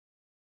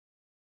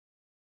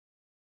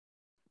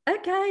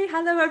Okay,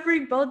 hello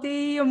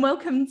everybody, and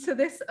welcome to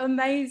this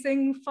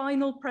amazing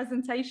final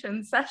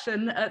presentation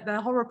session at the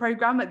horror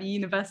programme at the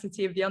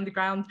University of the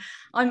Underground.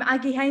 I'm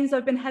Aggie Haynes.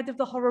 I've been head of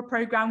the horror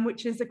programme,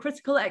 which is a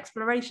critical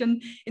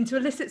exploration into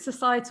illicit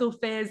societal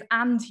fears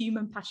and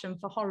human passion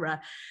for horror.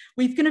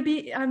 We've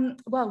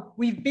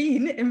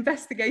been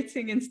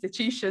investigating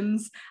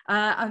institutions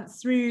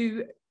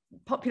through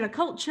popular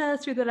culture,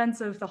 through the lens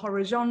of the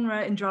horror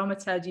genre in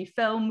dramaturgy,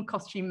 film,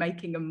 costume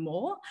making, and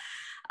more.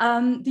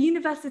 The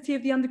University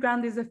of the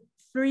Underground is a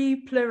free,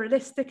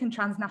 pluralistic and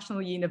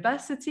transnational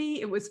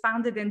university. It was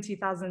founded in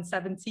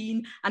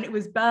 2017 and it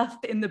was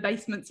birthed in the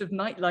basements of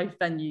nightlife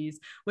venues.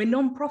 We're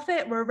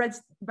non-profit, we're a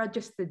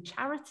registered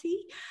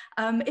charity.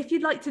 If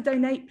you'd like to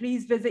donate,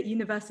 please visit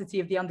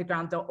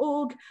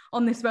universityoftheunderground.org.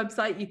 On this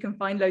website, you can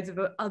find loads of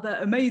other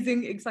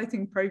amazing,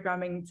 exciting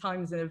programming,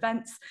 times and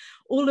events,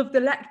 all of the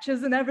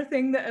lectures and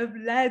everything that have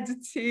led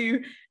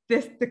to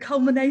the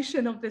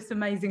culmination of this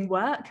amazing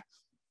work.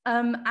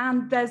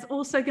 And there's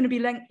also going to be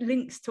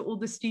links to all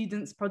the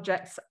students'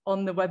 projects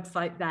on the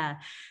website there.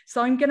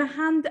 So I'm going to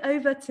hand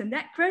over to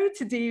Necro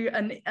to do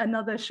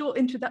another short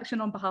introduction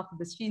on behalf of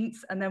the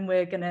students, and then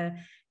we're going to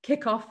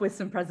kick off with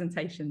some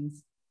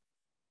presentations.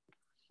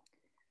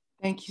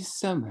 Thank you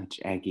so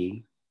much,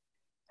 Aggie.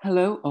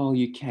 Hello, all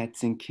you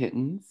cats and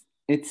kittens.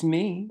 It's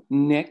me,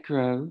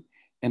 Necro,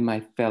 and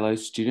my fellow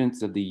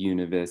students of the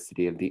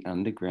University of the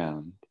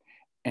Underground.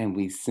 And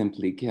we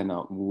simply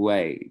cannot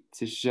wait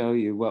to show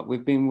you what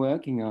we've been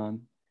working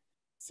on.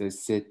 So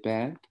sit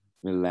back,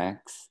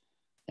 relax,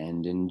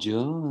 and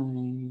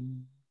enjoy.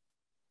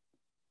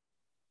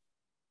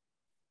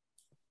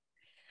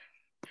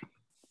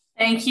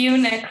 Thank you,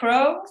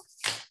 Necro.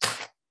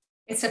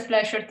 It's a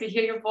pleasure to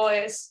hear your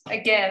voice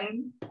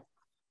again.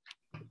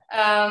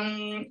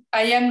 I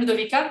am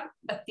Ludovica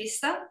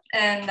Battista,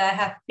 and I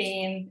have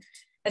been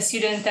a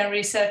student and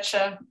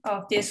researcher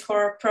of this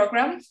horror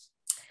program.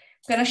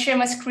 I'm going to share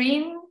my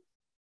screen.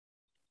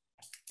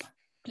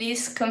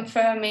 Please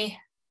confirm me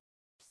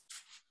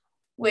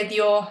with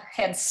your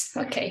heads.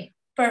 Okay,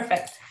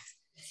 perfect.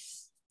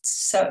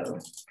 So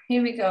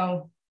here we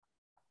go.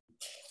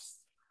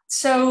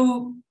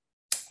 So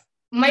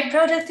my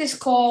project is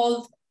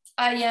called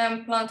I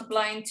Am Plant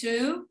Blind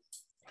Too.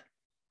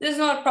 This is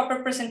not a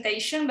proper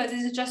presentation, but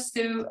this is just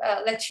to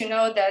let you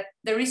know that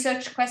the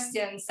research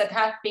questions that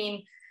have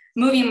been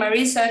moving my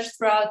research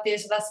throughout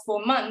these last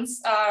 4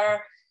 months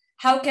are: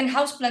 how can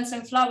houseplants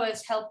and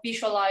flowers help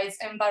visualize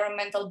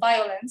environmental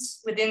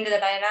violence within the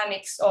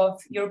dynamics of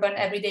urban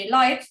everyday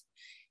life?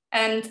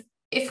 And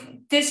if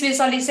this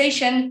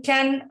visualization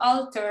can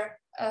alter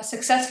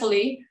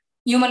successfully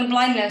human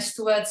blindness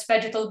towards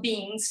vegetal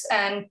beings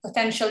and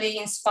potentially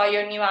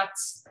inspire new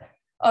acts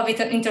of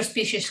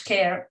interspecies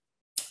care.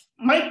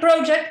 My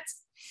project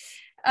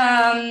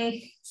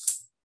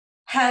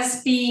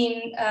has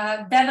been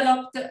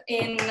developed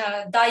in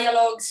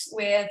dialogues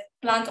with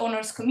plant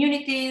owners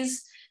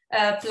communities,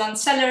 plant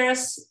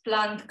sellers,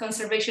 plant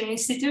conservation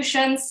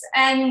institutions,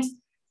 and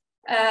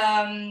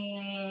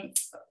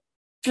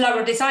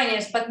flower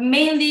designers, but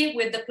mainly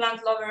with the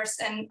plant lovers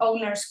and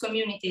owners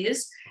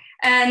communities.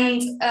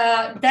 And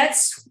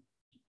that's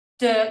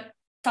the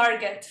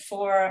target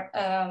for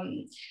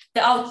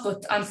the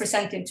output I'm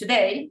presenting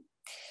today.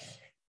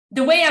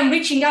 The way I'm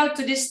reaching out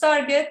to this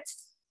target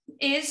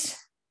is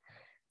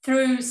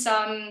through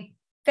some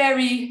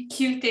very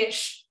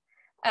cute-ish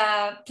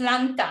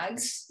plant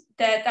tags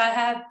that I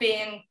have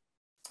been,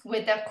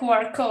 with a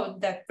QR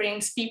code that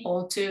brings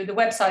people to the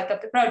website of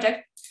the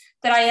project,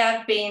 that I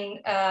have been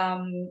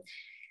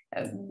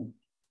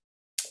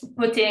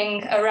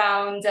putting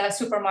around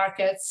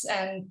supermarkets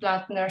and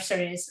plant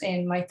nurseries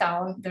in my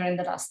town during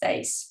the last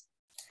days.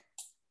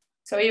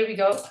 So here we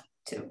go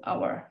to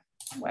our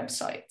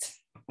website.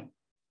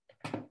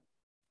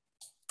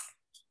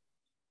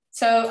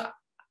 So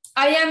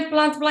I Am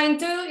Plant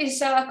Blind Too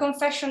is a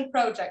confession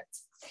project.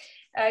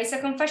 It's a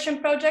confession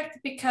project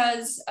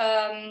because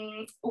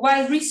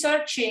while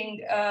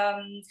researching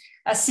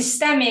a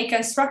systemic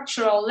and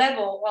structural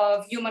level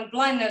of human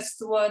blindness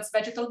towards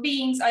vegetal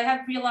beings, I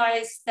have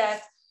realized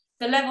that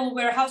the level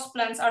where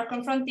houseplants are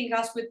confronting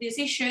us with these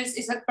issues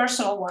is a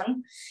personal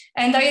one.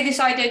 And I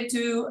decided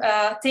to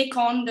take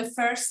on the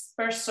first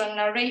person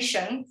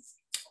narration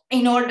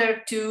in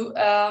order to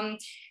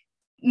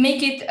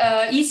make it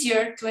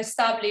easier to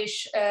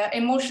establish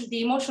the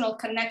emotional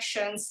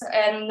connections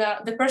and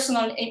the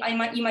personal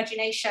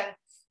imagination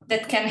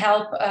that can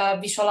help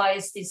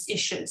visualize these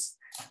issues.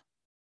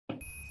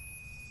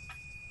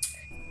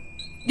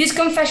 This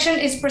confession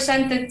is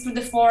presented through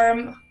the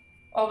form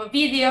of a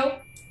video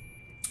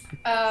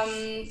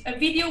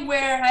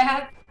where I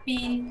have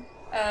been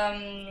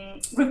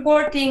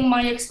reporting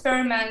my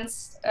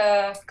experiments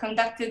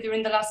conducted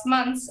during the last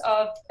months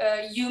of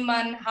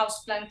human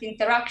houseplant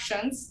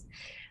interactions,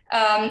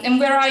 and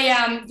where I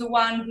am the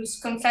one who's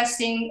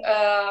confessing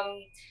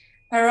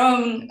her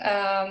own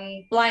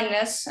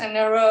blindness and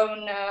her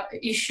own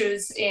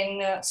issues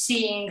in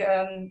seeing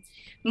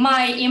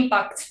my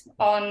impact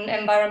on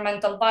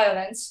environmental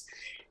violence.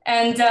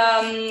 And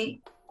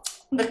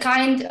the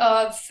kind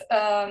of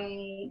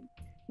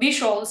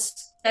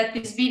visuals that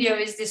this video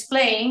is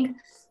displaying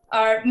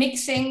are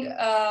mixing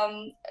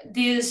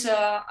this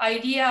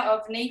idea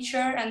of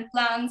nature and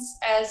plants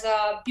as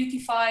a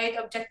beautified,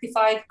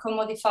 objectified,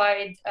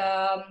 commodified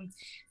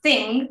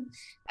thing,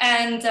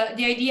 and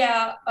the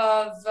idea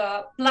of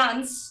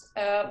plants,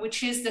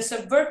 which is the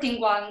subverting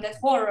one that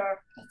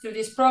horror through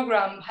this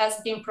program has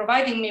been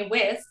providing me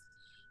with,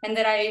 and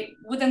that I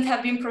wouldn't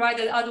have been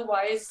provided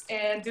otherwise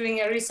doing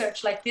a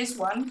research like this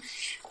one,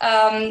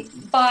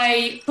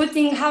 by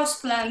putting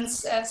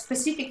houseplants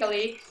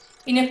specifically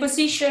in a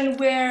position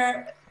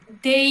where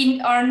they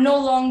are no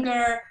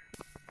longer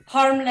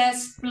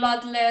harmless,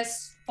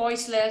 bloodless,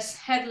 voiceless,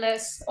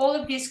 headless, all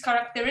of these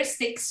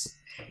characteristics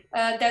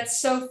that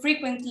so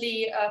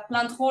frequently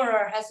plant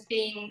horror has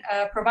been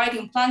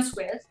providing plants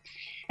with,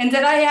 and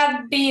that I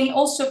have been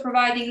also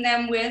providing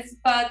them with,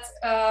 but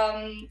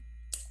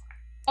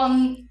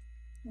on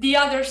the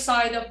other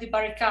side of the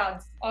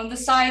barricade, on the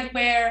side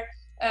where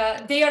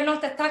they are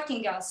not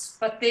attacking us,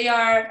 but they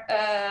are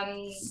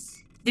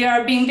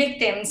being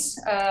victims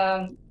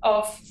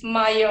of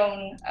my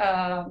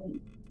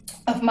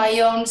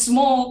own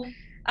small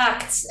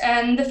acts.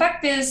 And the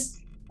fact is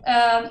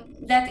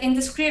that in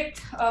the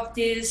script of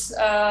this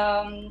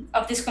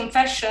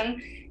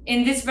confession,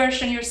 in this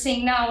version you're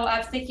seeing now,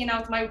 I've taken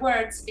out my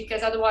words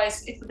because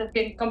otherwise it would have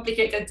been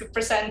complicated to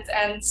present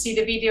and see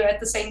the video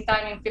at the same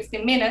time in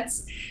 15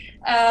 minutes.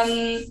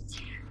 I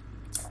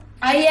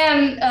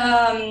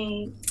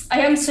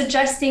am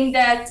suggesting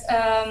that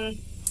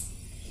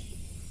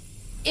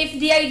if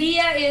the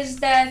idea is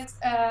that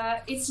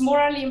it's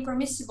morally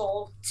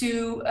impermissible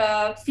to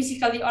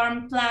physically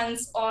arm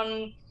plants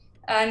on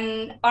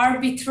an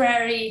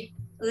arbitrary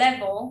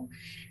level,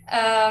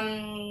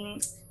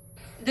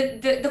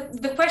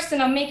 the question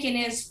I'm making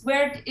is,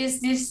 where is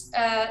this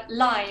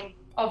line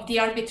of the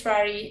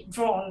arbitrary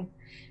drawn?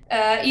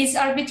 Is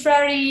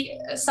arbitrary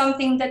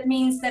something that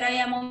means that I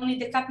am only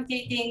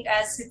decapitating,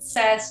 as it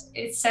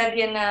said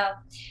in an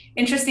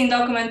interesting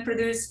document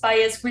produced by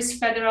a Swiss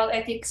Federal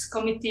Ethics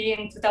Committee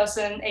in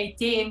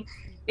 2018?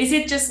 Is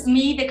it just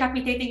me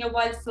decapitating a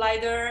wild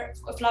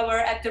flower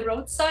at the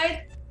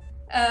roadside?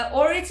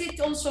 Or is it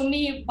also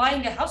me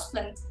buying a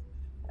houseplant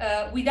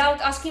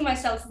without asking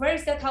myself, where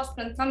is that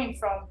houseplant coming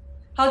from?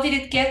 How did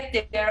it get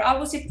there? How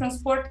was it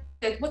transported?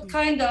 What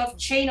kind of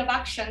chain of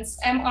actions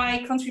am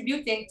I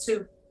contributing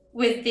to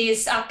with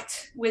this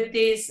act, with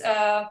this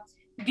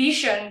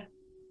vision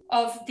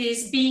of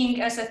this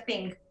being as a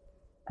thing?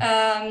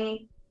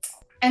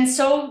 And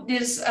so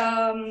these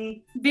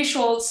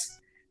visuals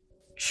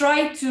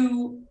try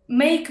to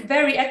make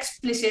very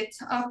explicit,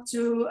 up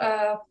to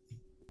a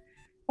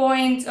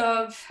point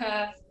of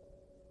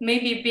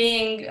maybe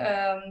being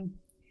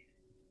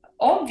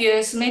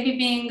obvious, maybe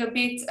being a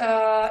bit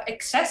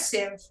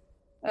excessive,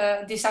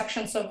 these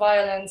actions of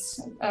violence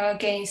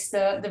against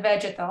the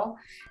vegetal,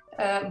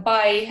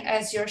 by,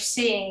 as you're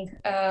seeing,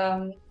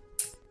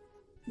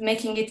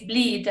 making it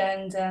bleed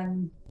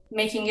and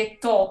making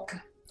it talk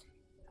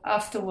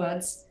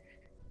afterwards.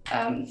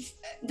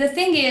 The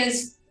thing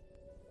is,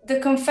 the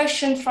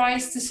confession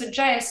tries to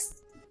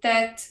suggest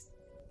that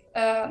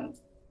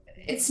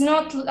it's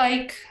not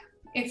like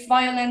if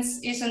violence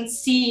isn't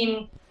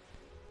seen,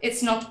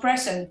 it's not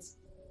present.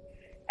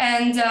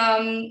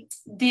 And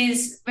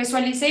this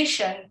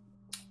visualization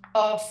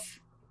of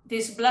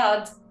this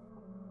blood,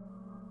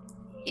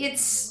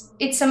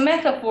 it's a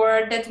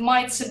metaphor that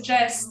might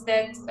suggest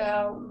that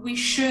we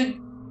should,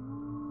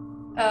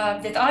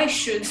 that I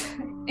should,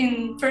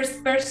 in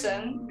first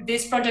person,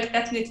 this project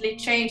definitely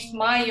changed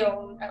my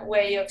own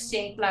way of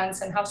seeing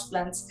plants and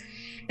houseplants,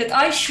 that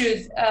I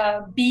should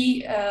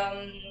be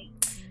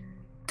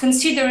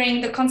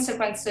considering the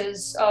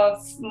consequences of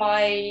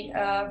my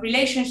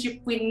relationship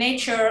with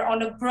nature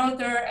on a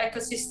broader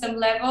ecosystem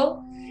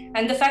level.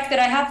 And the fact that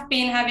I have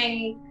been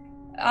having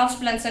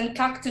houseplants and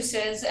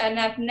cactuses and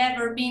have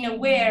never been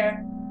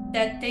aware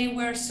that they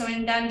were so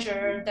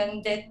endangered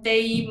and that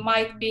they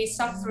might be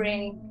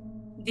suffering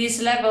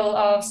this level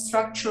of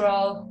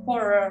structural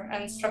horror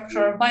and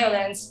structural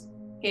violence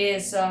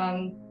is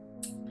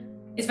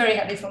very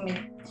heavy for me.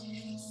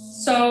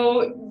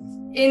 So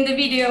in the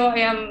video, I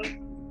am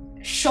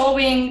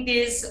showing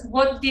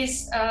what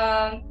this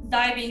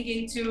diving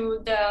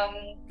into the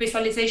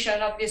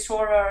visualization of this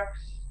horror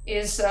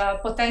is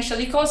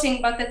potentially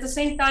causing, but at the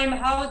same time,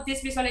 how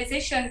this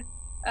visualization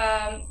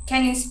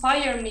can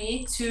inspire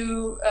me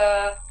to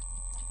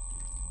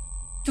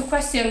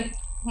question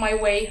my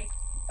way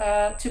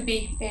to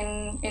be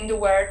in the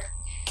world.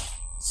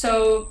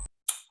 So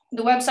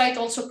the website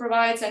also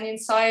provides an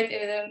insight,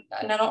 an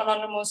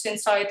anonymous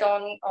insight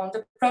on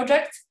the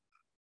project.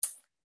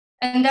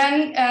 And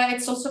then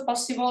it's also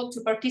possible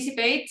to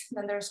participate.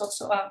 Then there's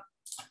also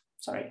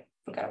sorry,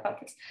 forgot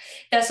about this.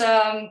 There's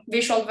a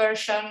visual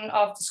version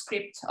of the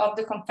script of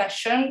the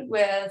confession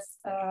with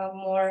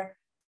more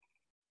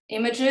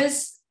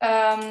images.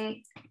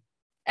 And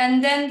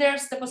then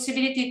there's the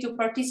possibility to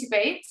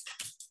participate.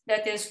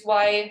 That is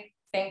why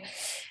thing.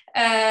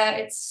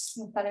 It's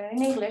not even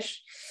in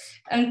English.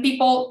 And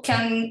people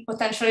can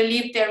potentially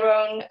leave their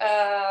own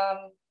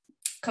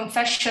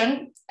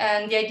confession.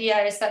 And the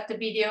idea is that the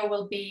video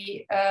will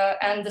be,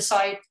 and the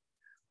site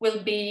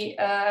will be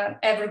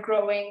ever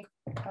growing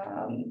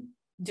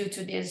due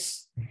to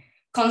this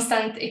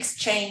constant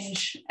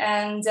exchange.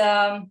 And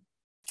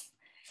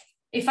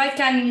if I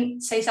can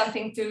say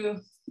something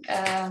to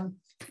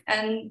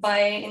end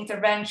my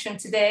intervention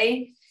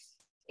today,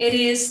 it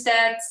is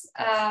that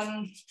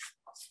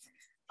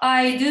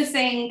I do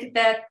think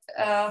that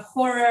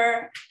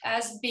horror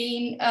has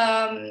been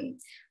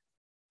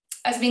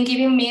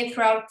giving me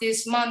throughout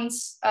these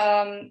months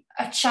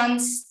a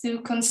chance to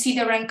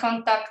consider and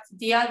contact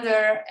the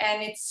other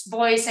and its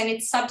voice and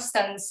its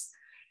substance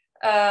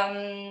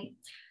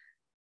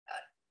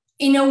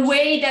in a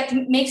way that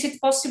makes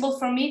it possible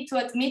for me to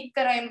admit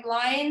that I'm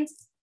blind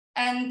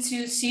and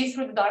to see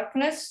through the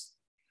darkness,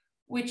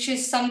 which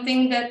is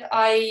something that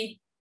I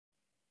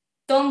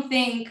don't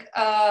think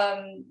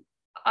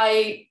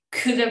I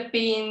could have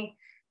been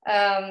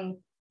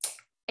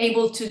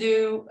able to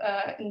do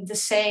in the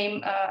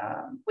same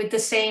with the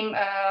same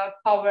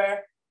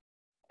power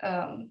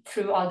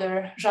through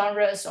other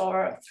genres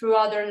or through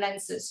other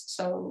lenses.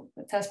 So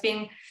it has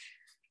been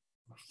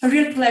a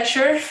real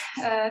pleasure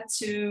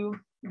to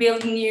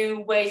build new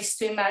ways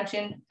to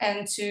imagine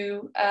and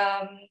to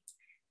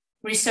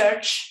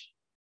research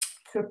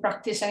through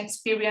practice and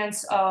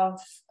experience of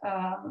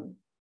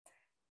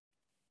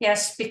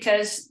yes,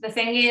 because the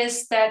thing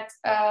is that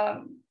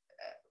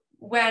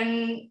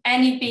when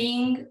any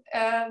being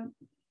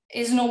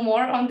is no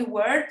more on the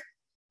word,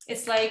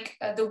 it's like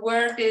the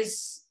word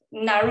is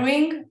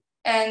narrowing,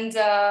 and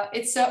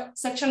it's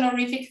such an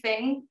horrific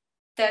thing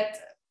that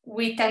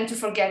we tend to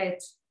forget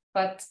it.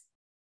 But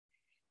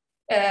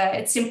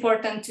it's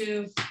important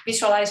to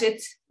visualize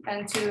it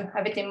and to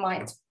have it in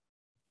mind.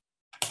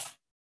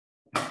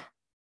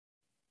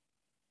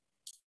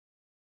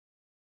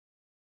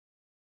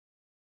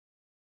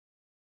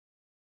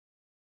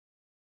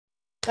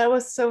 That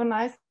was so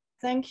nice.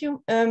 Thank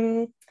you.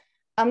 I'm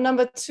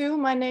number 2.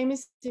 My name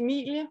is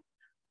Emilie.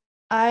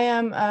 I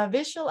am a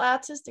visual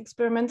artist,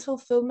 experimental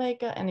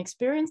filmmaker, and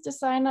experience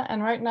designer.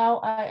 And right now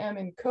I am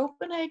in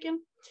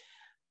Copenhagen.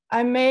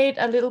 I made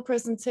a little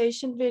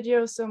presentation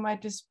video so my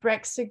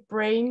dyspraxic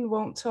brain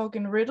won't talk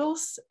in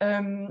riddles.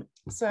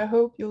 So I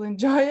hope you'll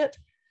enjoy it.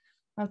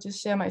 I'll just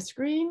share my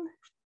screen.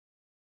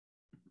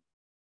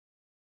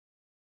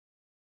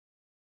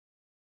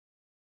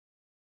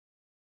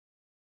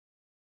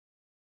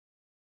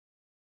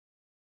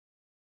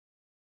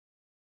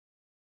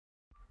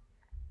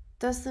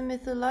 Does the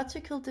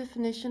mythological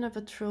definition of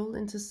a troll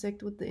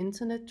intersect with the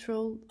internet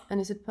troll? And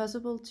is it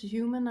possible to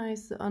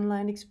humanize the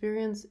online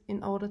experience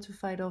in order to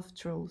fight off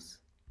trolls?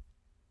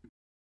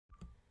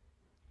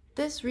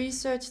 This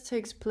research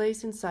takes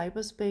place in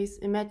cyberspace,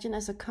 imagined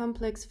as a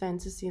complex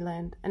fantasy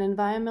land, an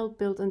environment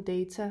built on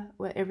data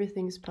where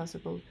everything is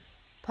possible,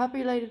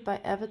 populated by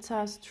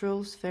avatars,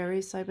 trolls,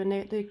 fairies,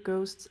 cybernetic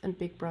ghosts, and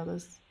big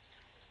brothers.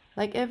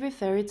 Like every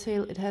fairy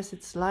tale, it has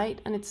its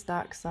light and its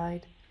dark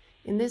side.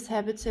 In this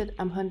habitat,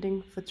 I'm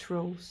hunting for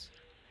trolls.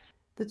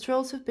 The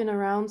trolls have been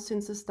around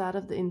since the start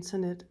of the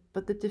internet,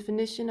 but the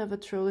definition of a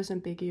troll is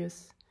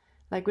ambiguous.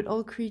 Like with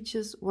all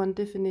creatures, one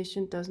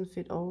definition doesn't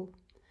fit all.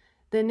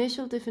 The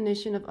initial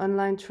definition of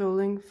online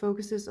trolling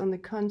focuses on the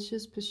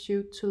conscious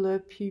pursuit to lure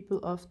people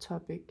off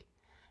topic,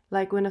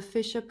 like when a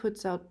fisher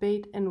puts out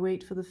bait and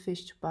waits for the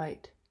fish to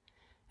bite.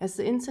 As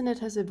the internet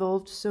has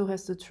evolved, so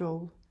has the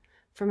troll.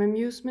 From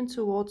amusement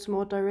towards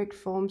more direct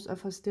forms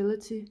of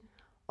hostility,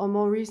 or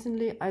more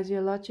recently,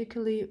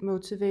 ideologically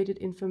motivated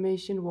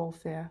information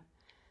warfare.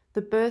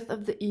 The birth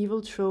of the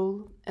evil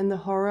troll and the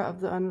horror of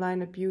the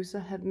online abuser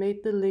have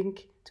made the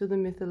link to the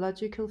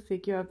mythological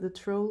figure of the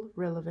troll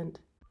relevant.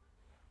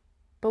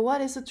 But what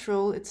is a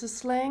troll? It's a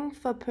slang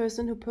for a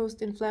person who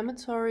posts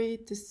inflammatory,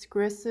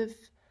 disgressive,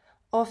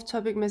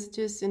 off-topic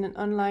messages in an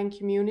online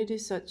community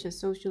such as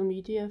social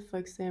media, for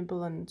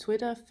example on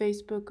Twitter,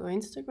 Facebook, or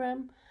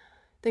Instagram.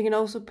 They can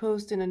also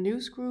post in a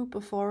news group, a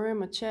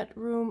forum, a chat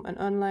room, an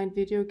online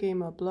video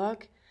game or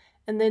blog,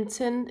 and the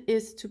intent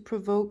is to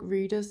provoke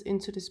readers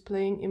into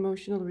displaying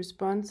emotional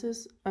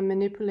responses or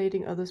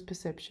manipulating others'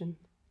 perception.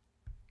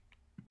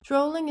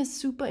 Trolling is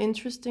super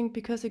interesting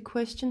because it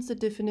questions the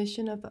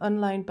definition of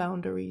online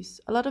boundaries.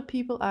 A lot of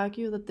people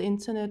argue that the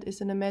internet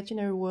is an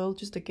imaginary world,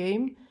 just a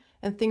game,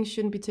 and things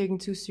shouldn't be taken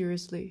too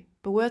seriously.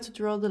 But where to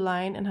draw the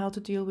line and how to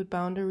deal with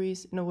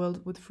boundaries in a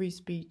world with free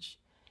speech?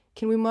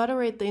 Can we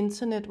moderate the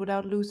internet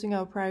without losing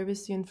our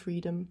privacy and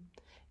freedom?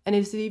 And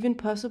is it even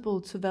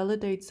possible to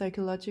validate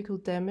psychological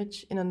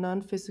damage in a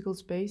non-physical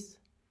space?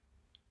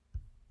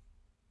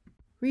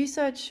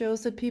 Research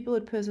shows that people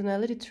with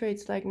personality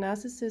traits like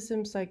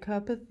narcissism,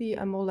 psychopathy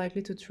are more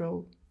likely to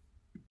troll.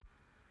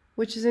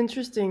 Which is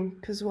interesting,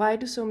 because why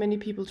do so many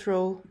people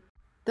troll?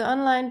 The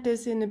online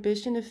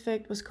disinhibition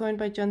effect was coined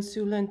by John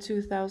Sula in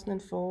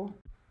 2004.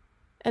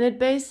 And it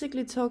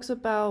basically talks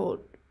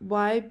about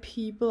why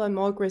people are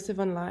more aggressive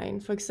online.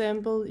 For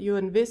example, you're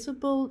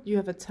invisible, you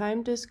have a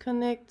time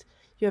disconnect,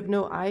 You have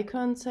no eye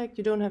contact,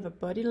 you don't have a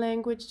body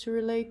language to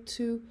relate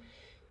to.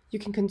 You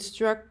can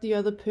construct the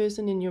other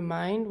person in your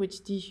mind,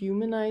 which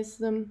dehumanizes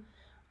them.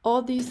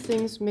 All these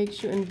things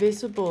makes you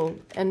invisible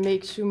and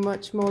makes you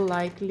much more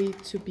likely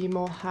to be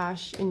more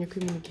harsh in your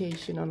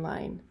communication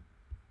online.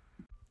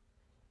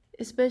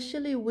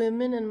 Especially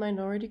women and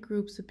minority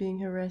groups are being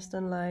harassed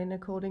online,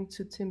 according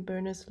to Tim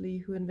Berners-Lee,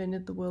 who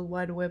invented the World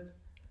Wide Web.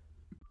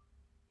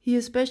 He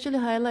especially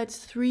highlights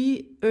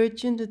 3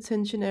 urgent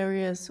attention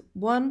areas.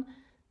 1,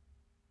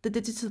 the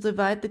digital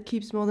divide that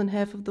keeps more than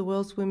half of the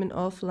world's women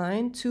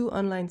offline. 2,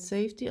 online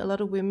safety. A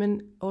lot of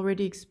women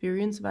already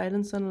experience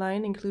violence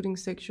online, including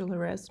sexual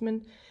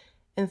harassment.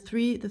 And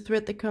 3, the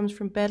threat that comes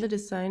from badly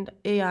designed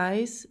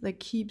AIs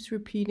that keeps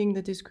repeating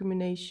the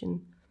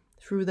discrimination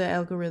through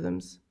their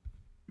algorithms.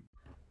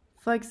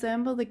 For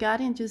example, The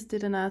Guardian just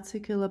did an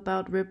article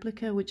about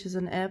Replica, which is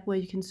an app where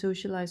you can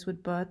socialize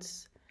with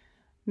bots.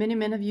 Many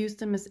men have used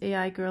them as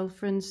AI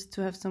girlfriends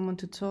to have someone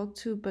to talk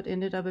to, but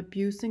ended up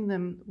abusing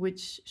them,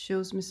 which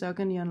shows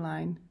misogyny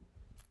online.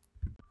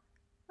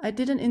 I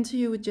did an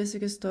interview with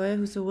Jessica Stoyer,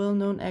 who's a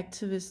well-known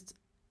activist,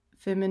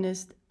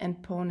 feminist,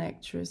 and porn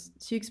actress.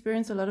 She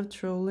experienced a lot of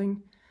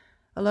trolling.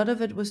 A lot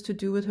of it was to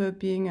do with her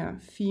being a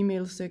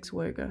female sex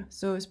worker,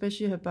 so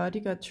especially her body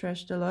got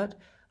trashed a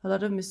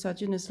lot of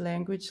misogynist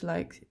language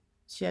like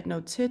she had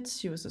no tits,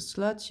 she was a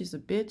slut, she's a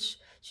bitch,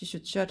 she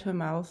should shut her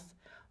mouth.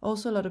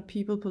 Also a lot of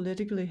people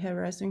politically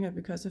harassing her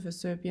because of her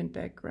Serbian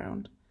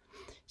background.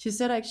 She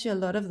said actually a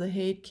lot of the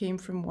hate came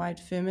from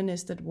white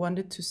feminists that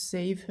wanted to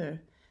save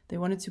her. They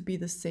wanted to be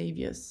the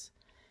saviors.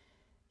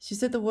 She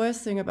said the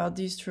worst thing about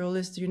these trolls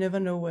is you never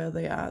know where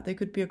they are. They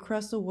could be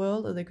across the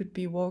world or they could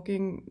be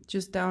walking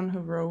just down her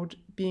road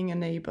being a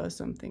neighbor or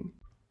something.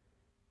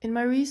 In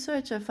my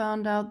research, I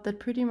found out that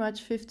pretty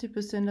much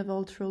 50% of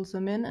all trolls are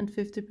men and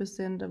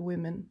 50% are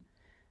women.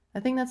 I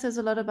think that says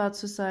a lot about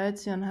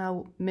society and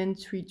how men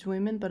treat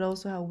women, but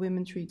also how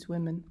women treat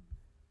women.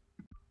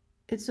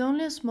 It's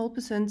only a small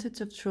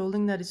percentage of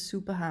trolling that is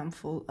super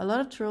harmful. A lot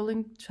of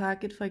trolling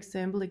target, for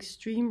example,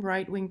 extreme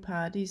right-wing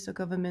parties or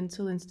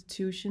governmental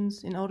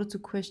institutions in order to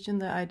question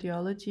their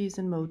ideologies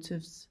and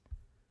motives.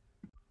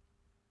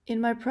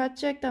 In my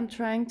project, I'm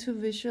trying to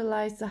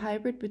visualize the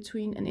hybrid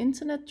between an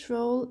internet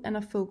troll and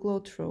a folklore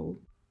troll.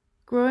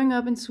 Growing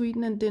up in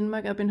Sweden and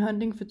Denmark, I've been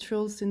hunting for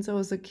trolls since I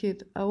was a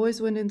kid. I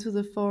always went into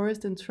the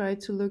forest and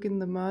tried to look in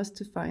the moss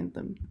to find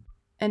them.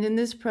 And in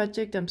this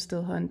project, I'm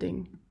still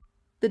hunting.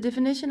 The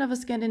definition of a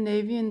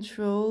Scandinavian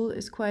troll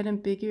is quite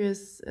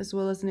ambiguous, as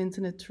well as an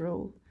internet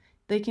troll.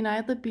 They can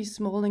either be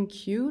small and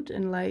cute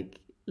and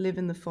live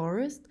in the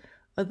forest,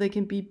 or they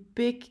can be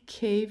big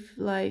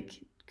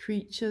cave-like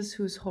creatures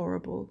who's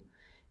horrible.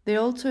 They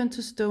all turn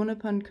to stone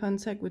upon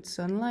contact with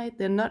sunlight.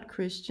 They're not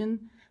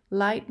Christian.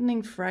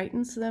 Lightning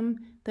frightens them.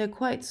 They're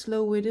quite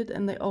slow-witted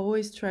and they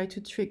always try to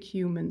trick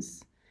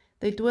humans.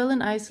 They dwell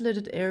in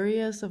isolated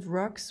areas of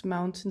rocks,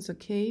 mountains or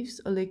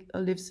caves, or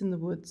lives in the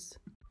woods.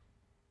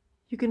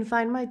 You can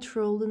find my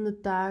troll in the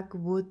dark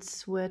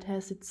woods where it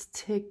has its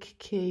thick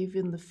cave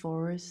in the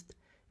forest.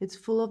 It's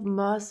full of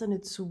moss and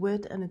it's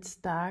wet and it's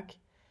dark.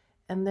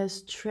 And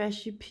there's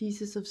trashy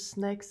pieces of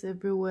snacks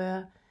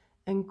everywhere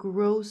and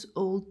gross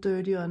old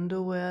dirty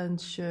underwear and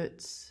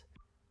shirts.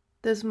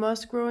 There's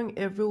moss growing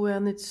everywhere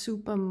and it's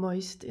super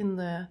moist in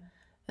there.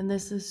 And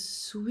there's a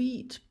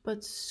sweet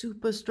but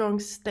super strong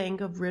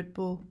stank of Red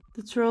Bull.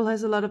 The troll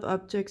has a lot of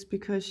objects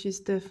because she's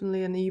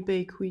definitely an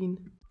eBay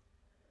queen.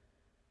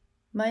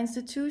 My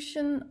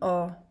institution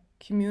or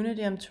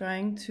community I'm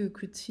trying to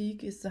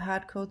critique is the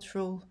hardcore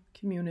troll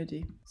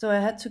community. So I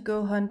had to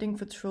go hunting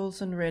for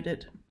trolls on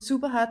Reddit.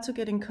 Super hard to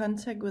get in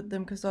contact with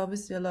them because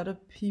obviously a lot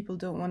of people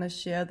don't want to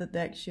share that they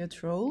actually are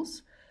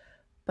trolls.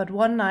 But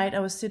one night I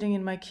was sitting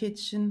in my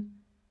kitchen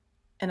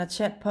and a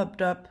chat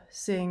popped up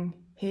saying,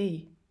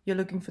 "Hey, you're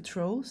looking for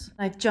trolls?"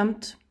 I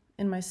jumped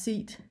in my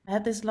seat. I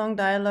had this long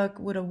dialogue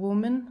with a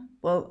woman.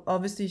 Well,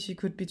 obviously she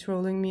could be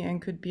trolling me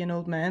and could be an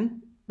old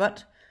man,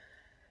 but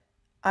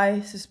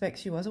I suspect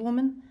she was a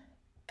woman.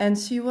 And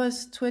she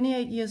was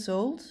 28 years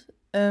old.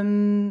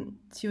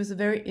 She was a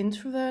very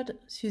introvert.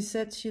 She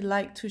said she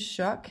liked to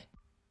shock.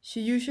 She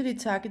usually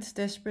targets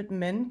desperate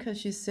men because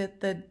she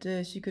said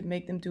that she could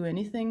make them do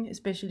anything,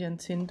 especially on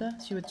Tinder.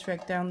 She would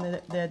track down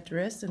their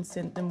address and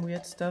send them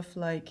weird stuff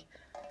like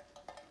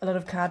a lot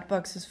of card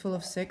boxes full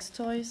of sex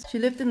toys. She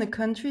lived in the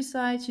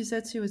countryside. She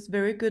said she was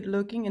very good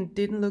looking and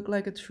didn't look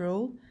like a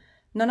troll.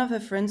 None of her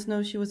friends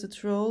know she was a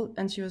troll,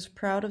 and she was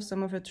proud of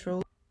some of her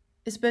trolls.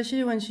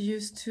 Especially when she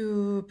used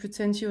to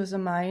pretend she was a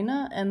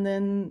minor and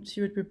then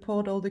she would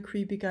report all the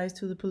creepy guys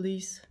to the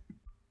police.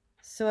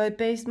 So I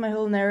based my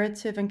whole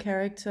narrative and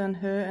character on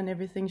her and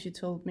everything she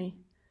told me.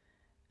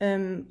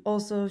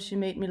 Also, she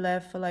made me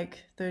laugh for like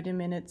 30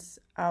 minutes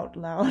out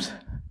loud.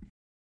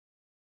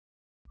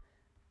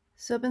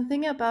 So I've been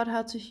thinking about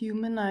how to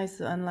humanize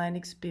the online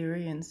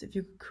experience. If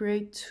you could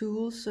create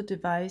tools or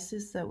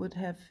devices that would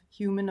have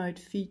humanoid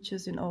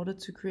features in order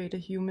to create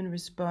a human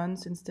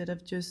response instead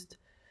of just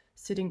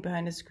sitting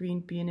behind a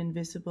screen being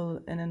invisible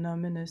and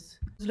anonymous.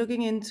 I was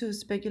looking into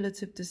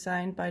speculative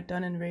design by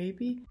Don and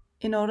Raby.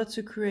 in order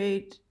to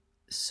create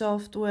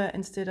software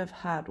instead of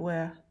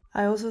hardware.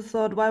 I also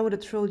thought, why would a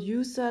troll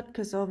use that?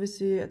 Because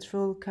obviously a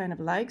troll kind of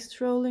likes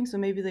trolling, so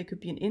maybe they could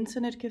be in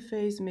internet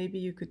cafes, maybe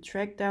you could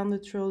track down the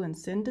troll and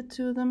send it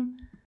to them.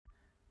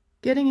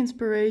 Getting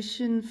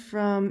inspiration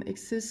from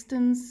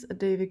Existence, a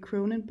David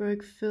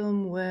Cronenberg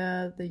film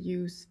where they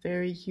use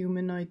very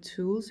humanoid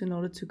tools in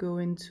order to go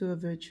into a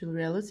virtual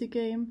reality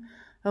game.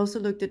 I also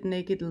looked at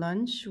Naked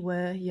Lunch,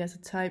 where he has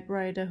a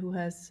typewriter who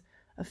has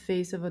a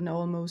face of an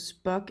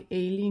almost Spock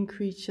alien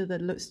creature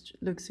that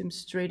looks him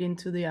straight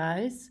into the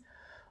eyes.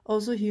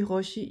 Also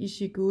Hiroshi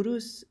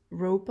Ishiguro's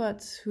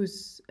robots,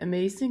 who's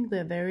amazing.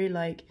 They're very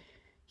like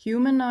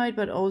humanoid,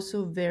 but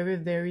also very,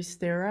 very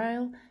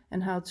sterile,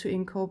 and how to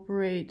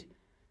incorporate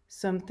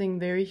something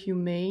very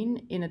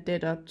humane in a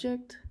dead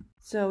object.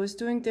 So I was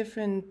doing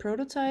different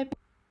prototypes,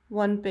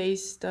 one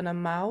based on a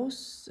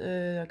mouse,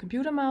 a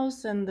computer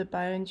mouse, and the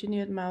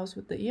bioengineered mouse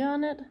with the ear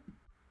on it,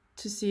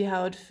 to see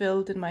how it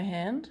felt in my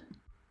hand.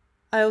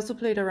 I also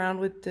played around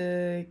with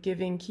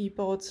giving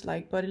keyboards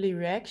like bodily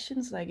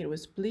reactions, like it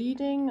was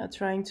bleeding, or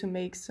trying to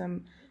make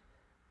some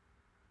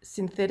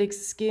synthetic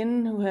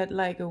skin who had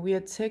like a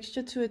weird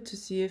texture to it to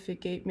see if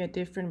it gave me a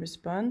different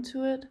response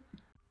to it.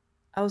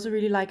 I also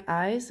really like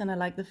eyes, and I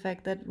like the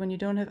fact that when you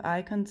don't have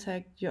eye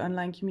contact, your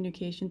online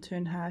communication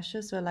turns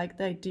harsher. So I like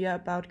the idea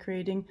about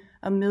creating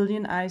a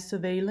million eyes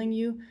surveilling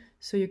you,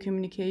 so your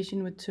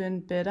communication would turn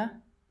better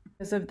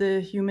because of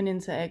the human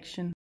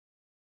interaction.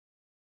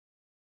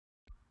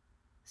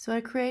 So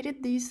I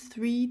created these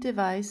 3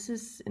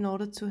 devices in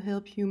order to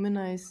help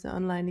humanize the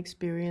online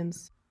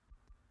experience.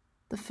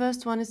 The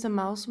first one is a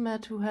mouse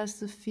mat who has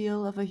the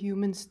feel of a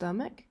human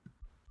stomach.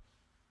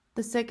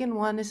 The second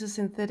one is a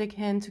synthetic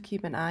hand to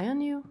keep an eye on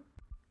you.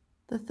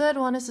 The third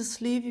one is a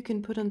sleeve you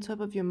can put on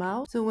top of your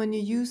mouth, so when you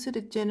use it,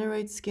 it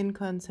generates skin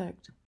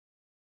contact.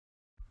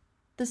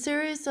 The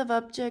series of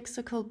objects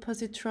are called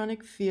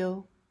positronic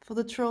feel, for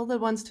the troll that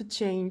wants to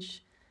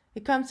change.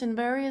 It comes in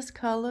various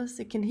colors,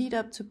 it can heat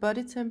up to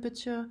body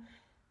temperature,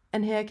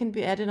 and hair can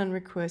be added on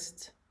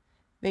request.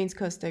 Veins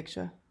cost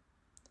extra.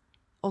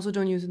 Also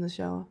don't use in the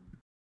shower.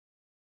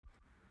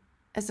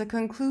 As a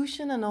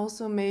conclusion, and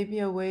also maybe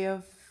a way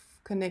of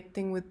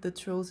connecting with the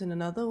trolls in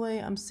another way,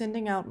 I'm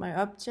sending out my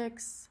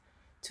objects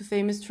to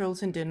famous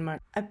trolls in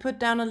Denmark. I put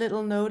down a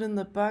little note in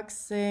the box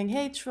saying,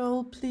 hey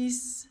troll,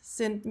 please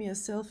send me a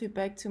selfie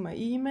back to my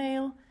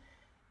email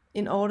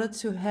in order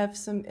to have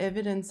some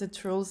evidence that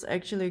trolls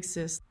actually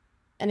exist.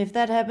 And if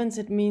that happens,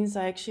 it means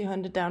I actually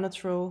hunted down a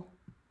troll,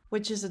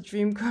 which is a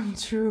dream come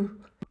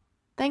true.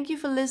 Thank you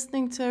for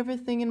listening to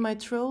everything in my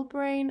troll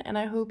brain, and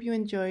I hope you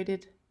enjoyed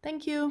it.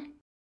 Thank you.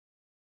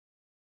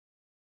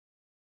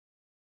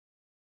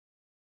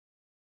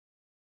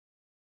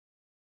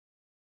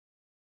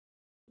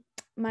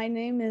 My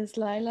name is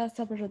Laila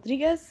Saber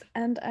Rodriguez,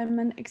 and I'm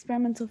an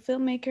experimental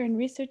filmmaker and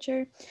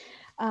researcher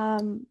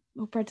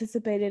who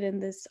participated in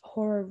this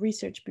horror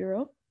research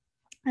bureau.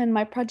 And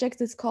my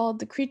project is called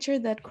The Creature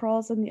That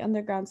Crawls in the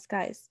Underground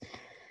Skies.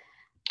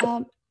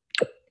 And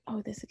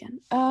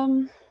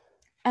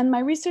my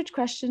research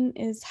question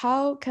is,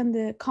 how can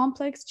the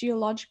complex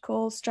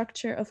geological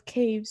structure of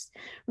caves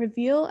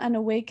reveal and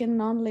awaken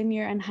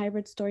nonlinear and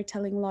hybrid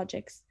storytelling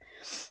logics?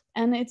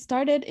 And it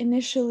started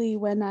initially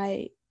when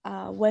I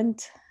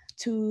went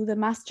to the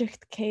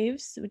Maastricht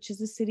Caves, which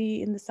is a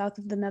city in the south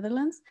of the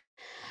Netherlands,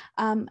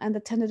 and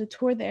attended a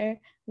tour there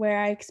where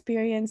I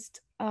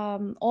experienced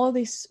all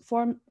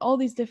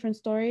these different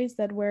stories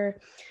that were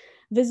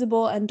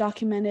visible and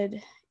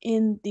documented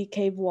in the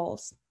cave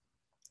walls,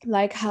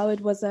 like how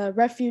it was a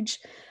refuge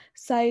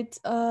site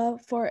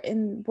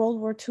in World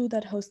War II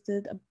that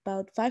hosted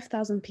about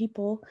 5,000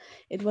 people.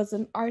 It was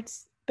an art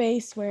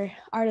space where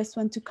artists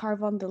went to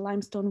carve on the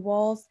limestone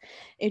walls.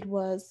 It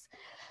was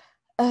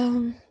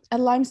a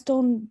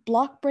limestone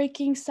block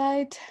breaking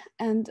site,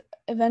 and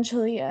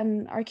eventually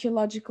an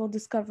archaeological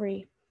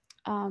discovery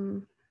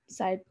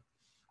site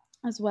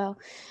as well.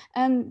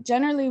 And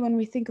generally, when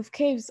we think of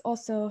caves,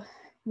 also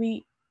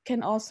we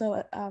can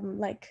also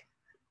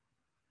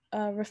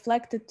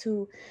reflect it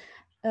to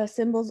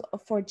symbols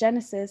for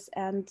Genesis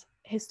and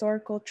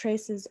historical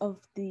traces of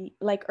the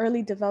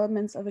early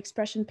developments of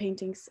expression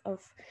paintings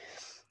of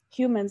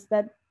humans.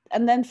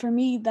 And then for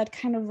me, that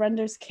kind of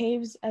renders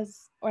caves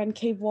and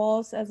cave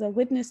walls as a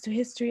witness to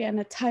history and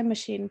a time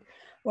machine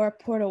or a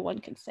portal, one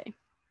can say.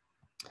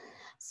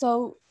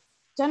 So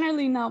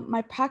generally now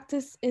my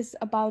practice is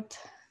about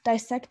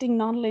dissecting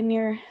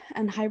nonlinear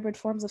and hybrid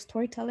forms of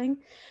storytelling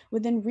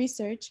within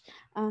research,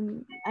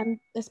 and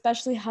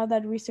especially how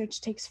that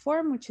research takes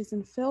form, which is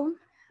in film.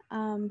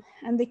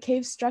 And the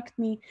cave struck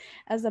me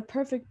as a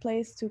perfect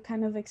place to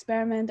kind of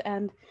experiment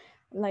and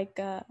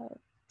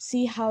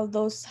see how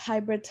those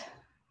hybrid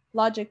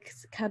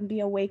logics can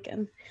be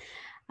awakened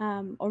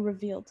or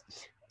revealed.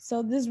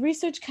 So this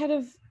research kind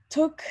of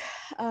took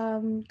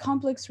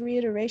complex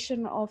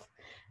reiteration of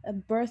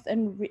birth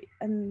and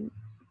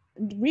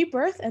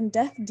rebirth and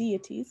death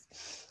deities,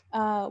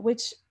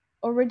 which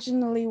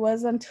originally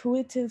was an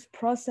intuitive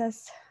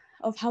process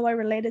of how I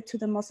related to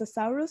the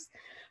Mosasaurus,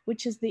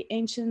 which is the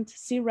ancient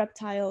sea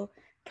reptile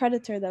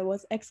predator that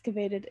was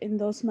excavated in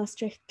those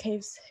Maastricht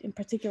caves in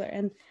particular.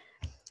 And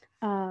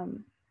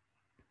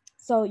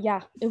so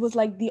yeah, it was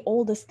like the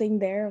oldest thing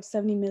there of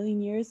 70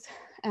 million years.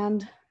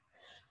 And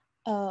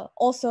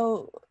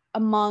also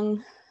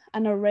among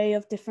an array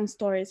of different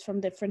stories from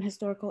different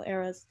historical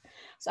eras.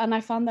 So, and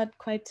I found that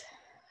quite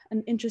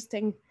an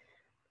interesting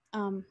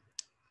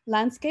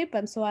landscape.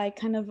 And so I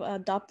kind of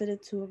adopted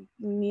it to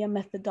me, a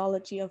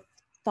methodology of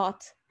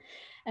thought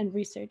and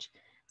research.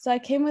 So I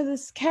came with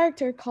this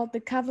character called the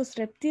Cavus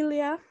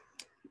reptilia,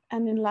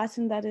 and in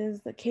Latin that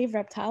is the cave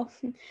reptile.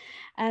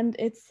 And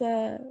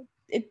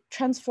it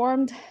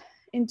transformed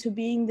into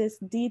being this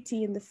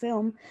deity in the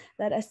film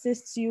that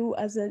assists you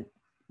as a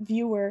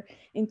viewer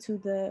into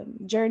the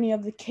journey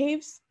of the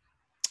caves,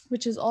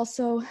 which is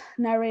also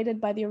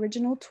narrated by the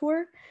original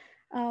tour,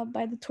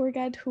 by the tour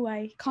guide who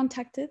I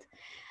contacted,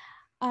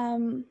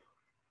 and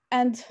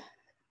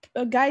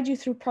guide you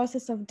through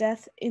process of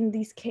death in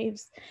these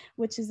caves,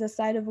 which is a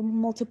side of a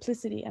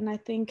multiplicity. And I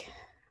think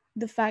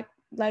the fact,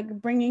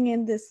 like bringing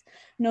in this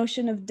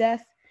notion of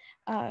death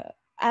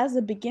as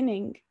a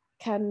beginning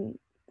can,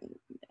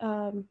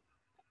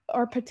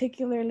 or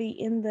particularly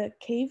in the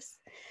caves,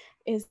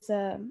 is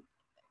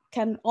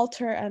can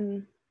alter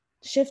and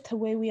shift the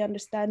way we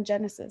understand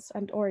Genesis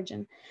and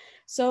origin.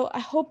 So I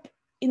hope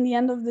in the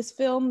end of this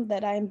film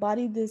that I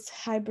embody this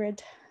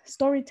hybrid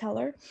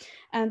storyteller.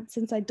 And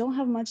since I don't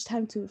have much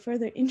time to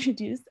further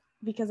introduce,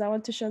 because I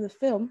want to show the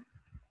film,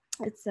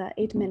 it's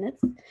 8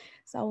 minutes.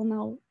 So I will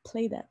now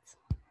play that.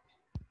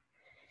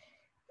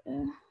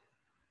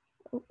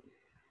 Oh,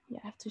 yeah,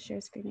 I have to share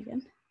screen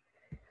again.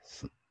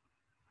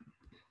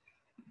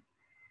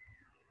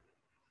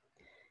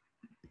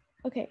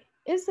 Okay,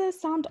 is the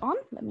sound on?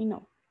 Let me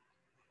know.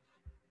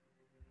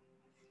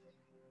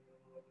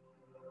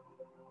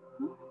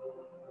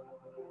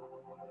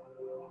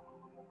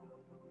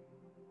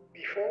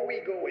 Before we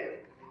go in,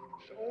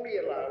 it's only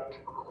allowed to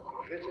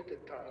visit the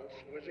tunnels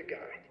with a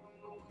guide.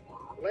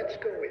 Let's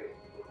go in.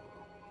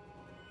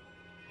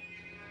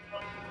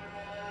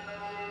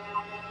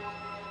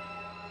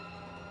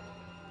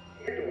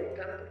 Indoor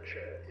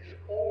temperature is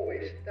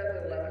always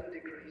 10-11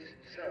 degrees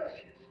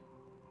Celsius.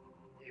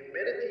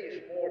 Humidity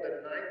is more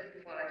than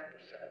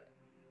 95%.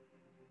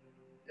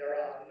 There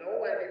are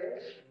no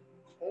animals,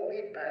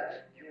 only bats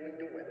during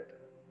the winter.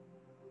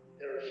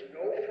 There is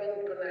no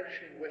phone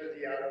connection with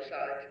the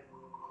outside,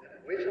 and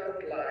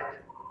without light,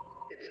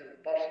 it's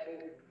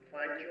impossible to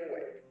find your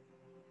way.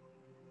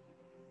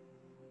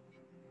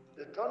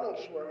 The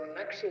tunnels were an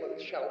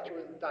excellent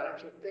shelter in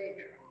times of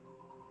danger.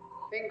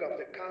 Think of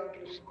the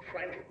countless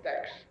French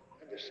attacks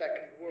in the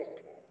Second World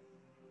War.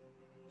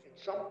 In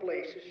some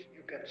places,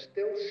 you can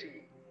still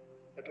see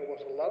that there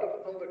was a lot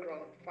of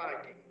underground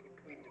fighting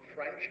between the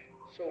French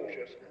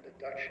soldiers and the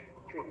Dutch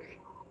troops.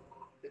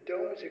 The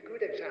dome is a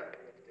good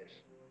example of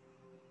this.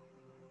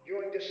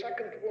 During the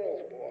Second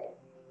World War,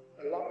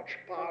 a large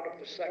part of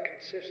the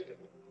second system,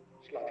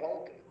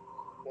 Slavante,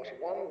 was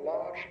one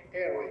large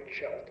air raid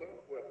shelter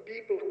where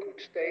people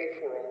could stay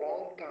for a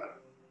long time.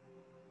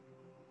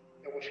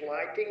 There was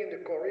lighting in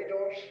the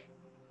corridors,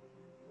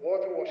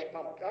 water was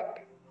pumped up,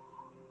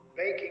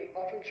 baking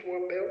ovens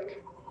were built,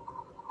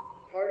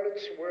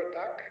 toilets were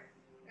dug,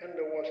 and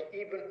there was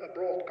even a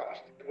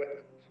broadcast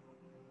equipment.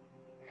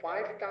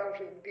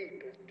 5,000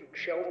 people took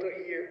shelter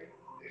here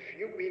a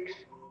few weeks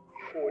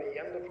before the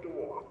end of the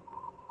war.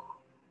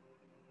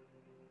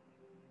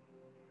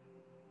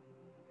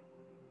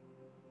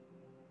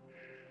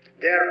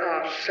 There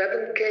are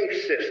 7 cave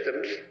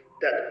systems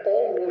that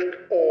almost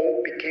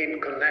all became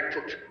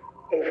connected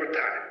over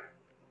time.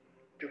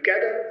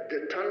 Together,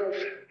 the tunnels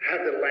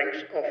had a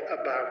length of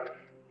about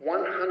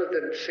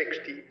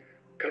 160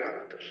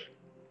 kilometers.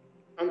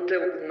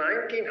 Until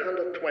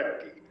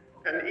 1920,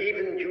 and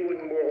even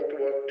during World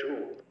War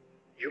II,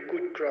 you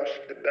could cross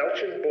the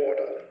Belgian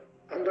border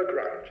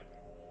underground.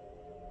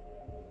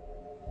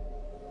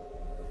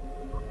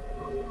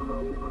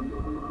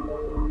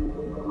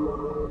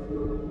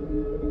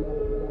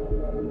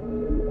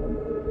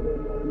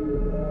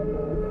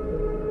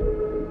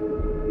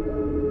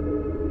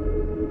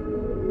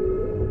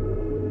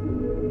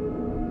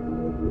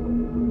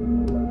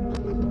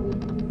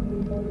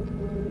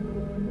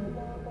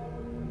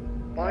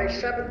 By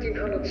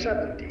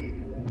 1770,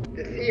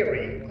 the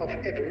theory of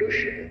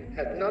evolution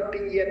had not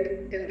been yet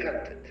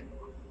invented.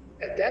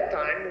 At that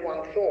time,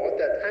 one thought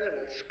that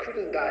animals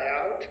couldn't die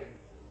out,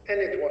 and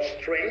it was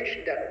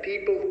strange that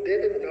people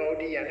didn't know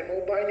the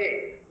animal by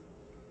name.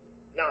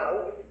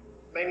 Now,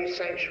 many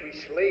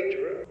centuries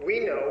later, we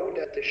know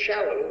that the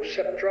shallow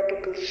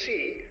subtropical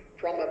sea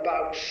from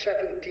about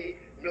 70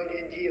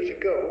 million years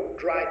ago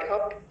dried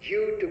up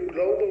due to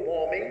global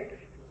warming,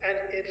 and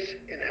its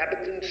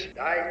inhabitants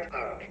died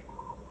out.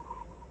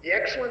 The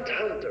excellent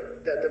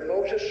hunter that the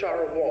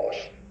mosasaur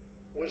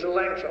was a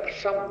length of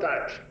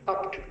sometimes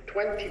up to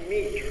 20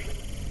 meters,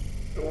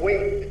 a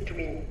weight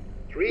between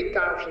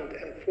 3,000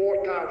 and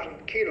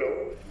 4,000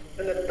 kilos,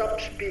 and a top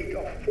speed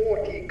of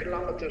 40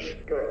 kilometers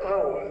per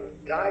hour,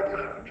 died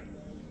out.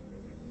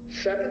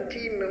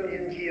 70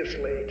 million years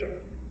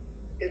later,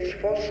 its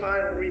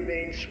fossil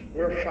remains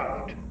were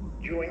found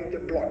during the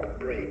block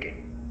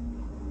breaking.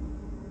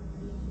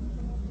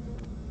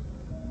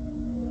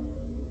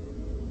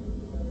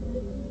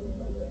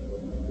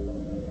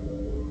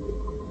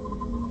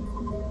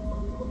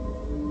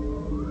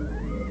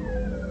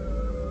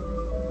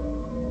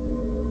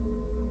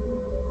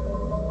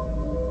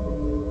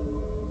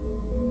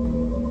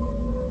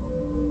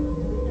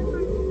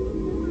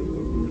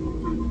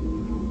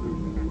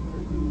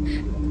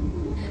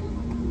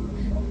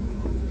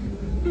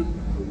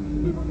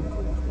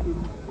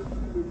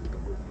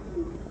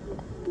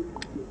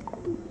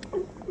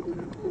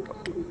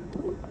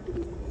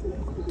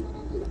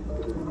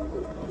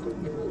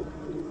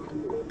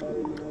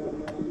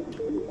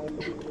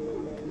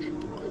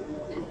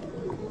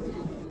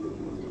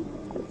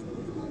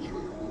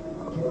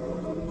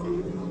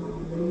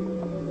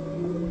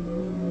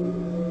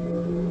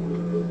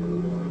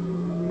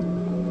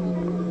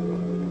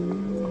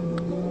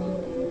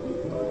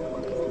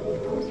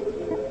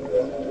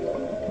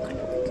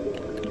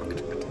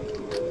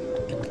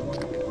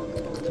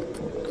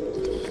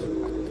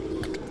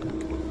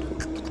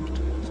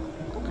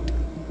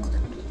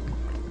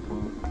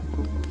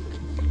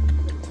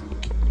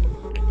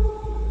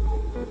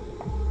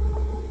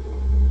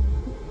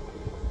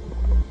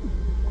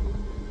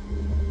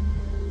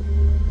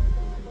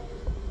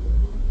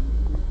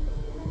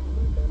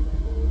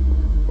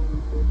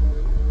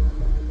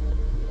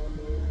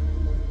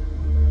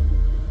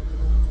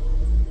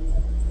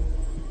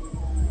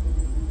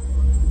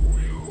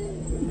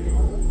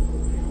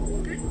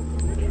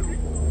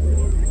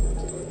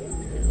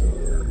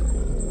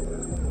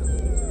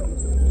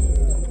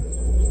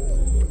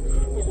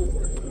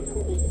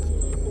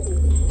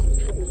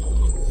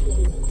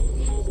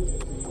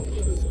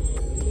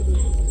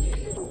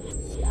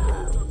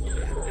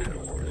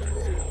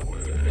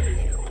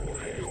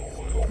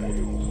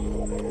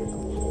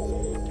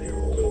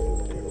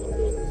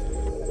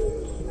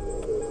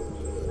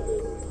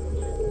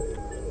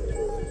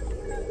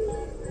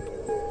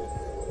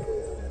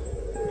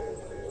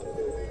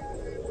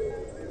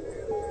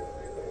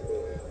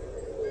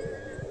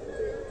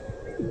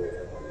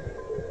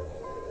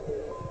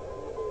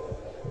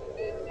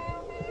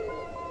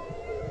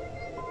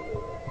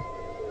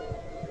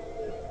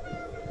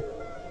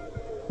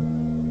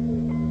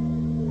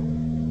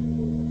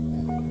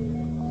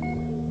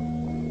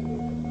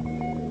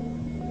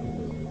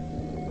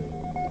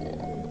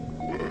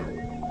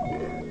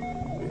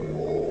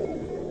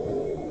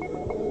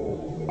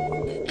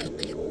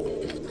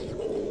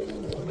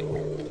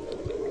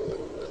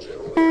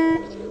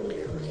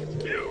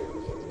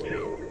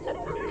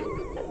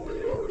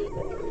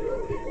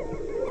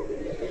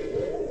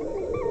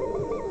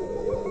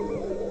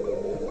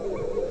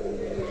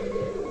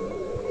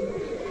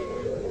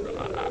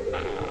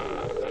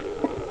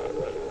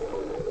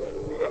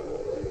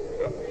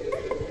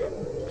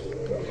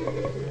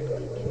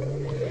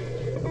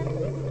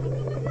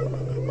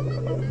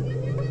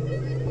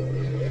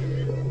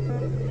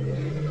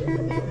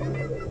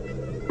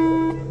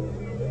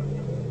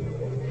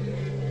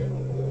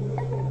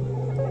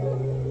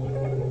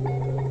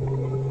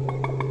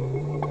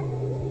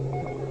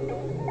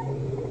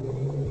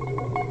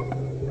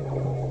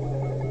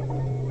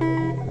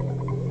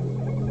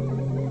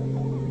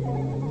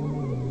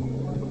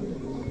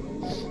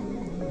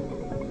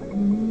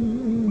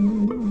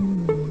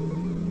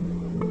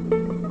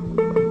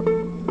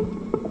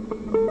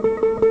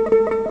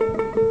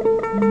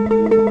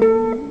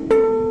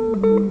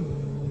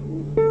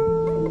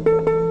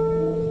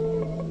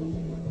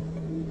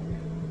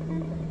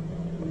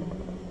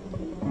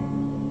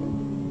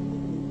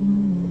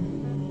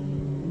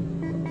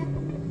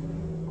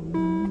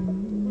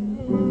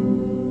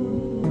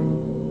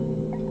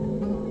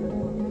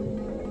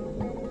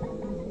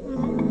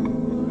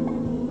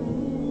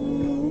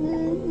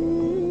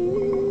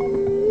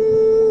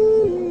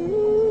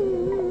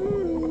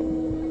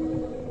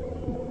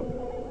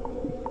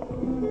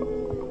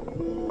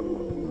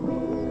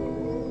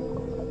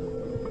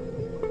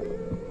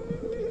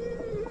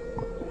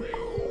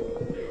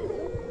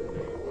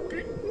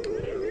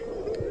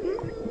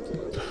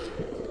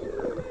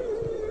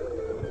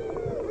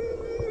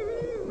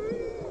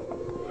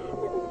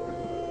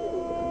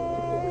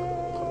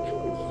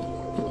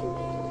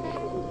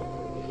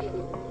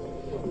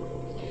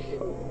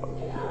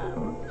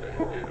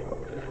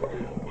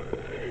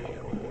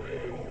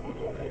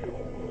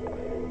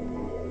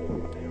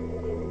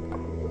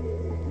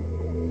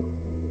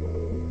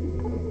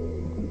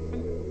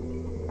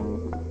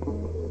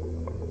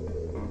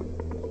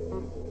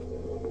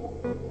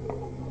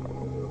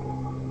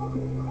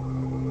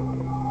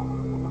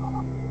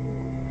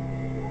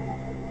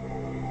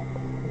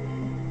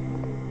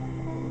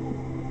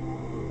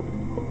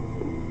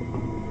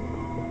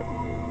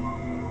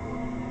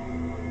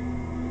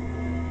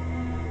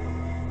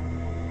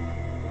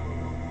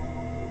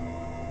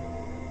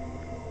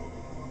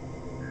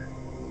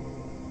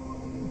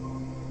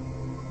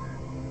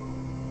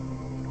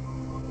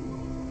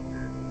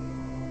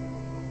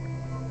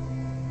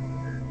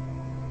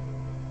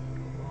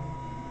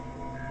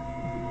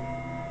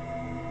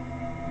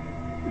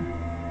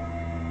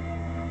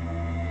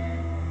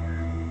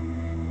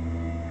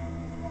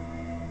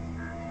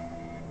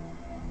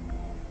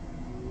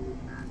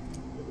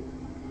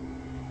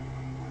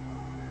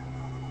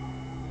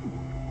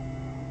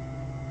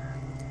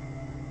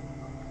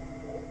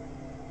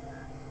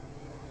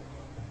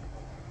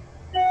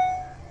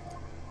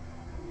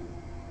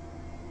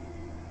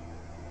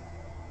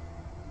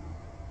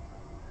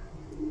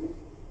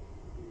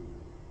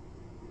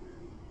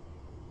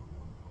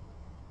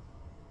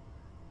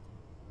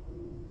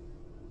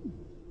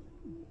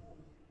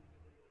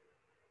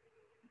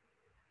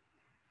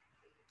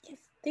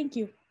 Thank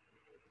you.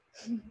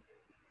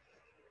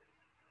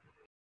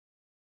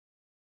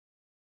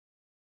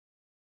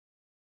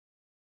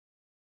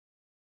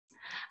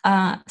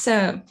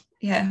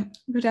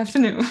 Good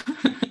afternoon.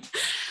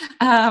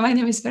 My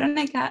name is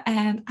Veronica,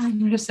 and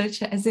I'm a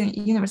researcher at the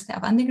University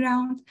of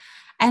Underground.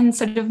 And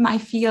sort of my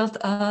field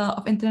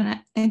of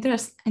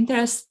interest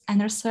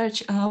and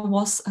research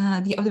was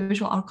the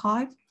audiovisual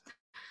archive.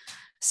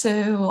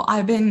 So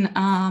I've been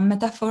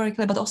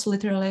metaphorically, but also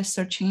literally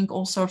searching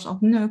all sorts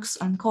of nooks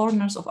and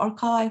corners of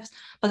archives,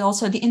 but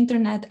also the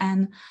internet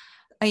and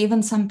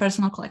even some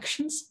personal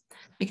collections,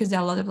 because there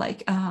are a lot of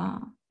like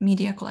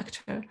media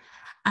collector.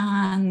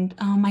 And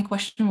my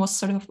question was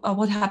sort of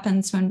what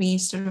happens when we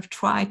sort of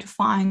try to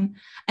find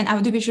an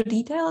audiovisual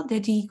detail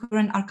that the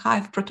current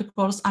archive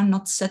protocols are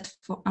not set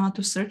for,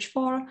 to search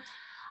for.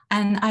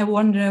 And I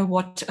wonder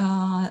what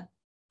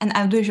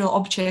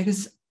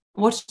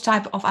what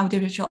type of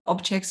audiovisual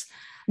objects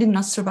did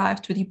not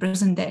survive to the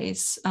present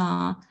days,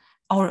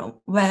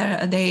 or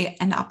where they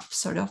end up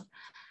sort of.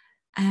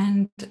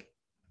 And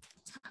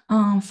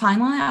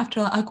finally,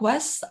 after a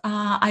quest,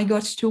 I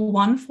got to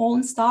one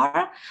fallen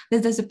star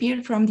that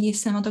disappeared from the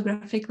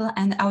cinematographical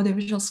and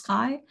audiovisual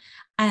sky,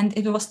 and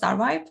it was Star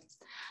Wipe.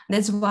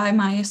 That's why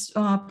my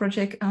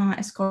project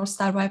is called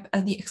Star Wipe,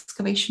 the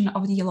excavation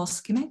of the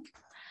lost gimmick.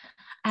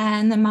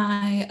 And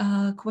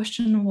my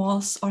question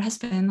was, or has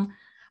been,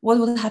 what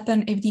would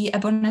happen if the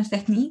abandoned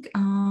technique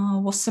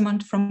was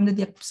summoned from the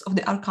depths of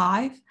the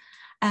archive,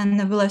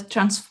 and will it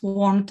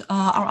transform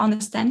our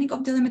understanding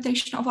of the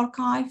limitation of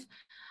archive?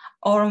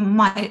 Or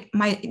might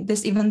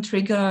this even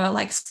trigger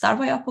like Star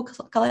Wars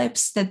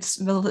apocalypse that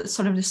will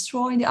sort of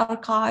destroy the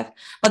archive,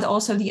 but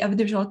also the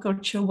audiovisual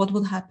culture? What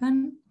will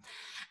happen?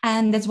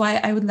 And that's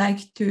why I would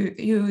like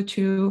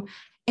to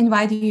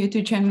invite you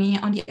to join me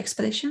on the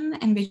expedition,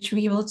 in which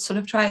we will sort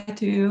of try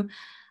to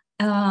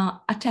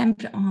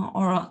attempt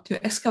or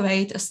to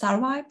excavate a Star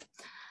Wipe,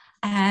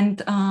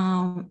 and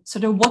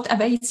sort of what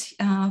awaits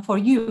for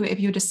you if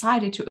you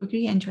decided to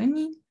agree and join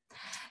me.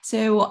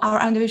 So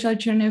our audiovisual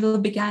journey will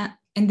begin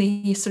in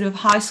the sort of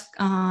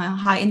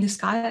high in the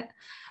sky.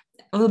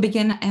 We'll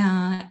begin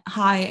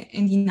high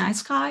in the night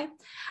sky,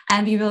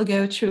 and we will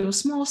go through a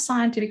small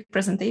scientific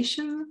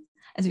presentation,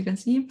 as you can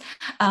see,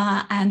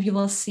 and we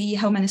will see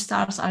how many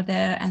stars are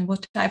there and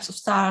what types of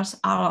stars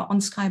are on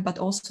the sky, but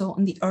also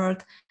on the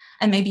Earth,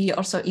 and maybe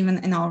also even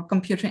in our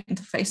computer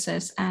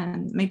interfaces,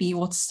 and maybe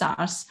what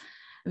stars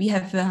we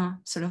have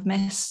sort of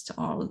missed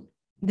or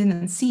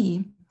didn't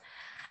see.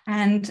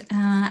 And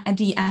at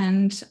the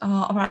end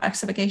of our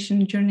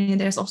excavation journey,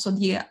 there's also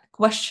the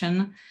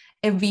question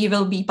if we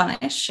will be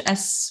punished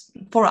as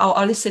for our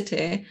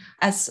audacity,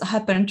 as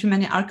happened to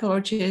many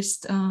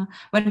archaeologists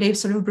when they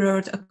sort of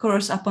brought a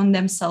curse upon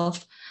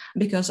themselves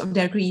because of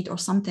their greed or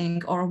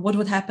something, or what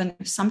would happen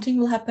if something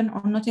will happen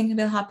or nothing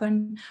will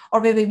happen, or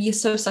will we be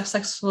so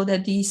successful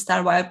that the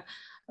Star Wipe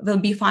will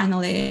be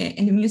finally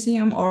in the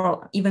museum,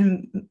 or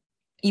even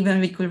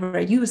we could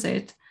reuse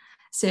it.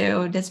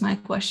 So that's my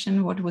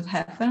question, what would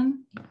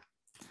happen?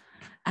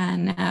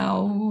 And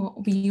now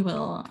we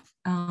will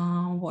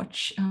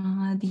watch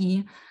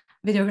the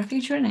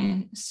videographic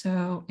journey.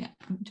 So yeah,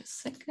 just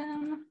a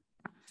second.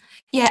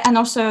 Yeah, and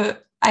also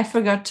I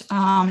forgot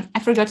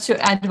to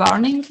add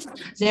warning.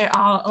 There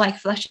are like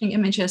flashing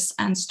images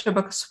and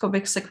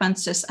stroboscopic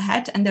sequences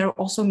ahead, and there are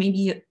also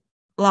maybe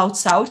loud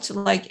sound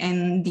like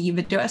in the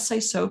video essay.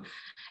 So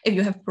if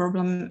you have a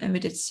problem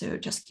with it, so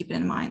just keep it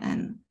in mind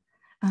and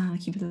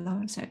keep it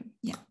low. So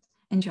yeah,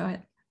 enjoy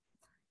it.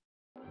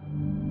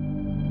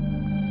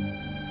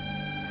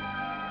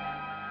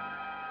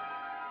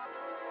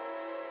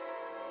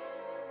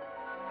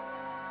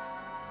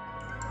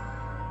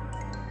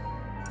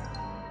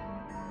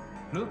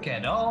 Look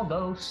at all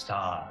those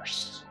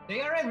stars.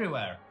 They are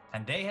everywhere,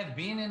 and they have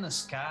been in the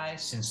sky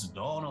since the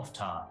dawn of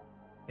time.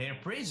 Their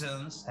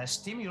presence has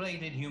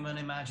stimulated human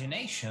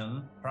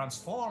imagination,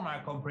 transformed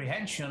our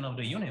comprehension of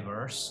the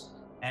universe,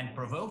 and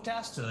provoked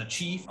us to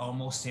achieve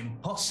almost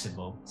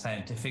impossible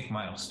scientific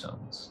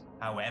milestones.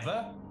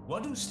 However,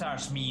 what do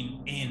stars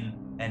mean in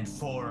and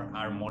for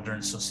our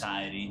modern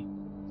society?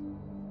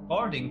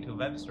 According to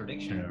Webster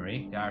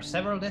Dictionary, there are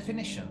several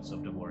definitions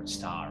of the word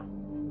star.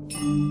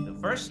 The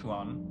first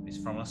one is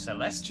from a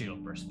celestial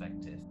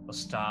perspective. A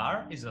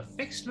star is a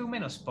fixed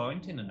luminous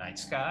point in the night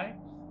sky,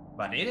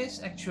 but it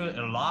is actually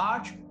a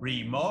large,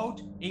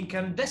 remote,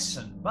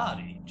 incandescent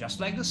body, just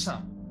like the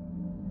sun.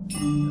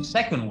 The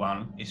second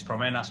one is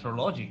from an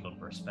astrological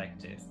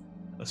perspective.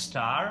 A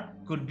star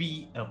could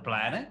be a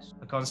planet,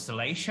 a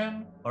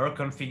constellation, or a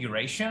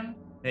configuration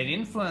that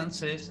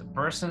influences a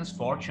person's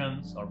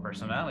fortunes or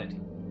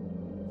personality.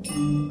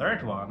 The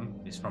third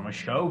one is from a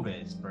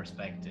showbiz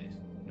perspective,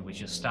 in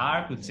which a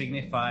star could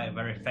signify a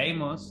very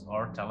famous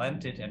or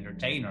talented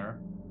entertainer,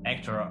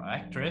 actor or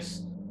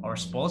actress, or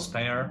sports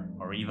player,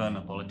 or even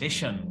a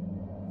politician.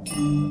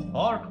 The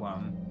fourth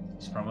one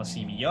is from a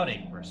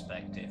semiotic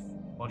perspective.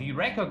 What we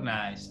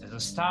recognize as a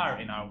star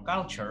in our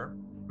culture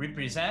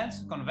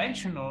represents a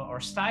conventional or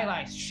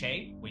stylized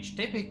shape which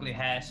typically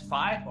has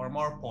 5 or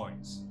more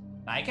points.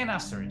 like an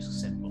asterisk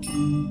symbol.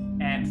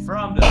 And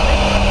from the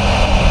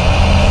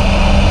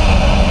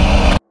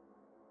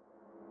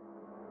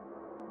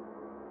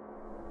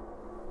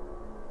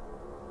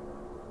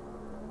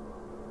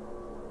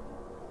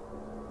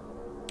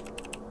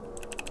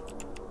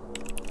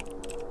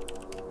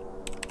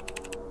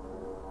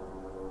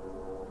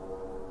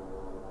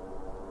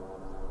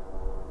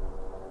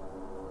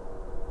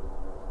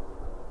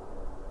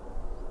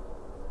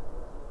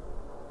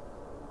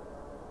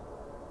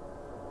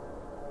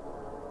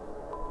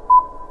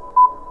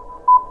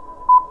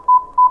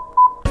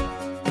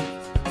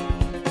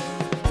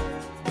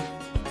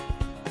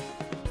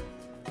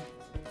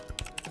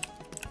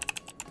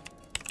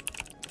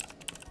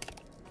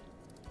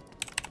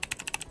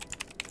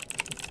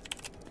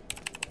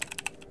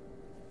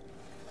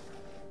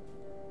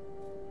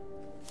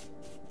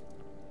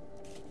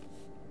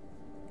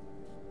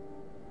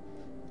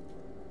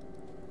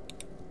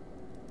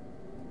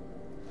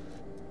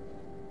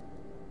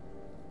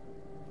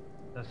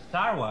The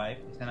star wipe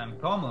is an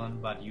uncommon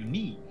but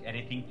unique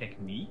editing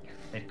technique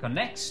that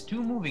connects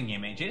two moving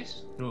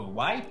images through a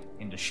wipe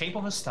in the shape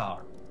of a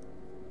star.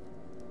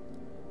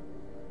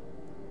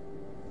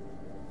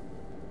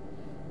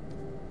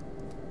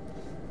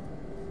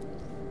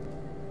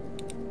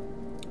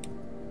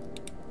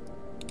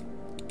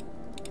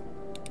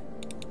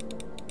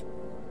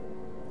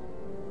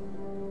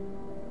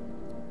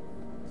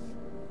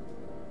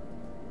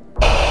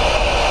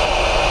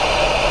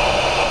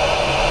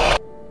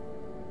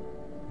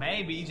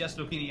 Maybe just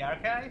look in the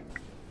archive?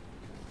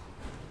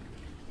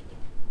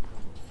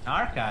 An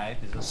archive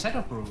is a set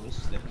of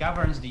rules that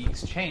governs the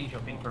exchange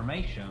of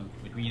information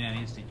between an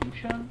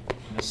institution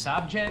and a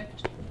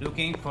subject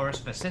looking for a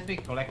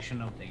specific collection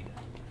of data.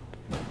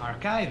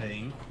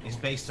 Archiving is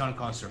based on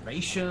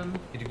conservation,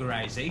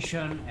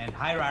 categorization, and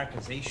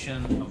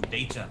hierarchization of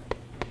data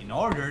in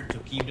order to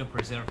keep the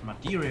preserved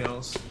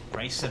materials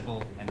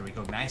traceable and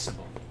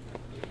recognizable.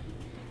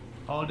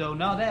 Although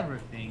not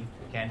everything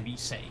can be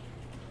saved.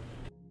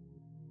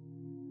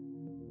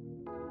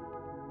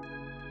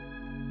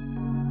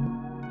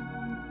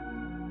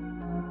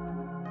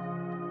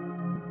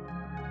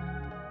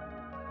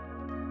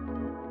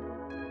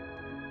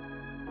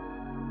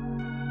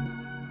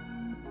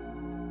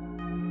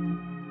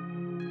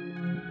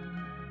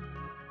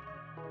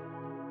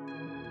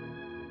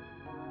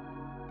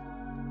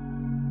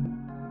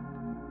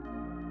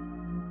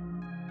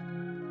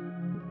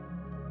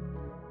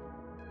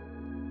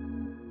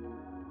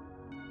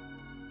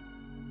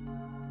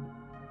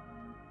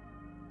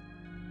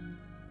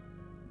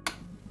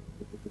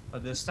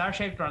 But the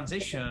star-shaped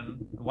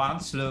transition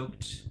once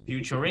looked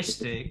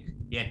futuristic,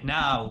 yet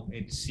now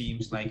it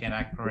seems like an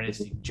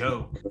anachronistic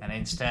joke, and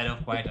instead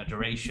of quiet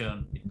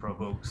adoration, it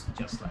provokes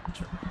just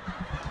laughter.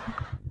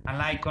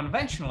 Unlike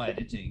conventional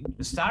editing,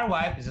 the star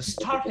wipe is a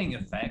startling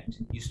effect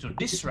used to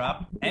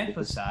disrupt,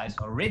 emphasize,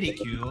 or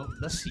ridicule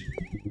the scene.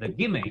 The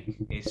gimmick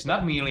is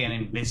not merely an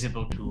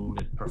invisible tool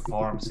that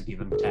performs a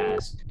given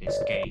task, in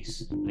this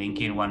case,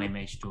 linking one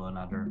image to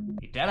another.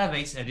 It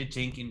elevates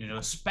editing into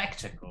a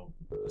spectacle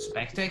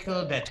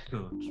that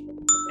could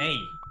A.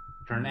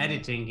 Turn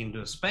editing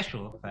into a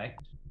special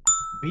effect,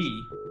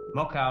 B.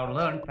 Mock our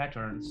learned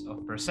patterns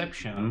of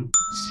perception,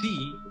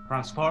 C.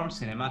 Transform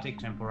cinematic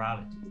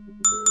temporality.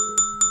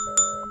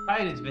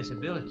 Despite its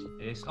visibility,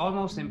 it is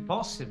almost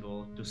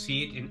impossible to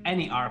see it in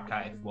any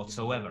archive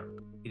whatsoever.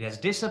 It has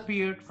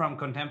disappeared from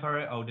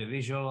contemporary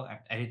audiovisual and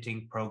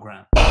editing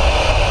programs.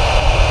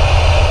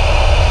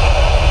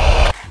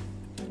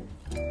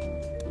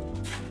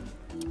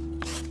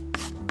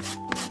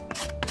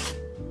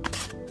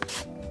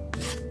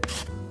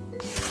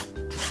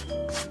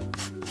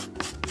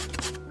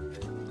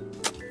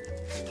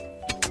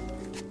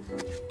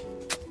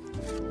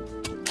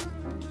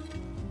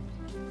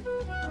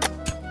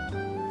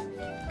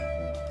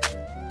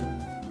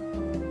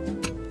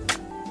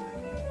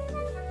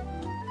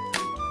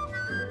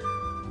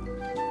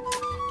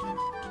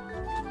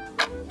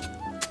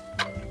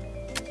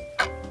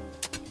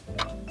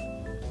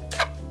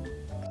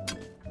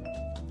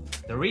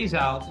 The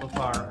results of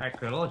our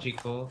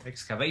archaeological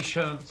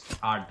excavations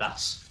are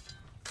thus.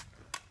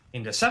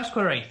 In the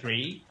Subsquare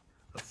A3,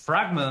 a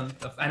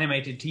fragment of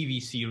animated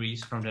TV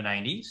series from the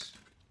 90s.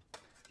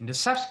 In the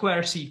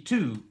Subsquare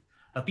C2,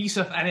 a piece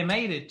of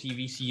animated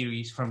TV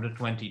series from the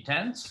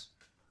 2010s.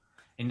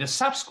 In the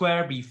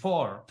Subsquare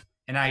B4,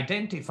 an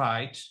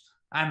identified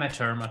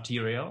amateur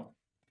material.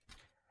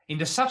 In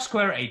the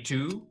Subsquare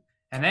A2,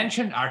 an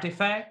ancient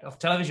artifact of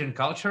television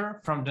culture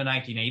from the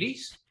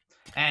 1980s.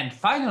 And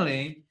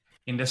finally,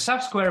 in the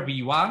Subsquare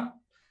B1,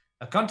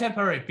 a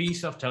contemporary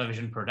piece of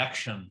television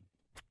production.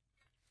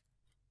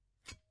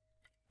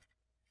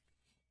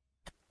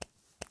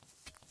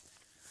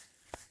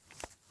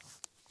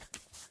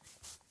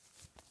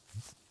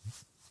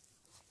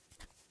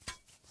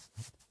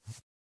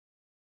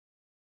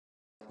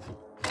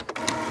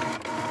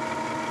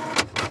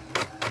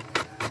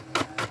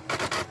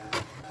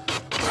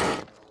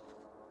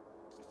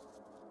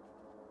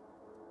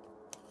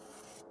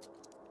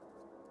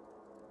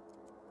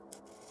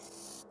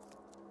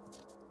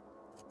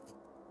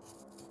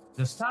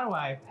 The star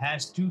wipe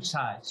has two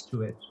sides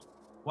to it.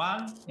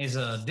 One is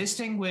a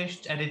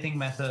distinguished editing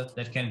method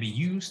that can be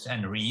used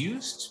and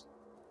reused,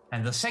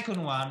 and the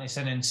second one is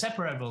an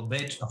inseparable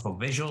bit of a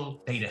visual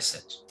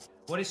dataset.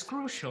 What is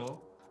crucial,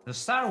 the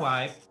star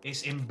wipe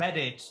is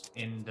embedded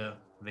in the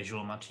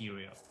visual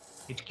material.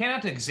 It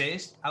cannot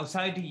exist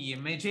outside the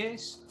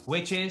images,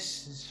 which is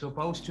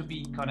supposed to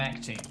be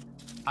connecting.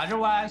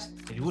 Otherwise,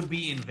 it would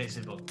be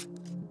invisible,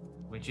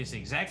 which is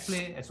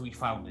exactly as we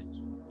found it.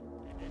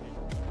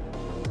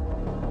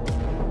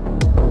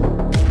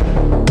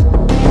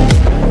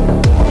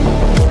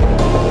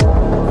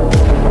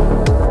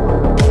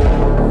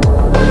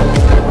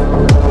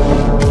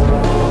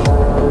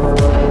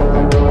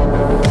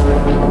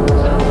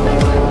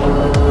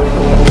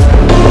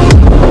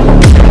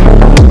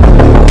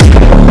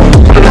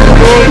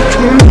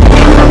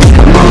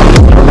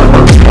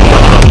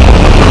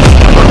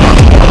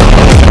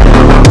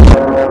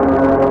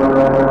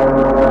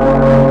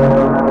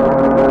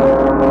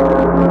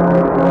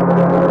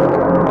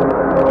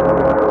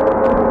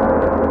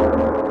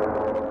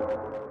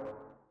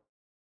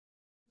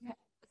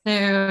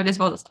 So this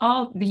was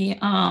all. The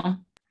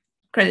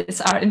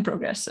credits are in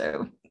progress,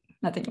 so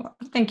nothing more.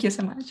 Thank you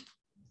so much.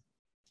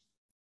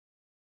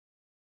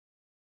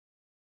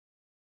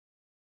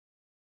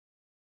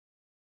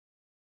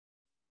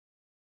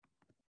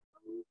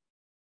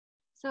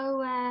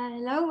 So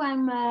hello,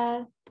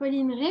 I'm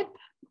Pauline Rip,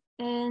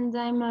 and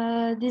I'm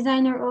a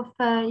designer of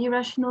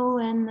irrational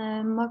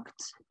and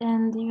mocked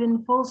and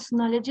even false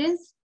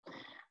knowledges.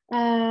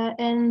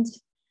 And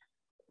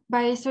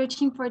by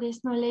searching for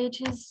these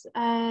knowledges,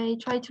 I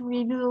try to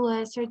reveal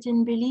a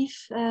certain belief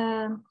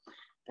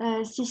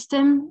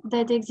system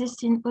that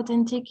exists in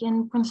authentic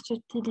and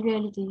constructed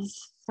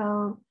realities.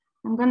 So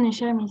I'm going to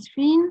share my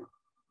screen.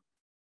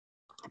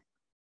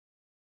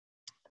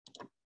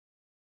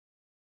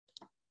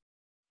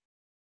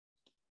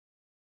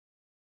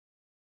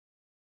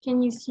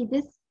 Can you see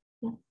this?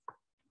 Yeah.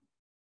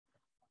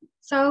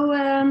 So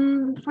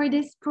for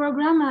this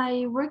program,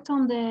 I worked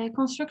on the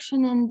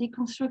construction and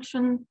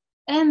deconstruction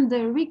and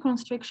the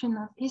reconstruction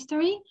of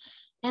history,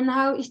 and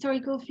how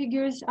historical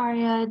figures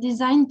are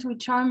designed to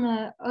charm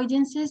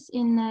audiences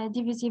in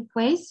divisive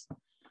ways.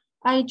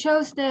 I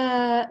chose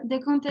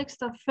the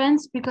context of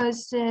France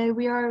because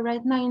we are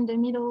right now in the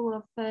middle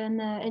of an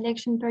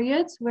election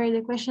period where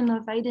the question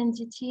of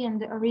identity and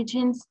the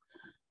origins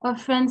of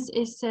France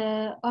is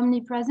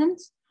omnipresent.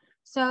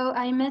 So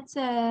I met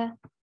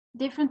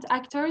different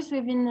actors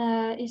within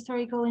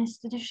historical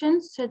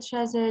institutions, such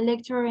as a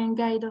lecturer and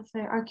guide of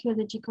the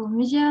archaeological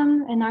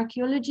museum, an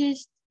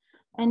archaeologist,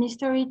 an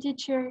history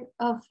teacher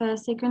of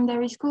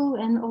secondary school,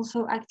 and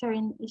also actor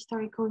in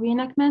historical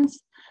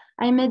reenactments.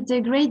 I met the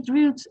great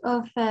root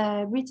of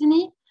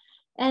Brittany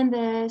and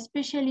a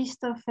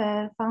specialist of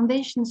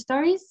foundation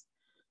stories.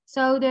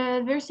 So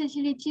the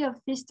versatility of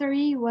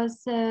history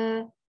was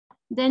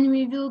then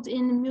revealed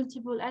in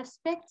multiple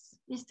aspects: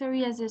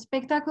 history as a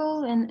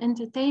spectacle and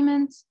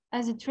entertainment,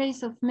 as a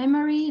trace of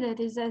memory that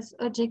is as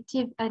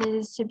objective as it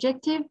is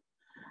subjective,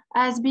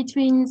 as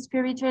between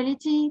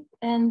spirituality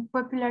and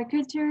popular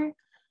culture,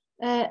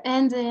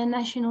 and a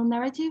national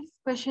narrative,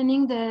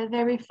 questioning the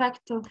very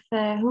fact of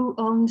who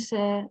owns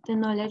the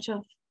knowledge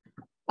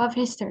of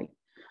history.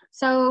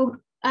 So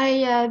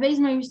I based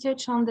my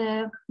research on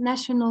the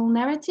national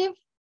narrative.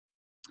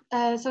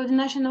 So the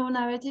national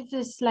narrative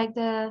is like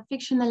the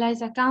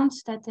fictionalized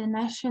accounts that a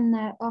nation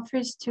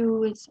offers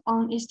to its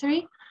own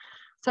history.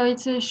 So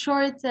it's a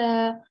short,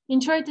 in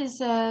short,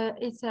 it's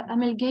an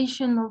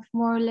amalgamation of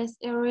more or less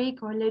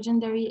heroic or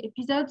legendary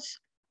episodes,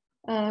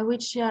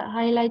 which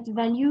highlight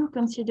value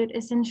considered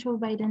essential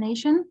by the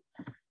nation.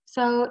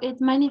 So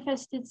it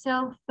manifests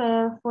itself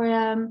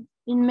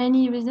in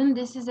many reasons.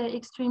 This is an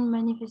extreme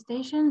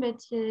manifestation, but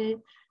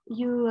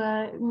you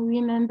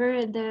remember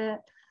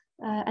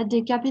at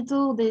the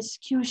capital, this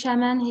Q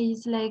shaman,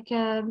 he's like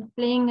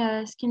playing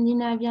a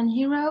Scandinavian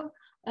hero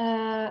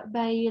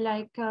by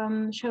like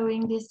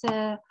showing this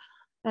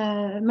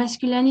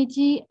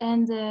masculinity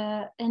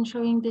and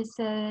showing this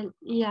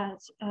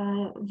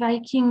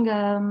Viking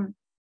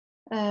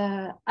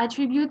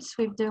attributes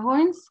with the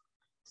horns.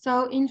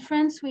 So in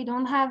France, we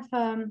don't have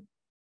the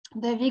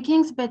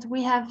Vikings, but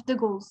we have the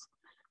Gauls.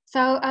 So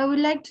I would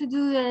like to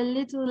do a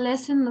little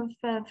lesson of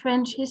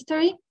French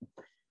history.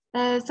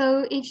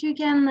 So if you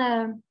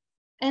can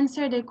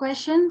answer the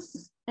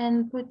questions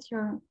and put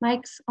your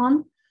mics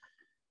on.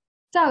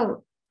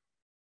 So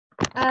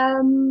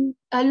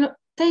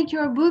take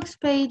your books,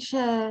 page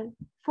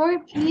 4,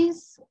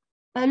 please.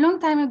 A long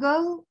time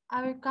ago,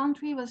 our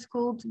country was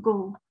called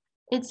Gaul.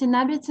 Its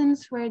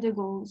inhabitants were the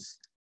Gauls.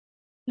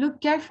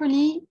 Look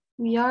carefully,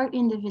 we are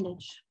in the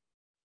village.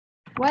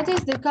 What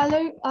is the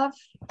color of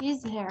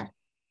his hair?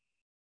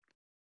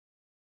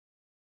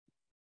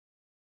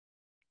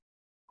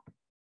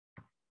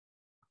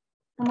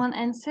 Someone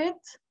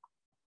answered.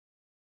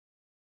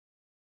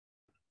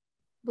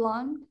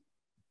 Blonde.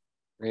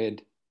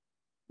 Red.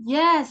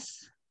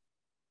 Yes,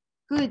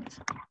 good.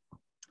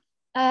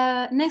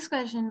 Next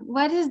question.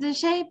 What is the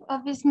shape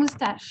of his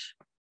mustache?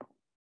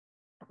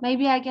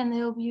 Maybe I can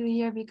help you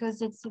here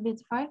because it's a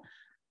bit far.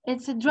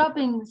 It's a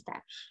dropping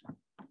mustache.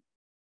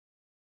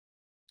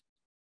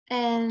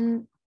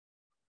 And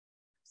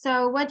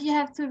so what you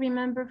have to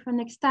remember for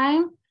next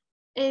time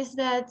is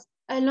that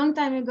a long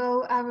time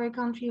ago, our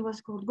country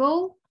was called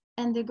Gaul,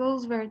 and the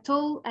Gauls were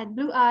tall, had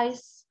blue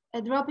eyes,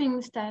 a dropping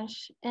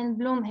mustache, and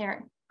blonde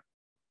hair.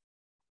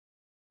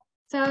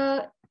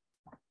 So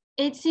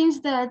it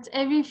seems that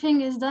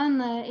everything is done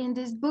in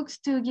these books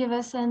to give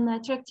us an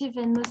attractive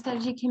and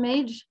nostalgic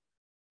image.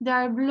 They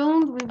are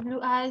blonde with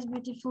blue eyes,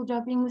 beautiful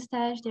dropping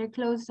mustache. Their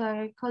clothes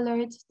are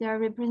colored. They are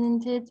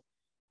represented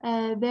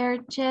bare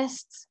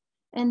chests,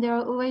 and they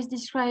are always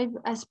described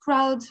as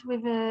proud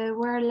with a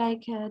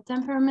warlike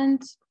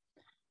temperament.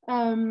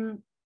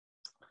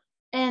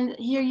 And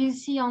here you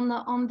see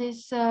on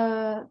this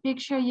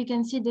picture, you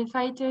can see the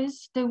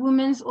fighters. The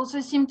women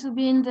also seem to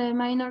be in the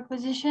minor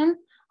position,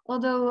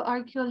 although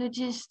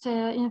archaeologists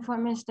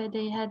inform us that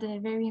they had a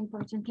very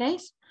important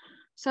place.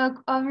 So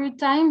over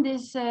time,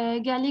 this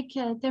Gallic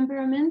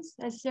temperament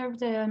has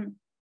served a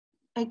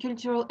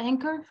cultural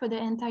anchor for the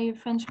entire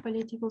French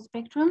political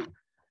spectrum,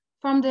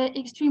 from the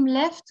extreme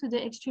left to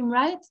the extreme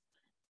right,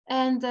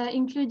 and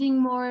including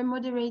more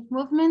moderate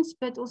movements,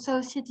 but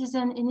also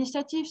citizen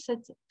initiatives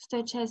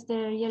such as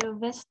the Yellow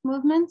Vest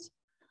movement.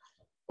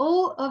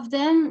 All of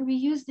them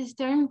reuse this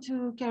term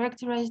to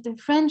characterize the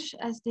French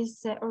as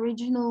this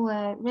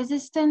original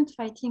resistant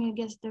fighting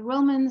against the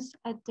Romans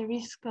at the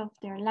risk of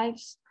their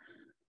lives.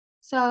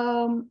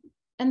 So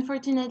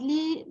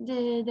unfortunately,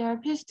 there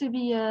appears to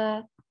be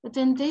a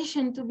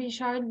temptation to be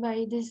charred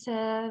by this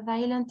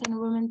violent and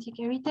romantic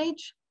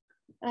heritage.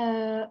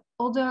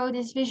 Although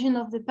this vision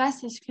of the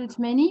past excludes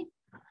many,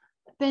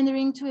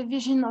 pandering to a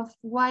vision of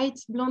white,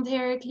 blonde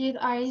hair, clear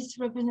eyes,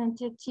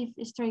 representative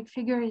historic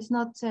figure is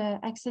not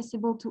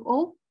accessible to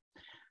all.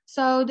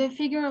 So the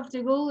figure of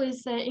de Gaulle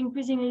is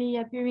increasingly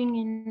appearing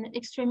in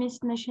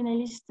extremist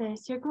nationalist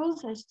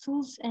circles as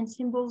tools and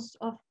symbols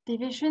of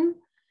division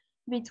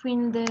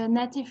between the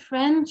native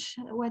French,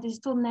 what is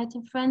called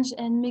native French,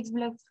 and mixed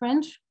blood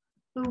French,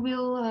 who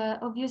will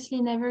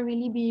obviously never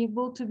really be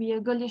able to be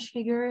a Gaulish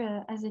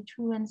figure as a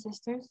true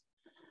ancestors.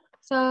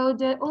 So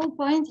the whole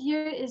point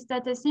here is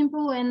that a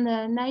simple and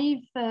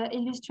naive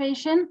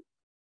illustration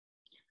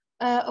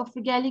of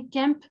a Gallic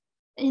camp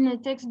in a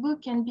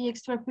textbook can be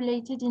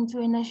extrapolated into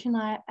a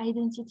national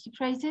identity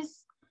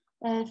crisis,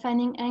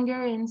 fanning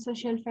anger and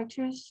social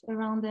fractures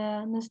around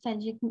a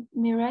nostalgic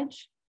mirage.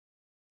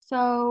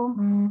 So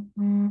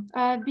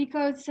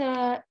because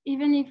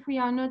even if we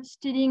are not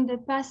studying the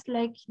past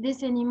like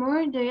this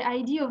anymore, the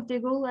idea of de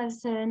Gaulle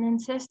as an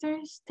ancestor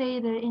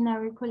stayed in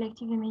our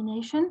collective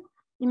imagination.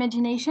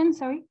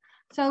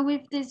 So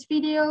with this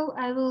video,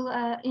 I will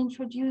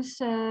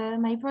introduce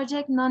my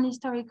project,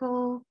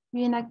 Non-Historical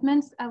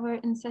Reenactments, Our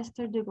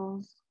Ancestor de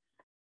Gaulle.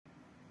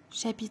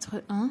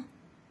 Chapitre 1.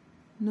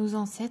 Nos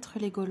ancêtres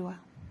les Gaulois.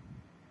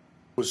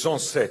 Nos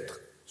ancêtres,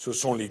 ce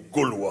sont les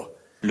Gaulois.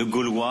 Le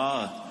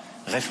Gaulois,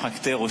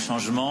 réfractaire au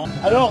changement.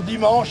 Alors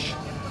dimanche,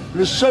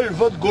 le seul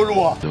vote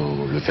gaulois.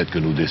 Le fait que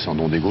nous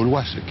descendons des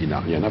Gaulois, ce qui n'a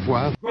rien à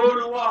voir.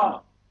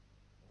 Gaulois,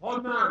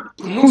 Romains.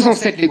 Nos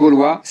ancêtres les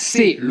Gaulois,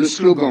 c'est le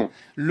slogan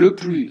le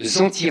plus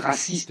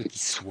antiraciste qui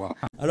soit.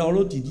 Alors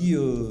l'autre, il dit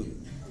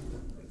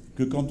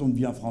que quand on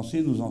devient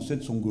français, nos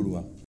ancêtres sont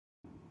Gaulois.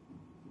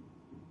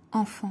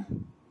 Enfant,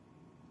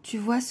 tu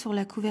vois sur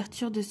la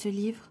couverture de ce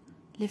livre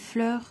les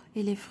fleurs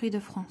et les fruits de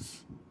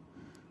France.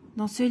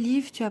 Dans ce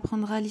livre, tu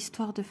apprendras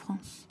l'histoire de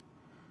France.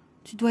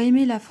 Tu dois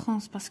aimer la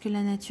France parce que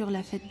la nature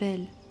l'a faite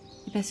belle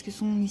et parce que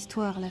son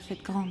histoire l'a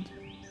faite grande.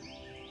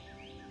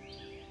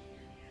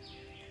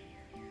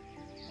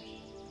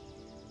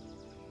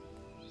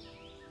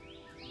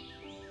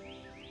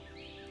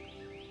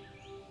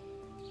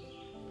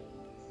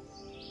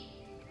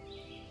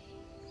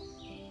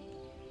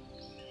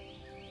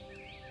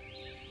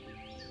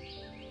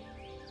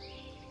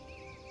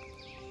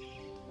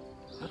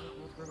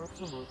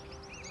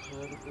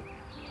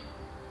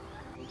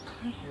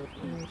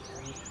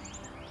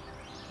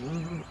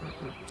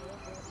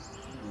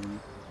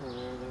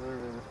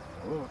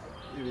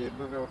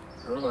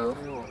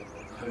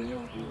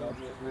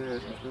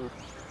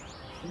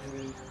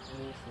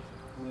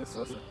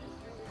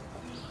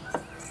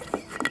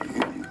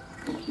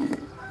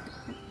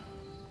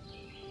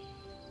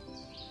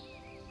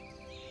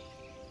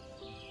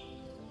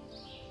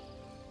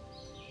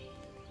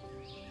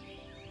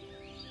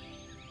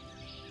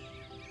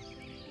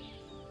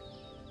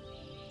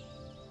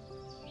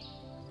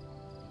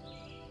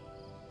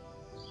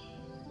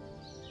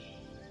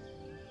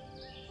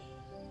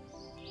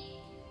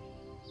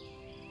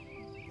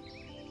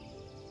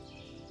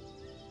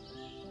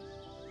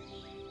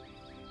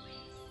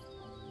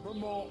 Au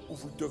moment où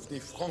vous devenez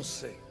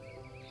français,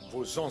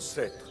 vos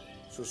ancêtres,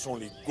 ce sont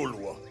les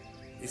Gaulois.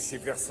 Et c'est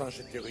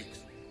Vercingétorix.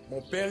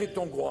 Mon père est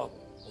hongrois,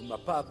 on ne m'a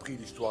pas appris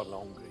l'histoire de la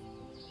Hongrie.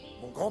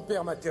 Mon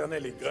grand-père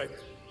maternel est grec,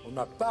 on ne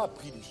m'a pas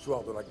appris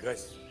l'histoire de la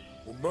Grèce.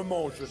 Au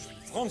moment où je suis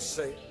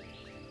français,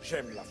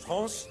 j'aime la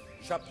France,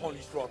 j'apprends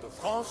l'histoire de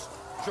France,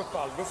 je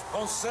parle le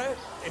français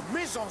et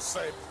mes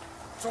ancêtres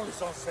sont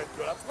les ancêtres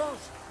de la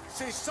France.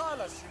 C'est ça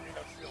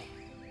l'assimilation.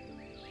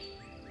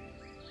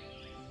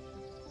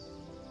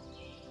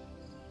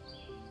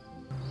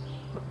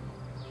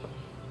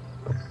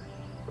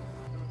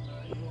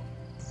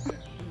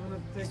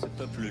 Ce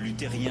peuple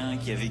luthérien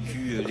qui a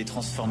vécu les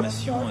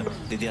transformations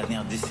des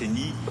dernières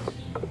décennies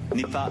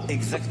n'est pas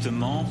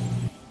exactement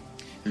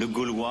le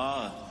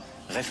Gaulois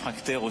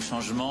réfractaire au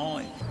changement.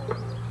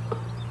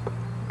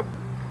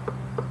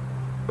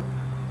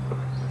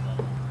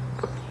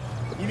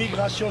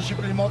 Immigration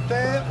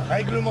supplémentaire,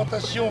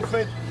 réglementation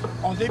faite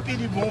en dépit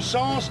du bon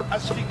sens,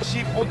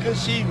 asphyxie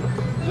progressive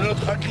de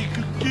notre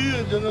agriculture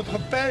et de notre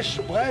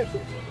pêche, bref,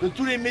 de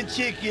tous les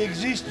métiers qui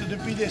existent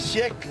depuis des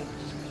siècles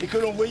et que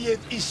l'on voyait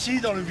ici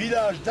dans le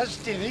village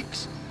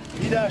d'Astérix,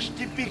 village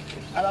typique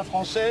à la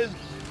française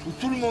où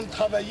tout le monde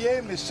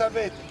travaillait mais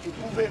savait et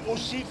pouvait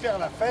aussi faire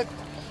la fête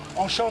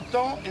en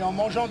chantant et en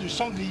mangeant du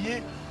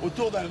sanglier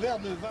autour d'un verre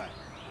de vin.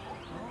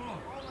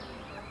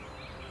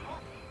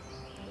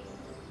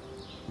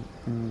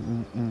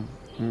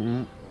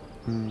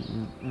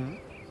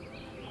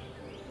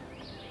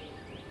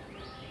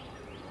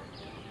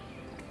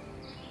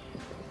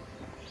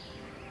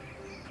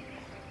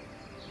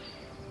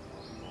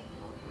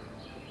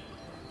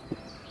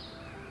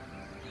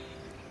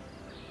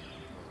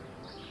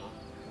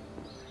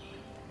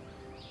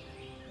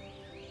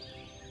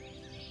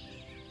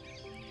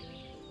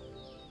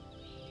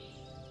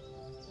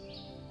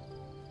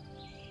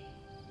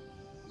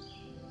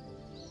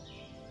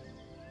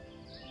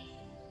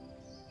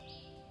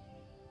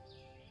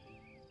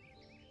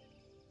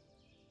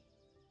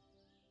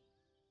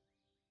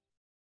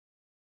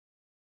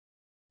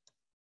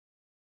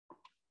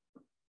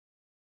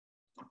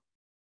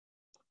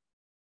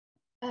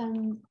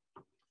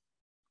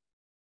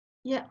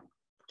 Yeah,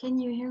 can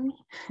you hear me?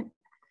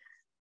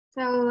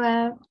 So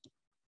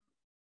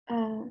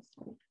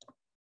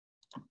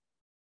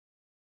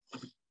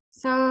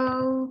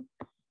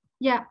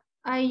yeah,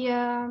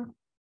 I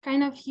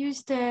kind of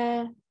used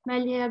the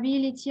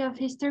malleability of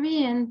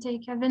history and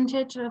take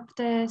advantage of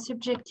the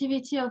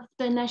subjectivity of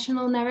the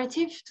national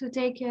narrative to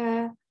take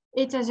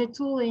it as a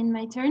tool in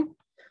my turn.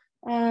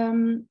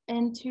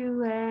 And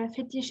to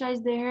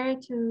fetishize the hair,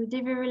 to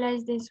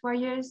devirilize these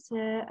warriors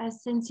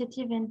as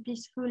sensitive and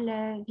peaceful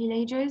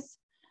villagers,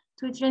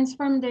 to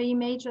transform the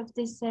image of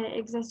this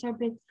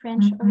exacerbated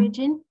French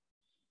origin.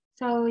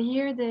 So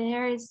here the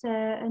hair is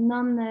a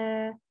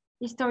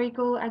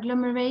non-historical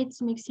agglomerate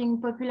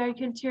mixing popular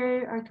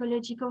culture,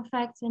 archaeological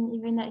facts, and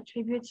even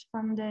attributes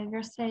from the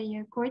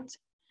Versailles court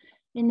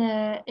in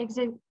an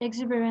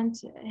exuberant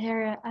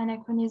hair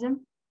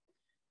anachronism.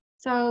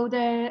 So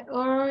the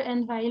horror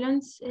and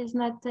violence is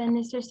not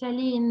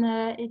necessarily in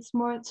its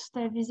most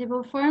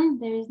visible form.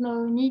 There is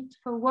no need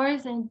for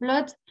wars and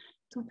blood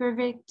to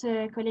pervert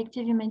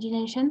collective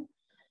imagination.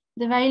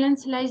 The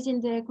violence lies in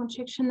the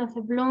construction of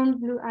a blonde,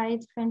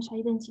 blue-eyed French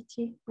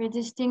identity,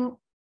 resisting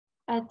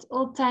at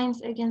all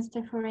times against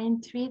a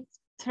foreign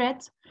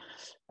threat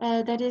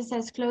that is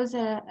as close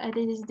as it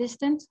is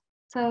distant.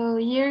 So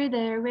here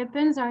the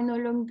weapons are no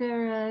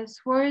longer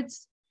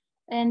swords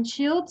and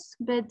shields,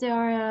 but they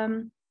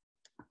are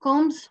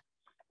combs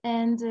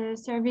and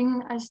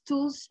serving as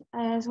tools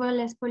as well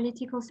as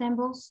political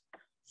symbols,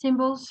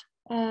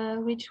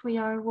 which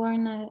are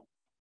worn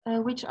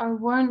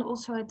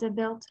also at the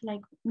belt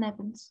like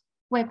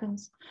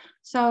weapons.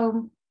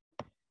 So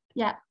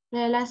yeah,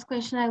 the last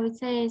question I would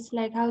say is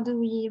like, how do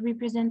we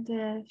represent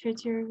the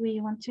future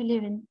we want to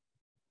live in?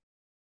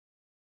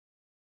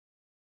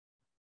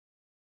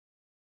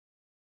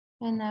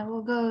 And I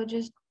will go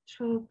just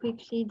through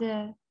quickly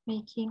the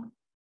making.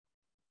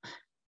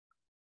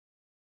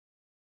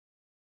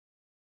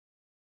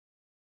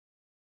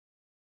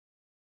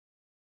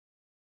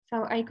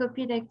 So I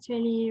copied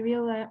actually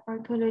real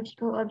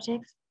archaeological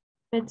objects,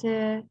 but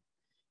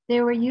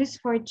they were used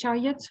for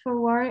chariots for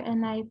war,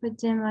 and I put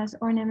them as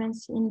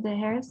ornaments in the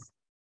hairs.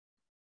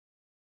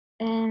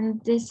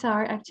 And these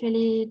are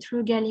actually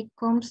true Gallic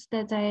combs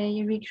that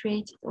I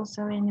recreated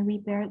also and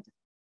repaired.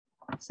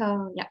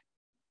 So yeah,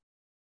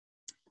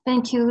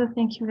 thank you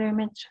very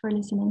much for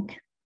listening.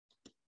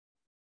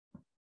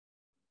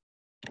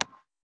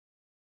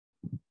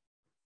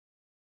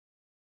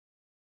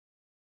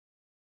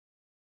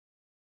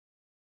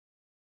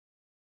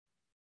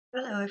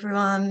 Hello,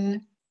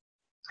 everyone.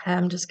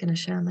 I'm just going to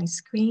share my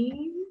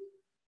screen.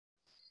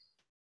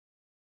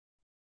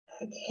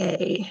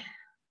 Okay.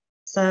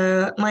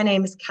 So my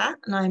name is Kat,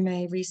 and I'm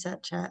a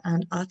researcher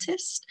and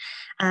artist.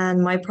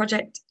 And my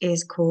project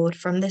is called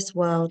From This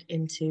World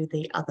into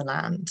the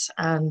Otherland.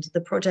 And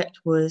the project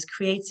was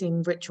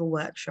creating ritual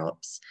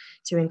workshops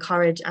to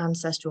encourage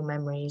ancestral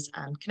memories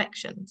and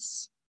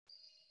connections.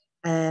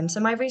 So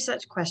my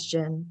research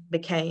question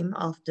became,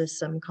 after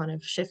some kind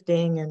of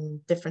shifting and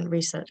different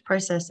research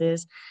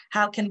processes,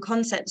 how can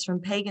concepts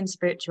from pagan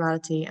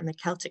spirituality and the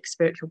Celtic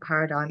spiritual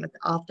paradigm of the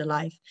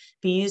afterlife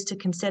be used to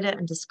consider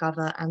and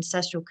discover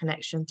ancestral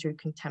connection through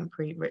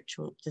contemporary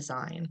ritual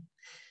design?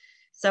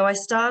 So I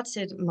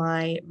started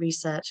my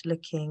research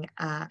looking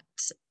at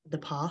the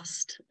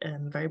past,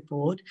 very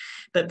broad,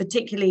 but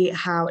particularly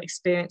how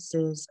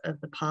experiences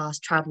of the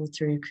past travel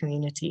through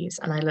communities.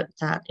 And I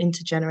looked at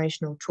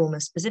intergenerational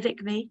trauma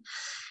specifically,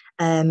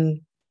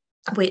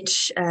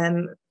 which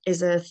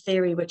is a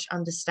theory which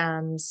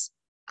understands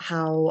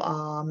how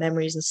our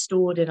memories are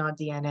stored in our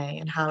DNA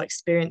and how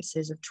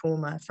experiences of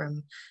trauma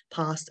from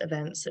past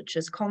events such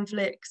as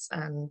conflicts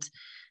and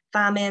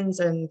famines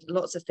and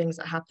lots of things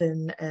that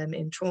happen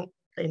in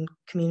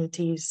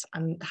communities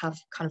and have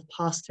kind of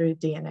passed through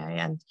DNA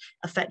and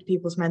affect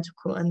people's mental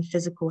and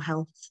physical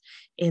health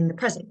in the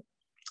present.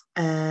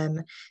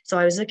 So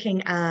I was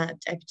looking at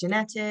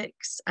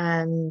epigenetics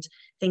and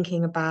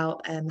thinking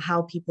about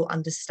how people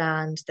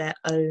understand their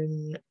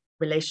own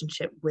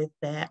relationship with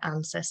their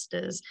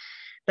ancestors.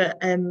 But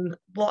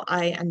what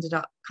I ended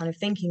up kind of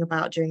thinking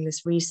about during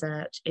this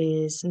research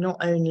is not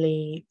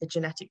only the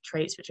genetic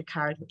traits which are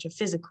carried, which are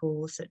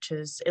physical, such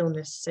as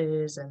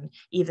illnesses and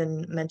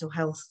even mental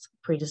health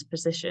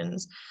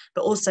predispositions,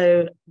 but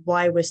also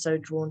why we're so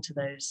drawn to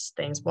those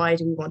things. Why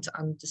do we want to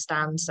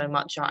understand so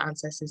much our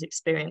ancestors'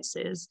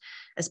 experiences,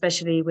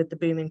 especially with the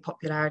booming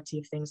popularity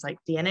of things like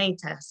DNA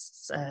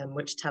tests,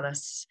 which tell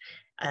us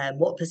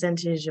what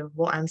percentage of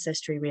what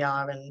ancestry we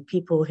are, and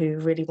people who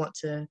really want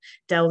to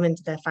delve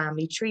into their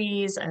family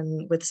trees,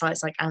 and with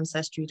sites like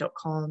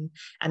ancestry.com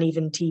and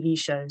even TV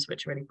shows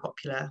which are really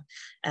popular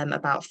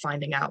about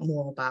finding out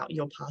more about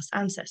your past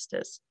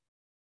ancestors.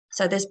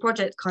 So this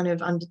project kind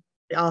of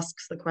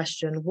asks the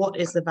question, what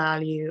is the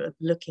value of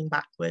looking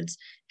backwards,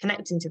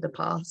 connecting to the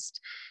past,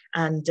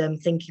 and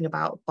thinking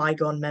about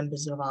bygone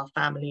members of our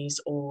families,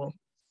 or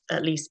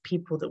at least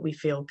people that we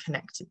feel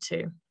connected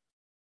to.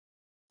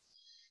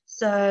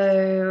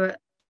 So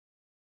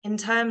in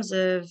terms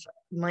of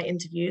my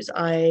interviews,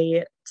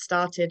 I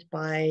started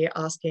by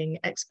asking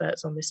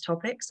experts on this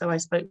topic. So I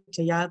spoke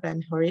to Ya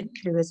Ben Horin,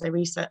 who is a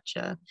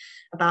researcher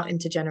about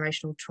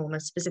intergenerational trauma,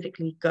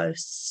 specifically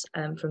ghosts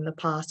from the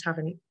past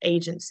having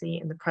agency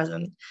in the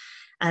present.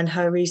 And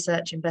her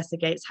research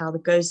investigates how the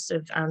ghosts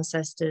of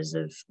ancestors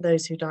of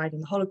those who died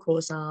in the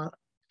Holocaust are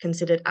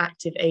considered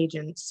active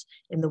agents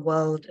in the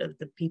world of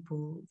the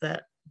people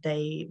that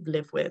they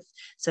live with.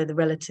 So the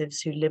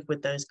relatives who live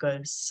with those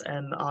ghosts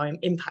are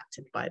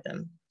impacted by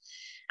them.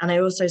 And I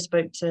also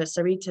spoke to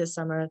Sarita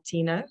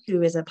Sammartino,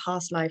 who is a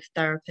past life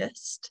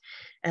therapist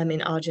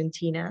in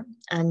Argentina.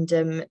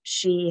 And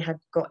she had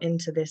got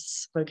into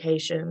this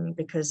vocation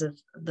because of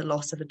the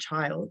loss of a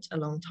child a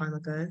long time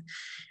ago.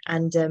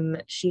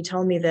 And she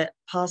told me that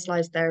past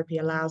life therapy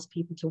allows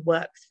people to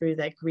work through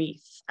their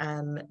grief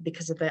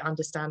because of their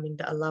understanding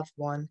that a loved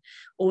one,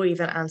 or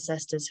even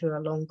ancestors who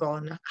are long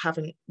gone,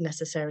 haven't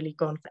necessarily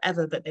gone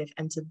forever, but they've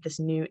entered this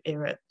new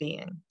era of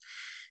being.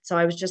 So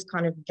I was just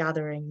kind of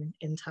gathering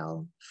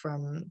intel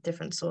from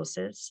different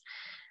sources.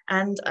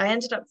 And I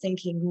ended up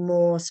thinking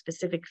more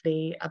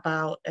specifically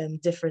about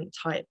different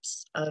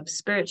types of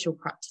spiritual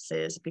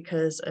practices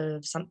because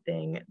of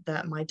something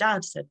that my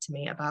dad said to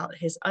me about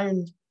his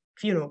own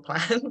funeral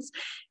plans,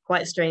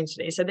 quite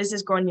strangely. So this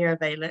is Gronja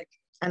Velic,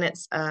 and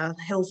it's a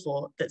hill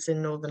fort that's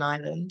in Northern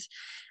Ireland.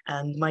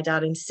 And my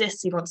dad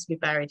insists he wants to be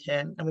buried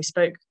here. And we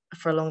spoke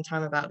for a long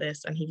time about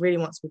this, and he really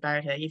wants to be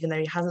buried here, even though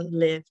he hasn't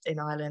lived in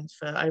Ireland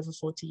for over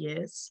 40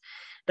 years.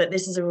 But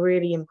this is a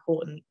really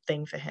important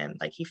thing for him.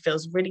 Like, he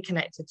feels really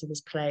connected to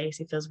this place.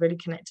 He feels really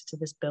connected to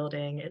this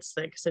building. It's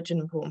like such an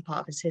important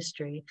part of his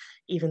history,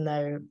 even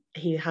though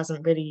he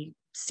hasn't really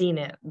seen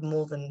it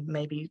more than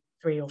maybe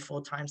 3 or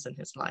 4 times in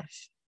his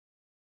life.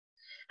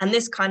 And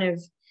this kind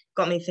of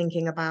got me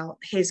thinking about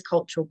his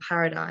cultural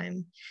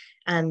paradigm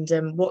and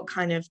what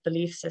kind of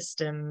belief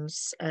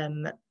systems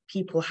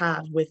people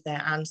have with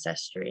their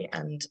ancestry,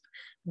 and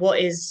why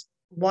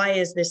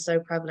is this so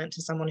prevalent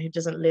to someone who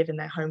doesn't live in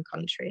their home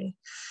country.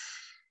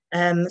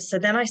 So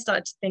then I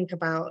started to think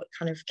about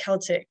kind of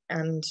Celtic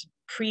and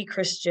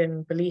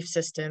pre-Christian belief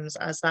systems,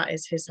 as that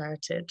is his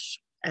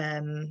heritage,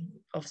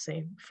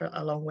 obviously for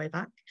a long way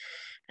back.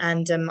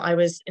 And I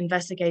was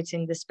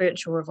investigating the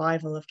spiritual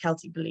revival of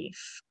Celtic belief.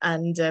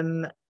 And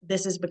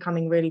this is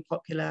becoming really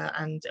popular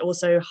and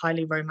also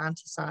highly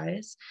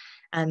romanticized.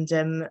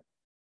 And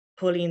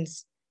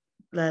Pauline's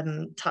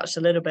touched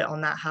a little bit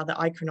on that, how the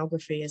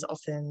iconography is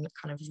often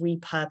kind of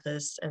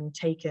repurposed and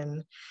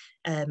taken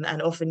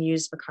and often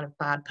used for kind of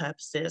bad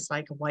purposes,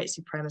 like white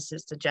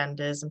supremacist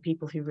agendas and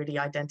people who really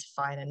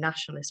identify in a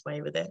nationalist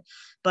way with it.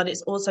 But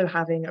it's also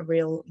having a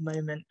real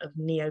moment of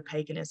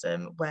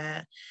neo-paganism,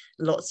 where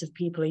lots of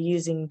people are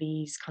using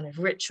these kind of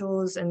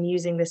rituals and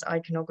using this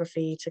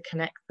iconography to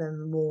connect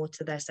them more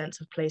to their sense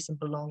of place and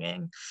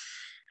belonging.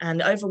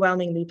 And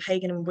overwhelmingly,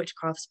 pagan and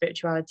witchcraft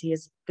spirituality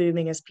is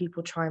booming as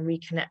people try and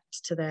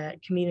reconnect to their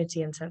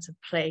community and sense of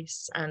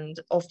place. And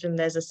often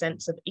there's a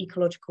sense of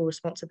ecological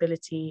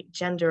responsibility,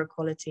 gender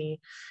equality,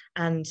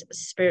 and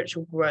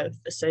spiritual growth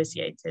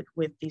associated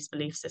with these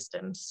belief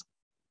systems.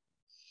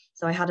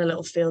 So I had a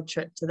little field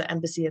trip to the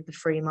Embassy of the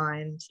Free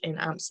Mind in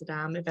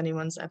Amsterdam, if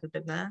anyone's ever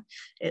been there.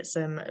 It's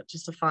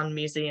just a fun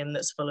museum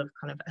that's full of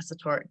kind of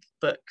esoteric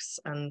books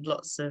and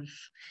lots of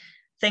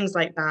things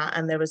like that.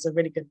 And there was a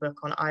really good book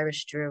on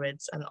Irish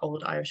Druids and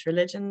old Irish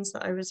religions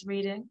that I was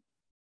reading.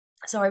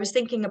 So I was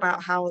thinking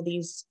about how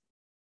these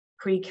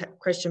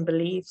pre-Christian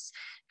beliefs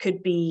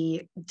could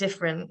be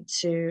different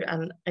to,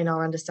 and in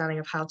our understanding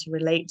of how to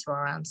relate to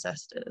our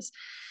ancestors.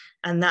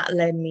 And that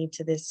led me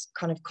to this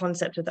kind of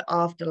concept of the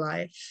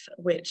afterlife,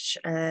 which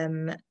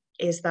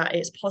is that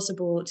it's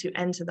possible to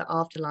enter the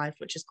afterlife,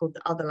 which is called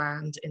the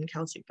otherland in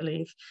Celtic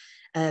belief,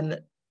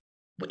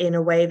 in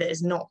a way that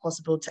is not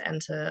possible to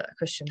enter a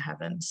Christian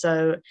heaven.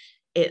 So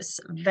it's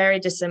very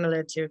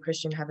dissimilar to a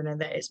Christian heaven in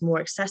that it's more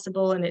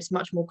accessible and it's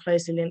much more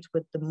closely linked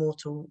with the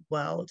mortal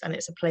world. And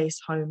it's a place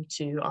home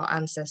to our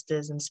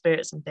ancestors and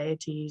spirits and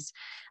deities,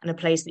 and a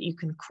place that you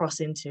can cross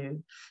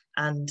into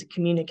and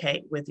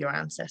communicate with your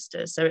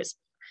ancestors. So it's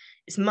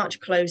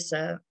much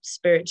closer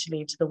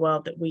spiritually to the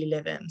world that we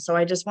live in. So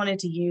I just wanted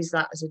to use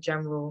that as a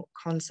general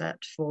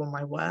concept for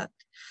my work.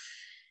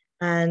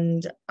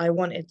 And I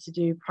wanted to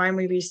do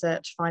primary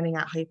research, finding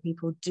out how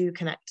people do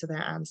connect to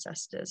their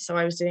ancestors. So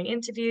I was doing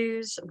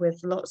interviews with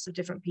lots of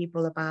different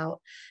people about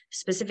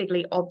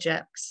specifically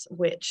objects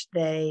which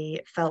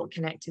they felt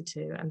connected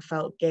to and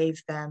felt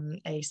gave them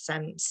a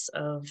sense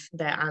of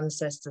their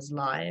ancestors'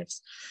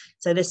 lives.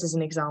 So this is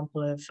an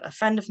example of a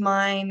friend of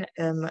mine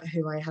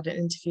who I had an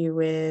interview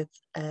with.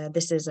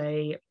 This is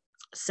a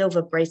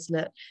silver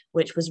bracelet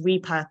which was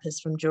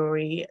repurposed from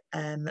jewelry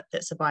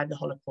that survived the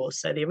Holocaust.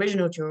 So the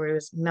original jewelry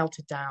was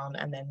melted down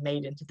and then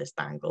made into this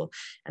bangle,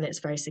 and it's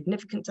very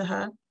significant to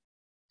her.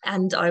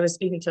 And I was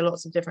speaking to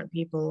lots of different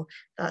people.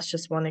 That's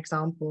just one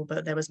example,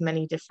 but there was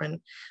many different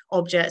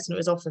objects, and it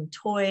was often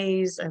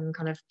toys and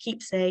kind of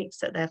keepsakes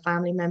that their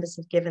family members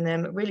had given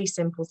them, really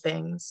simple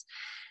things.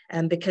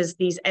 Because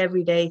these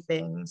everyday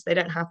things, they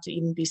don't have to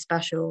even be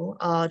special,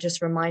 are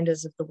just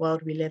reminders of the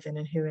world we live in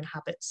and who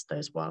inhabits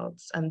those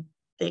worlds. And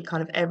they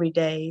kind of every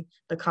day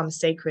become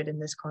sacred in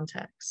this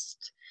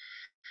context.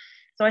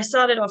 So I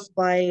started off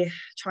by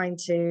trying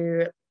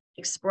to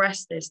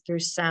express this through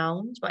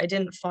sound, but I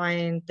didn't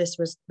find this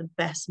was the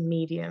best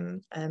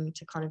medium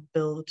to kind of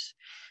build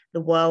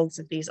the worlds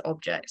of these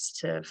objects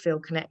to feel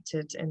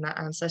connected in that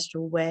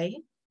ancestral way.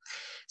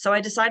 So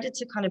I decided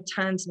to kind of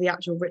turn to the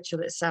actual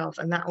ritual itself,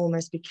 and that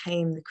almost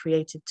became the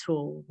creative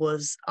tool,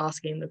 was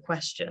asking the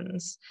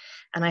questions.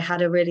 And I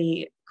had a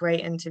really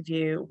great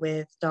interview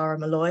with Dara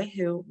Malloy,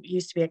 who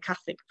used to be a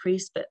Catholic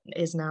priest but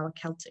is now a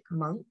Celtic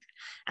monk,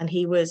 and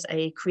he was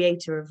a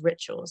creator of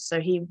rituals.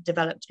 So he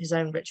developed his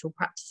own ritual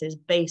practices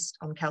based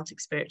on Celtic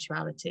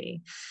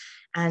spirituality.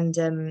 And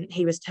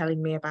he was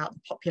telling me about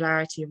the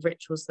popularity of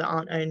rituals that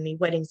aren't only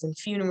weddings and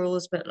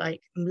funerals, but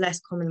like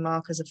less common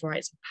markers of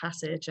rites of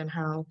passage, and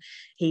how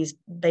he's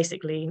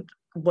basically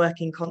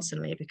working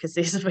constantly because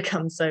these have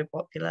become so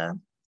popular.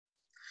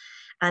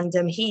 And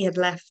he had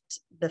left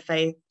the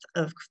faith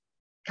of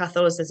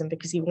Catholicism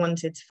because he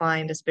wanted to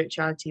find a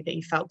spirituality that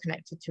he felt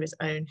connected to his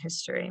own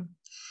history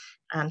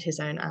and his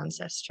own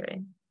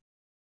ancestry.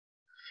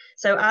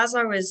 So as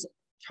I was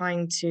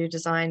trying to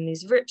design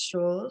these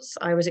rituals,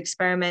 I was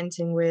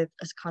experimenting with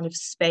a kind of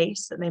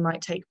space that they might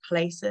take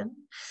place in.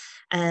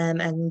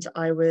 And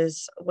I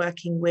was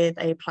working with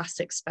a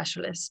plastic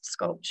specialist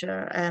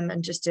sculpture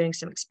and just doing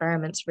some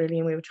experiments really.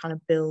 And we were trying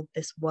to build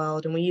this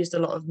world, and we used a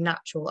lot of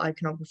natural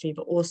iconography,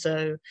 but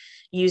also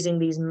using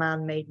these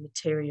man-made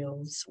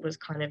materials was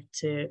kind of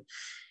to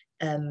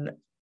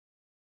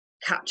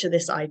capture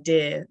this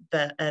idea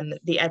that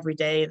the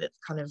everyday, that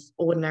kind of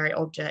ordinary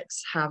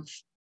objects have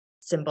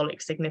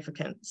symbolic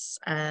significance.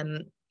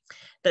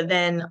 But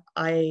then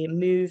I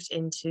moved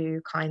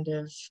into kind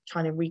of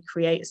trying to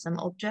recreate some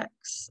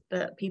objects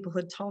that people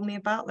had told me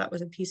about. That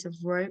was a piece of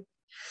rope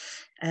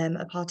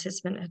a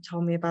participant had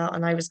told me about,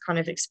 and I was kind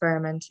of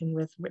experimenting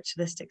with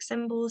ritualistic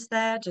symbols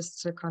there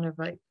just to kind of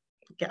like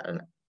get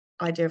an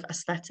idea of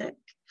aesthetic.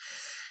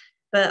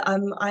 But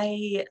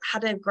I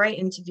had a great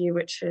interview,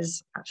 which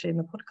is actually in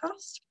the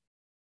podcast,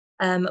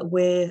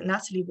 with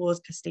Natalie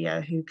Wars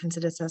Castillo, who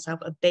considers herself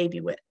a baby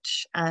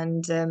witch.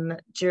 And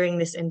during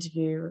this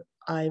interview,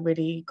 I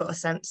really got a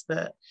sense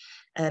that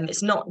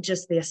it's not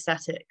just the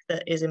aesthetic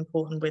that is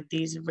important with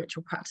these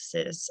ritual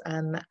practices,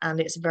 and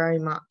it's very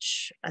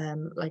much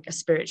like a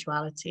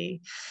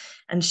spirituality.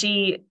 And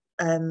she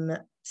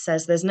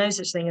says there's no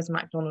such thing as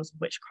McDonald's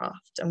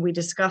witchcraft. And we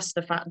discussed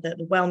the fact that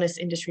the wellness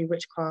industry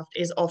witchcraft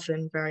is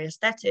often very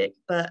aesthetic,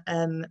 but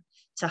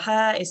to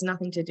her, it's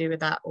nothing to do with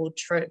that or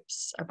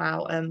tropes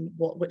about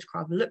what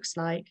witchcraft looks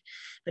like,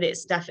 but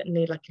it's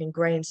definitely like an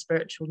ingrained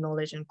spiritual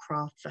knowledge and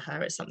craft for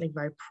her. It's something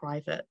very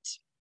private.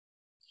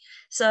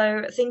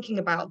 So thinking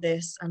about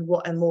this and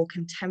what a more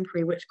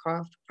contemporary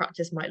witchcraft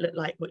practice might look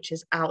like, which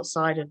is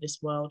outside of this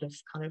world of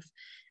kind of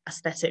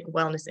aesthetic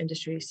wellness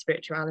industry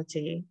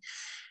spirituality,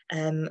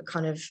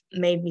 kind of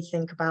made me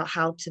think about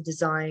how to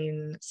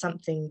design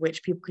something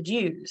which people could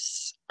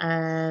use.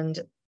 And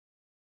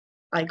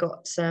I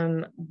got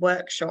some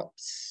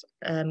workshops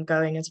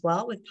going as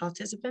well with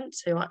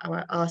participants who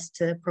I asked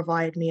to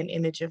provide me an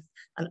image of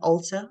an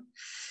altar.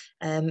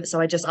 So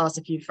I just asked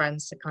a few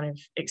friends to kind of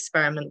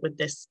experiment with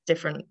these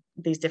different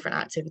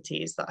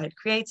activities that I'd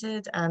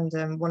created, and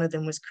one of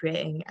them was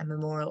creating a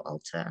memorial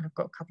altar, and I've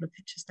got a couple of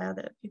pictures there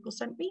that people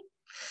sent me.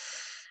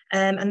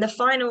 And the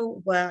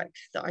final work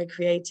that I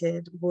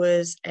created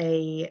was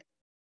a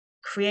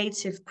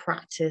creative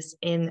practice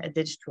in a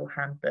digital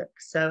handbook.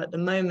 So at the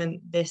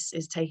moment, this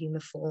is taking the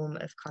form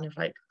of kind of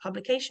like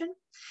publication,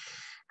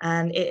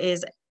 and it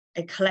is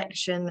a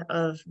collection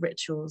of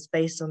rituals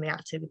based on the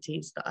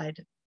activities that I'd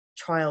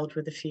trialed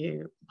with a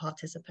few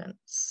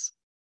participants.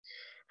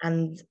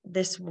 And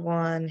this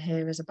one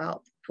here is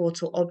about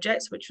portal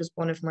objects, which was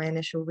one of my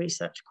initial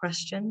research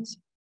questions.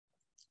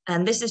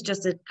 And this is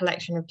just a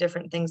collection of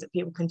different things that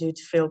people can do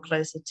to feel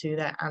closer to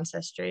their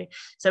ancestry.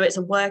 So it's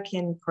a work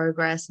in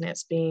progress, and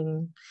it's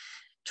being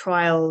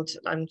trialed.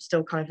 I'm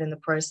still kind of in the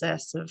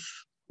process of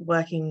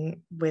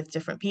working with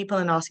different people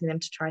and asking them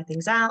to try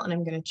things out, and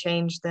I'm going to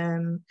change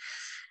them.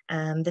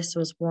 This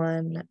was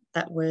one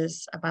that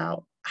was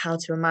about how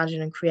to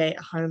imagine and create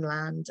a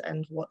homeland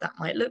and what that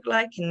might look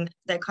like. And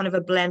they're kind of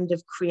a blend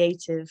of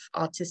creative,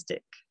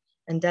 artistic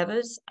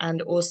endeavors,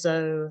 and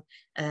also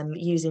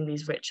using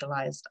these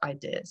ritualized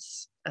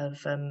ideas of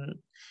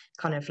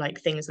kind of like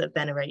things that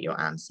venerate your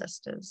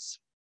ancestors,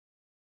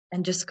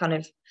 and just kind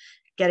of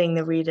getting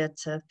the reader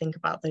to think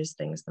about those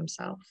things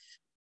themselves.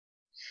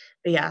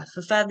 But yeah,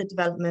 for further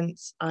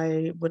developments,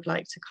 I would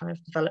like to kind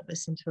of develop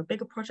this into a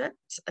bigger project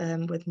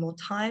with more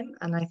time.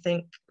 And I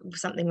think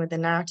something with a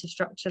narrative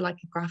structure, like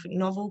a graphic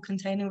novel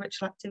containing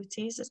ritual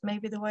activities, is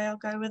maybe the way I'll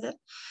go with it.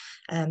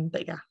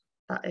 But yeah,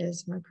 that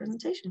is my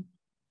presentation.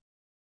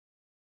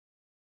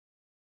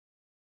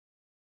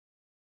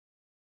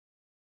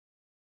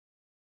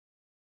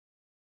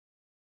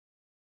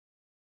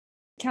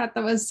 Kat,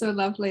 that was so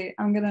lovely.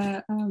 I'm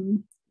gonna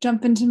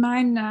jump into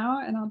mine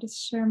now, and I'll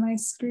just share my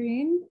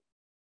screen.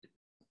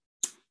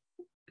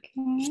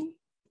 Okay.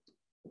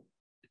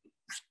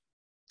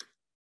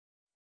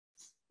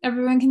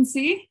 Everyone can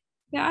see?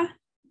 Yeah?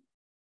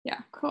 Yeah,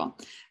 cool.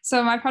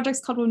 So my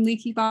project's called When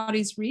Leaky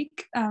Bodies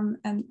Reek, and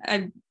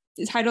I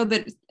titled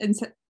it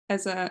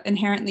as an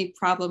inherently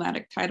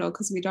problematic title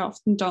because we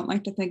often don't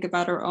like to think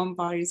about our own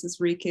bodies as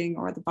reeking,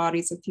 or the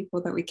bodies of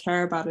people that we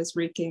care about as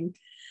reeking.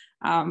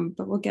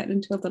 But we'll get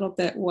into a little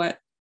bit what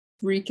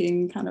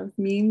reeking kind of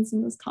means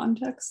in this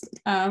context.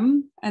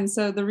 And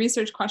so the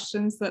research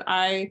questions that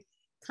I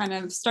kind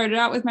of started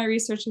out with my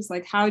research is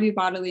like, how do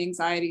bodily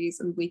anxieties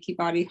and leaky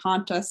body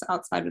haunt us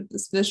outside of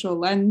this visual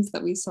lens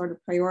that we sort of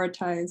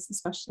prioritize,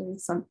 especially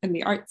some in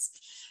the arts,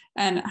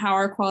 and how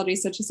are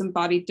qualities such as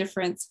embodied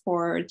difference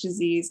for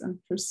disease and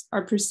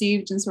are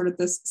perceived in sort of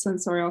this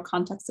sensorial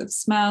context of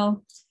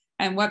smell,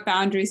 and what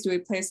boundaries do we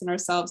place on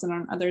ourselves and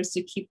on others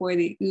to keep away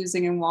the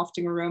oozing and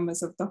wafting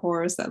aromas of the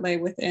horrors that lay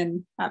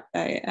within at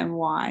bay, and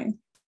why?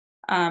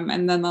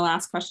 And then the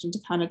last question to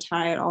kind of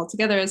tie it all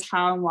together is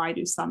how and why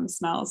do some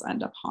smells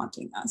end up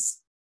haunting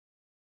us?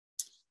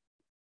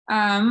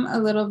 A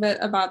little bit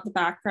about the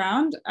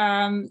background.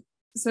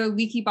 So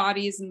leaky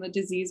bodies and the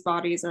disease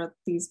bodies are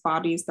these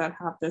bodies that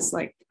have this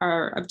like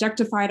are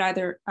objectified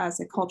either as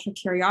a cultural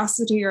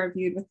curiosity or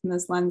viewed within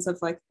this lens of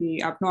like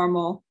the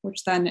abnormal,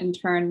 which then in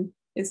turn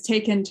is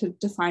taken to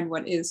define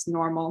what is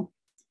normal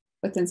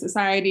within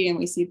society. And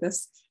we see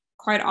this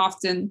quite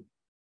often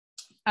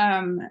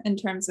in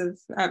terms of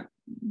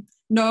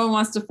no one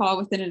wants to fall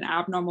within an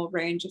abnormal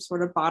range of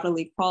sort of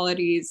bodily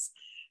qualities,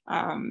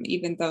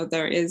 even though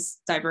there is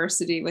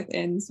diversity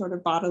within sort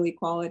of bodily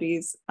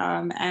qualities,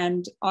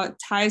 and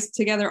ties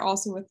together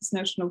also with this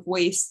notion of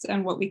waste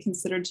and what we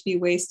consider to be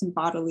waste and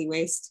bodily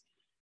waste,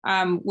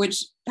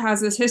 which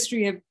has this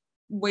history of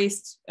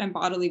waste and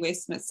bodily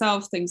waste in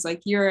itself, things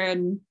like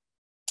urine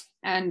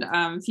and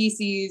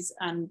feces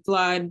and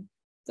blood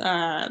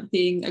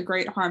being a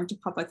great harm to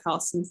public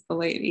health since the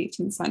late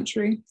 18th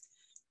century.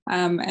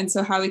 And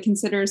so how we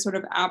consider sort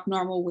of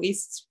abnormal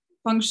waste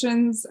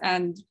functions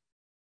and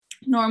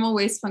normal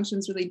waste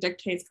functions really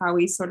dictates how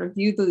we sort of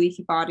view the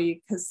leaky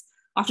body, because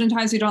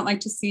oftentimes we don't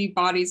like to see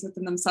bodies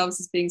within themselves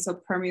as being so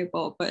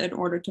permeable, but in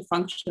order to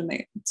function,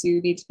 they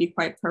do need to be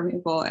quite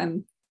permeable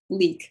and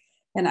leak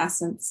in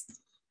essence.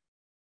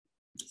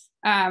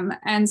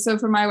 And so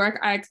for my work,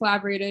 I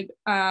collaborated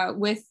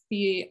with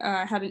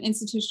had an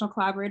institutional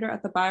collaborator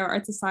at the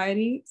BioArt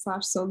Society /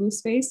 Solu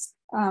Space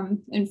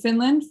in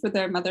Finland for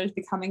their Mothers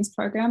Becomings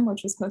program,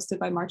 which was hosted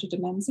by Marta de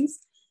Menzies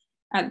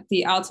at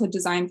the Alta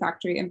Design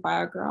Factory in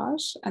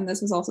BioGarage. And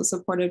this was also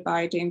supported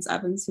by James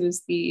Evans,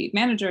 who's the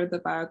manager of the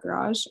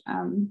BioGarage.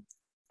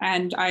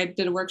 And I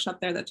did a workshop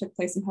there that took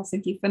place in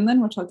Helsinki,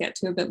 Finland, which I'll get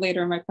to a bit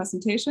later in my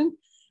presentation.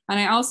 And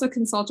I also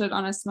consulted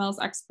on a smells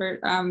expert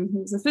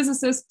who's a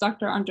physicist,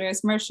 Dr.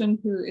 Andreas Merschen,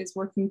 who is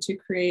working to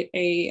create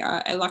a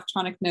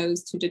electronic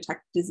nose to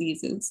detect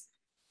diseases.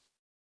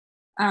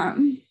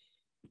 And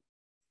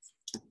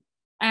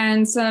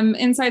some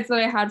insights that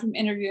I had from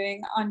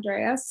interviewing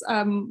Andreas,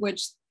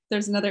 which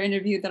there's another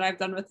interview that I've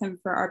done with him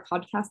for our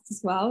podcast as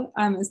well,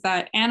 is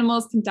that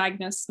animals can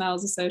diagnose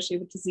smells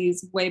associated with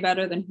disease way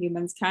better than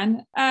humans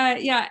can.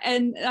 Yeah,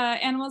 and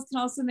animals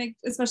can also make,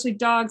 especially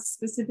dogs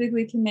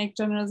specifically, can make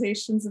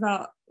generalizations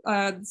about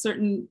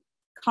certain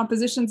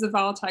compositions of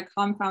volatile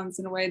compounds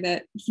in a way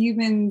that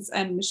humans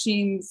and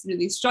machines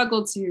really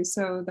struggle to.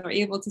 So they're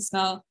able to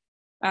smell,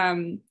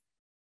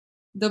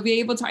 they'll be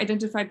able to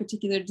identify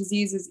particular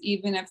diseases,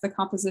 even if the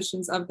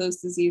compositions of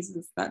those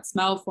diseases, that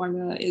smell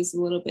formula is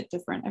a little bit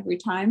different every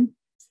time.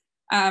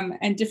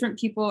 And different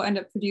people end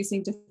up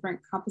producing different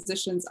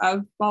compositions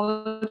of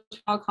volatile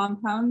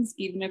compounds,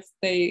 even if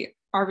they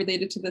are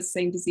related to the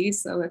same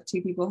disease. So if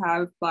two people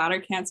have bladder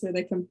cancer,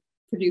 they can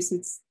produce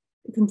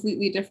a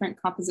completely different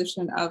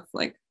composition of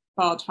like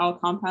volatile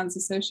compounds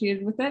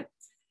associated with it.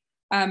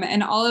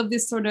 And all of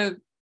this sort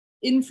of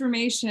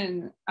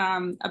information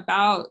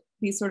about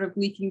these sort of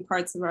leaking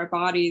parts of our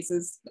bodies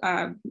is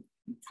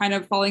kind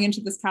of falling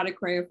into this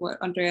category of what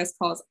Andreas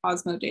calls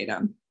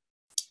osmodata,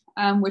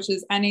 which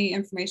is any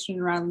information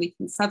around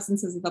leaking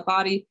substances of the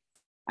body.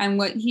 And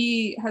what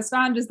he has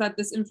found is that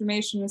this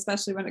information,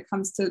 especially when it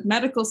comes to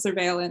medical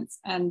surveillance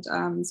and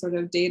sort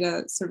of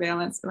data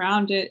surveillance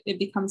around it, it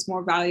becomes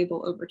more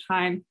valuable over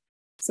time.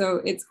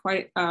 So it's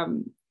quite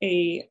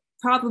a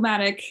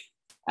problematic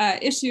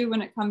issue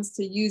when it comes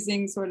to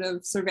using sort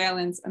of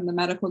surveillance and the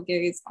medical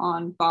gaze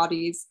on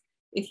bodies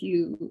if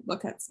you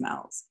look at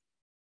smells.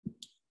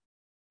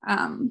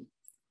 And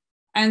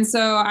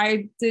so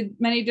I did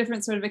many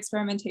different sort of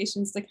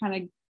experimentations to kind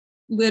of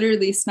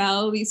literally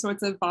smell these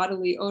sorts of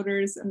bodily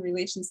odors in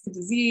relations to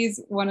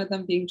disease, one of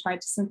them being tried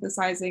to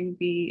synthesizing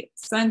the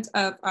scent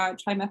of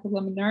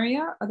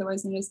trimethylaminuria,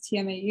 otherwise known as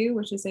TMAU,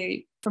 which is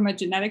from a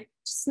genetic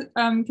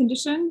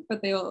condition,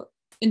 but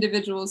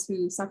individuals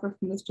who suffer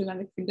from this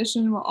genetic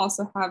condition will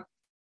also have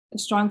a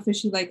strong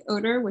fishy-like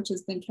odor, which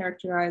has been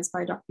characterized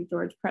by Dr.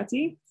 George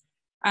Preti.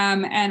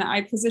 And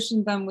I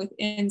positioned them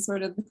within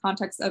sort of the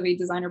context of a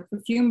designer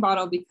perfume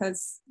bottle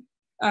because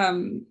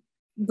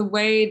the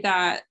way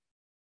that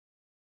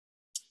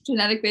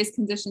genetic-based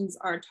conditions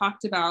are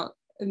talked about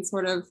and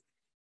sort of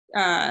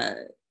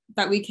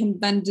that we can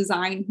then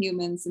design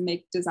humans and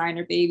make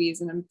designer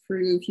babies and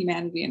improve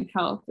humanity and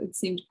health. It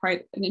seemed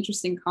quite an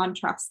interesting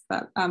contrast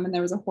that, and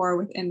there was a horror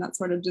within that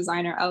sort of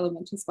designer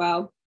element as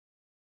well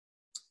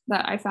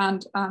that I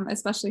found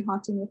especially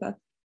haunting with a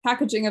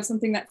packaging of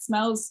something that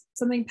smells,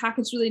 something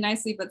packaged really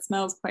nicely, but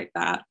smells quite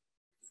bad.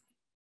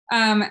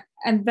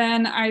 And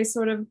then I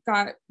sort of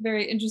got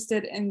very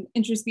interested in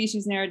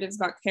interspecies narratives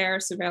about care,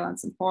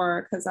 surveillance, and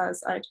horror, because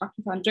as I talked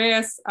with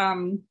Andreas,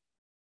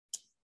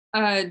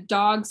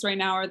 dogs right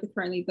now are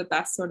currently the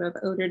best sort of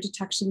odor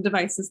detection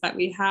devices that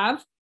we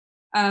have.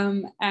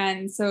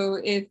 And so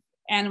if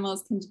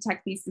animals can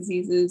detect these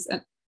diseases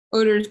and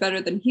odors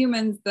better than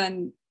humans,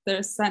 then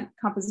their scent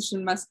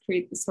composition must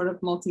create this sort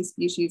of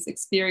multi-species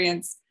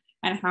experience.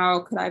 And how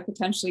could I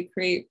potentially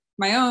create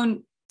my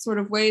own sort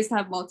of ways to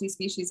have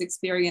multi-species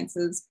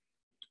experiences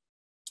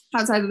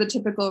outside of the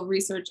typical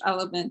research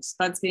element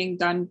that's being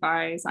done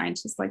by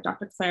scientists like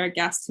Dr. Clara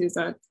Guest, who's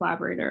a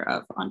collaborator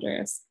of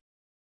Andreas.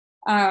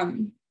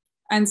 And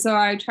so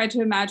I tried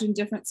to imagine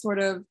different sort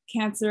of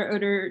cancer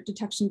odor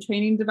detection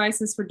training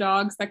devices for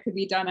dogs that could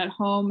be done at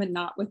home and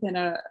not within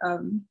a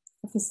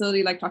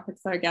facility like Dr.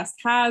 Clara Guest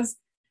has.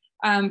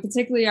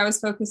 Particularly, I was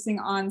focusing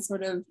on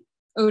sort of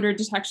odor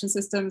detection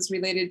systems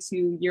related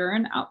to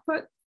urine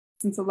output,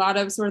 since a lot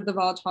of sort of the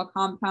volatile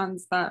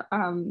compounds that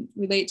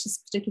relate to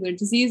particular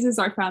diseases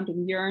are found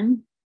in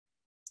urine.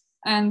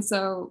 And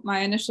so my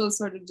initial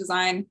sort of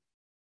design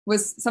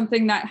was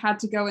something that had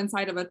to go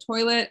inside of a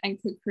toilet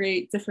and could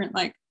create different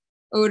like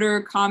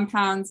odor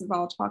compounds of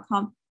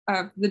volatile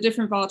the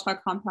different volatile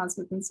compounds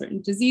within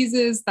certain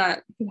diseases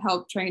that could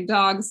help train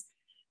dogs.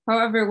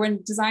 However,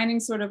 when designing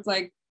sort of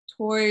like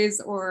toys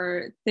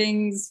or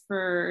things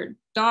for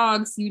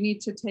dogs, you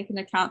need to take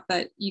into account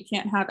that you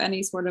can't have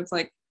any sort of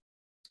like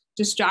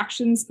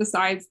distractions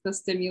besides the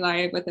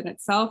stimuli within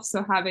itself.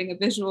 So having a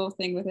visual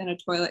thing within a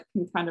toilet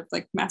can kind of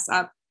like mess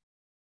up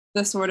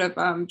the sort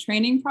of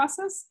training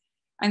process.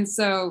 And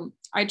so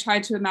I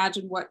tried to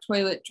imagine what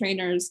toilet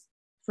trainers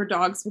for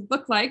dogs would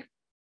look like,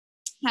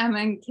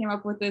 and came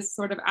up with this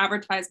sort of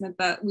advertisement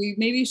that we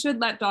maybe should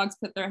let dogs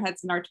put their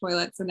heads in our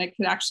toilets and it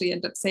could actually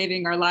end up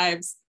saving our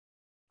lives,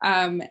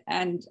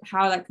 and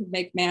how that could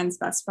make man's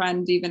best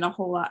friend even a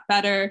whole lot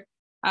better.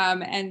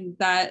 And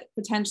that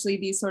potentially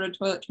these sort of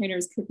toilet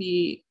trainers could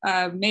be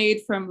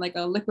made from like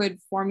a liquid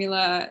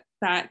formula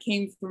that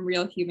came from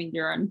real human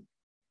urine.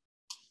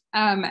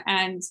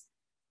 And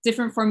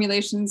different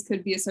formulations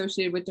could be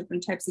associated with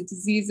different types of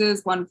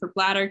diseases, one for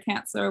bladder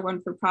cancer,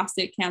 one for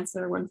prostate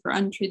cancer, one for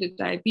untreated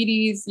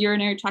diabetes,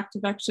 urinary tract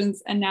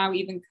infections, and now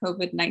even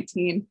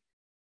COVID-19,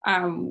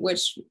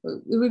 which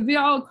it would be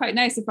all quite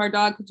nice if our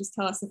dog could just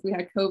tell us if we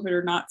had COVID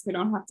or not, so we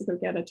don't have to go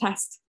get a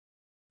test.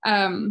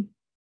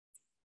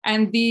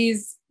 And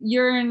these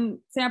urine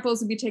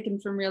samples would be taken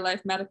from real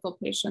life medical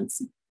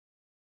patients.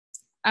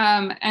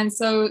 And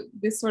so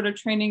this sort of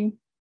training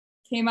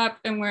came up,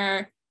 and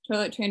where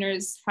toilet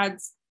trainers had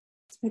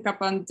pick up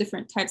on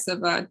different types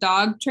of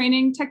dog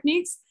training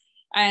techniques.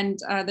 And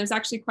there's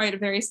actually quite a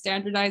very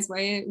standardized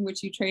way in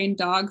which you train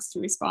dogs to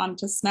respond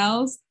to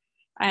smells.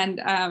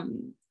 And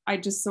I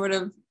just sort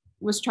of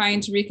was trying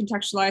to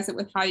recontextualize it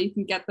with how you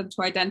can get them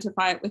to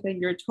identify it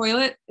within your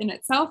toilet in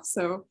itself.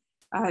 So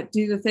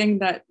do the thing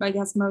that I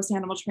guess most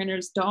animal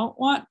trainers don't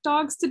want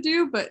dogs to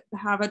do, but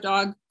have a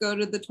dog go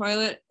to the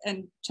toilet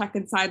and check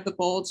inside the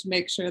bowl to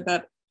make sure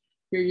that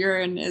your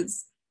urine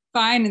is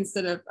fine,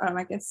 instead of,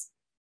 I guess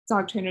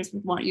dog trainers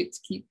would want you to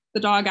keep the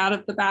dog out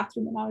of the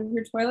bathroom and out of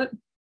your toilet.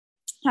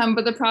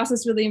 But the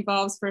process really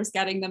involves first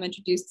getting them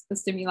introduced to the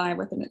stimuli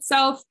within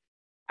itself,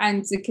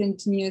 and to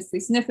continuously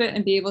sniff it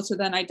and be able to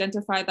then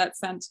identify that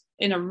scent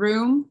in a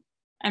room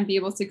and be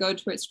able to go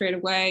to it straight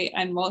away.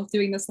 And while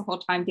doing this the whole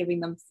time, giving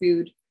them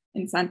food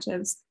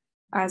incentives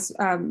as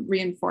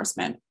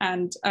reinforcement.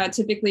 And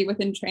typically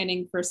within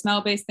training for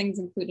smell-based things,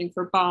 including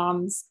for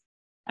bombs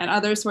and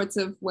other sorts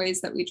of ways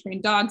that we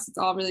train dogs, it's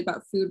all really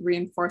about food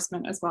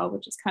reinforcement as well,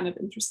 which is kind of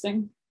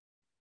interesting.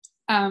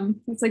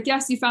 It's like,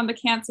 yes, you found the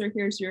cancer,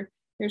 here's your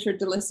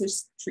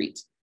delicious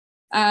treat.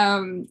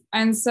 And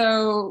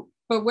so,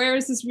 but where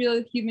is this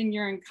real human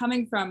urine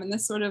coming from? And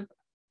this sort of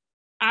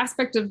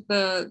aspect of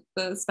the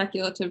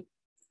speculative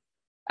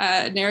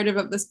narrative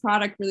of this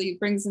product really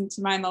brings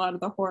into mind a lot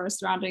of the horror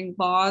surrounding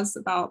laws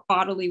about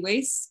bodily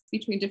waste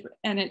between different,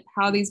 and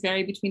how these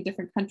vary between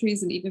different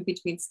countries and even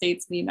between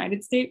states in the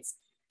United States.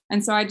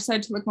 And so I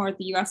decided to look more at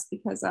the US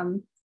because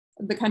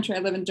the country I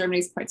live in, Germany,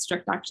 is quite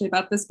strict actually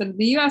about this, but in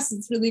the US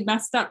it's really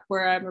messed up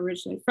where I'm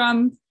originally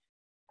from.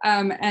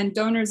 And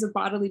donors of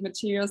bodily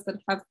materials that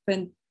have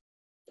been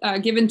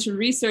given to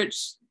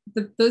research,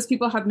 those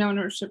people have no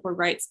ownership or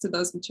rights to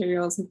those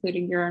materials,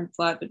 including urine,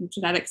 blood, and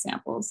genetic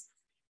samples.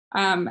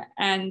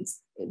 And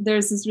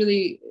there's this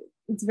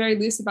it's very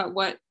loose about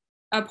what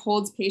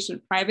upholds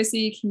patient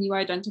privacy. Can you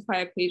identify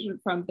a patient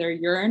from their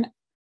urine,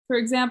 for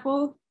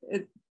example?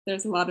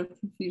 There's a lot of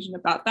confusion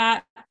about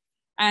that.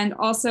 And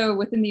also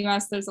within the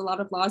US, there's a lot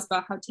of laws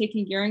about how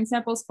taking urine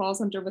samples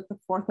falls under with the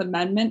 4th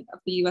Amendment of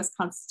the US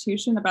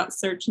Constitution about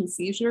search and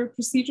seizure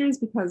procedures,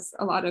 because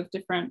a lot of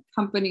different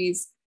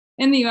companies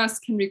in the US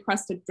can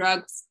request a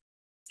drugs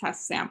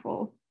test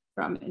sample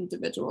from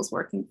individuals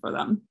working for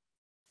them.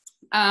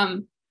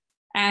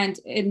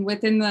 And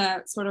within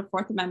the sort of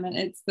 4th Amendment,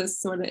 it's this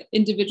sort of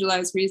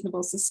individualized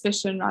reasonable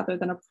suspicion rather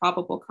than a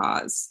probable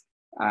cause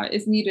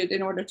is needed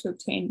in order to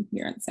obtain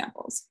urine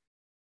samples.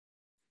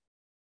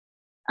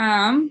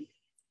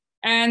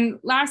 And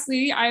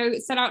lastly, I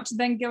set out to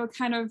then go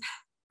kind of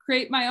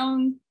create my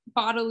own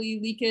bodily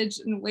leakage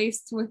and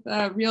waste with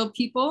real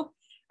people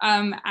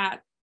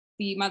at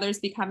the Mothers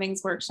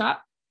Becomings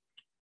workshop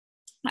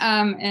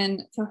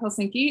in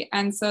Helsinki.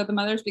 And so the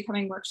Mothers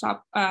Becoming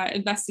workshop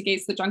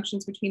investigates the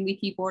junctions between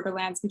leaky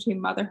borderlands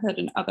between motherhood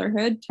and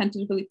otherhood,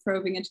 tentatively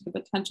probing into the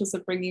potentials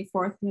of bringing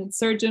forth an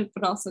insurgent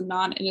but also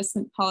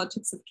non-innocent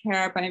politics of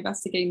care by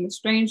investigating the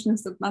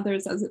strangeness of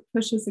mothers as it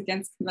pushes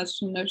against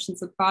conventional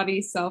notions of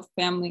body, self,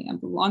 family,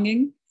 and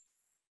belonging.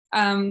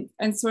 And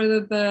sort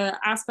of the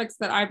aspects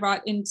that I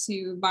brought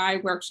into my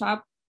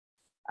workshop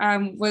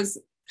was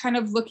kind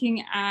of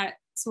looking at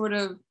sort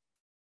of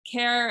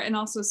care and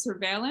also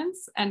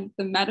surveillance and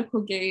the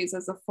medical gaze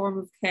as a form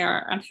of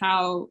care, and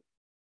how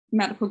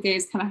medical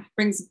gaze kind of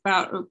brings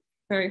about a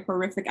very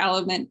horrific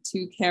element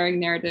to caring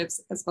narratives,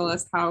 as well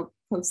as how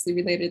closely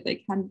related they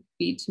can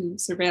be to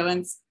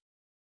surveillance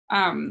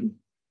in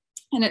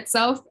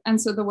itself. And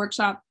so the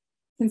workshop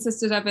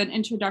consisted of an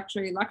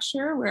introductory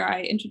lecture where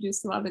I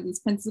introduced a lot of these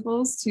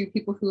principles to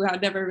people who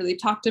had never really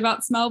talked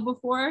about smell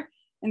before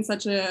in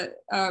such a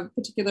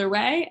particular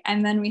way.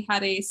 And then we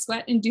had a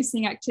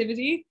sweat-inducing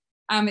activity.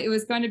 It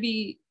was going to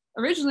be,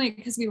 originally,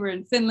 because we were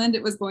in Finland,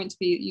 it was going to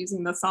be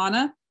using the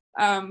sauna,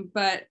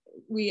 but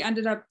we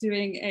ended up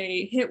doing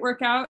a HIIT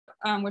workout,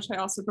 which I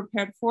also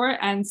prepared for,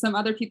 and some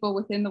other people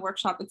within the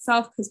workshop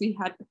itself, because we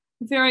had a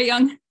very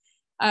young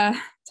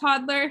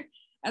toddler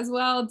as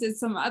well, did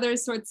some other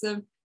sorts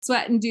of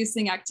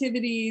sweat-inducing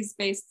activities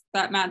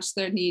that matched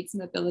their needs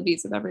and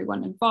abilities of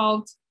everyone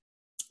involved.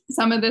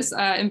 Some of this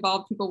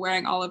involved people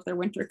wearing all of their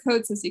winter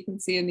coats, as you can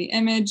see in the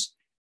image,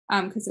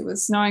 because it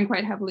was snowing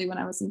quite heavily when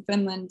I was in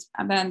Finland.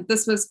 And then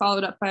this was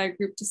followed up by a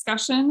group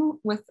discussion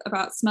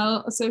about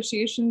smell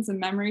associations and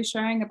memory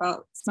sharing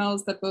about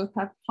smells that both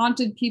have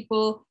haunted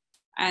people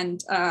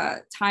and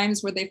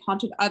times where they've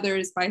haunted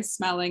others by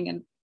smelling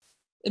and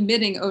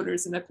emitting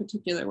odors in a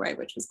particular way,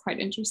 which was quite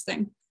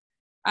interesting.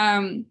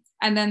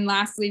 And then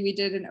lastly, we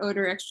did an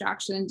odor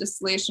extraction and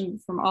distillation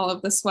from all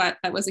of the sweat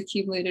that was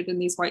accumulated in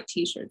these white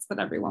t-shirts that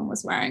everyone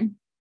was wearing.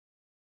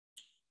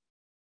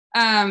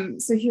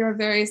 So here are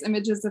various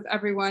images of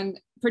everyone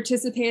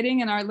participating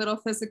in our little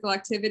physical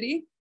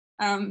activity.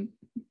 And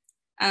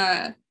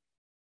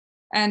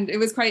it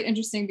was quite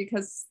interesting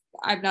because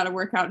I'm not a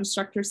workout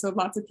instructor, so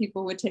lots of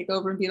people would take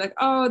over and be like,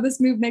 oh, this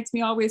move makes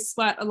me always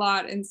sweat a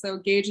lot. And so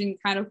gauging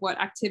kind of what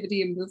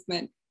activity and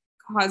movement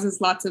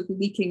causes lots of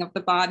leaking of the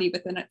body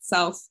within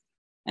itself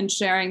and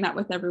sharing that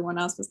with everyone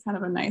else was kind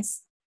of a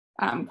nice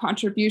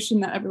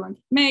contribution that everyone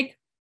could make.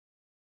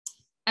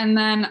 And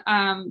then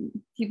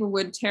people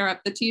would tear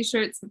up the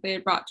t-shirts that they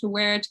had brought to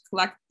wear to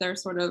collect their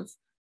sort of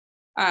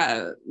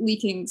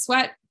leaking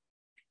sweat.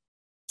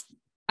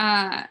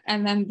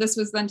 And then this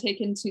was then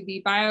taken to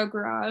the bio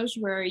garage,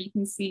 where you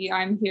can see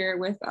I'm here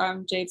with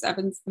James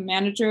Evans, the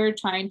manager,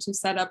 trying to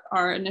set up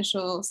our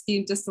initial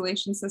steam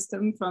distillation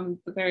system from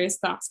the various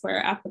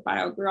glassware at the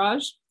bio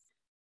garage.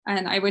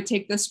 And I would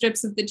take the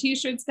strips of the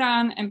t-shirts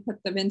down and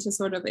put them into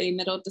sort of a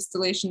middle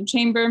distillation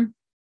chamber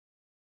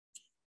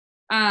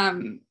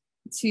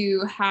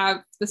to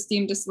have the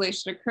steam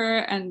distillation occur.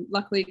 And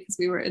luckily, because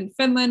we were in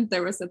Finland,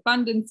 there was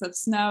abundance of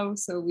snow.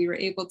 So we were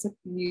able to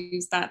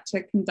use that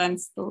to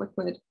condense the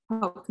liquid,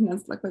 help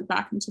condense liquid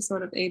back into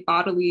sort of a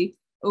bodily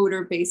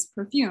odor-based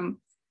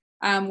perfume,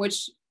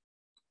 which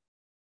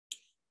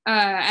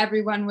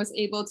everyone was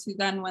able to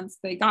then, once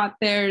they got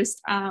theirs,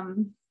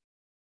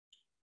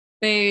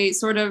 they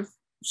sort of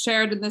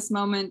shared in this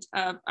moment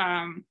of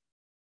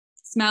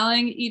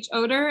smelling each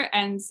odor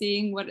and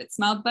seeing what it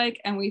smelled like.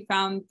 And we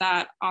found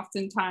that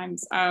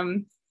oftentimes,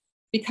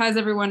 because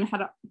everyone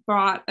had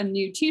brought a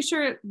new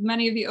t-shirt,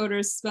 many of the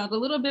odors smelled a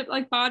little bit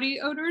like body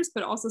odors,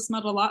 but also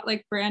smelled a lot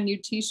like brand new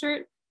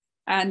t-shirt.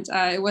 And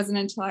it wasn't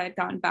until I had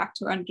gotten back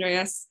to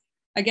Andreas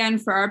again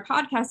for our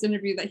podcast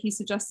interview that he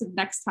suggested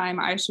next time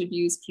I should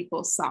use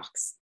people's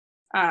socks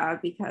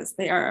because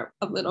they are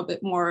a little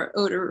bit more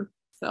odor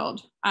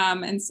filled.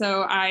 And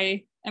so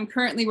I am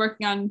currently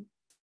working on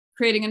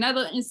creating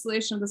another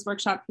installation of this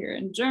workshop here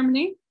in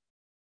Germany,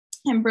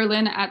 in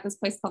Berlin, at this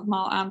place called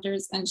Mal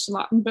Anders in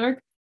Charlottenburg.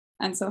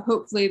 And so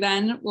hopefully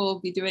then we'll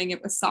be doing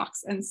it with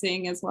socks and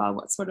seeing as well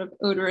what sort of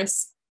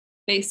odorous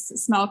based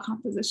smell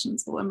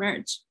compositions will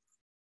emerge.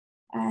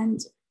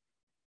 And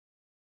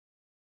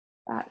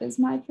that is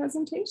my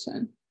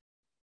presentation.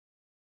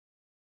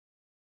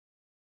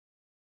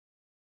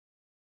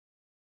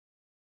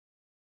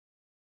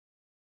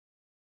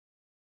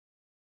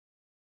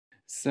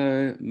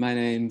 So my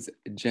name's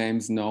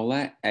James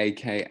Nola,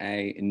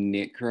 aka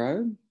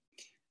Necro.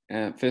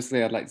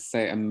 Firstly, I'd like to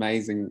say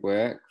amazing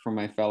work from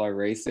my fellow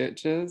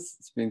researchers.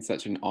 It's been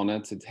such an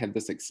honor to have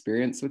this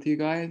experience with you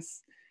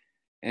guys.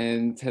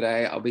 And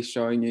today I'll be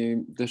showing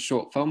you the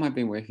short film I've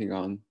been working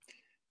on.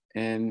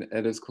 And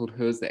it is called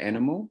Who is the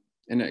Animal?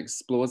 And it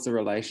explores the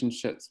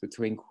relationships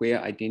between queer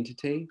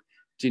identity,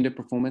 gender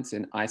performance,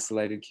 and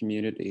isolated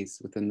communities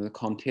within the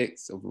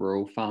context of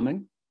rural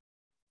farming.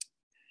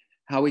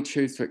 How we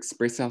choose to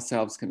express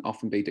ourselves can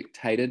often be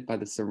dictated by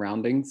the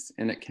surroundings,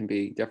 and it can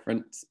be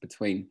different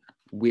between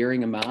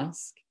wearing a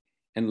mask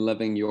and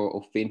living your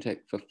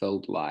authentic,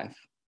 fulfilled life.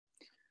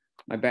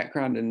 My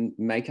background in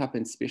makeup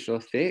and special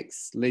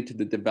effects led to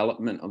the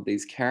development of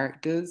these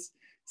characters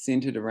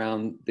centered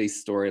around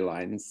these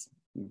storylines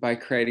by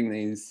creating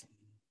these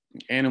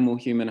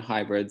animal-human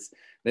hybrids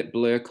that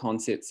blur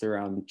concepts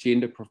around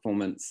gender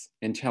performance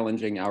and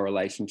challenging our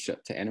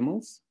relationship to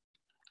animals.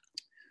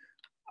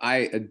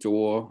 I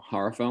adore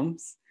horror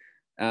films.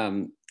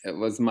 It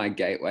was my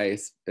gateway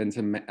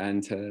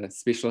into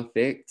special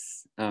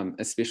effects,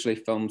 especially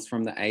films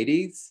from the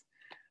 80s.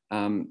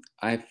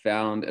 I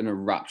found an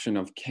eruption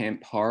of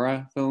camp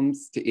horror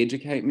films to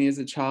educate me as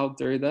a child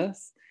through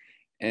this.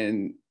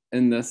 And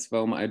in this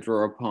film, I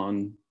draw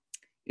upon,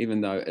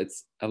 even though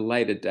it's a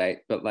later date,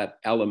 but like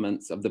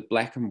elements of the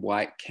black and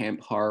white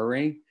camp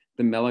horror-y,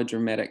 the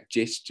melodramatic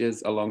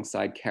gestures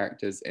alongside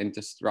characters and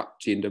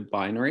disrupt gender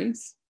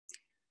binaries.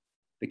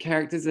 The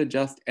characters are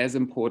just as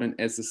important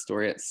as the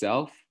story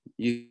itself,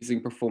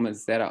 using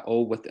performers that are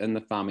all within the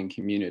farming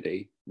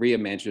community,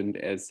 reimagined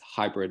as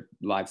hybrid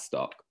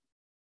livestock.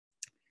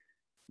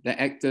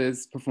 The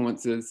actors'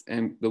 performances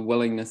and the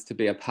willingness to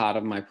be a part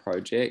of my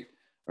project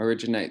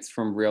originates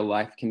from real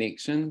life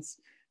connections,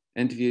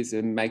 interviews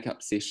and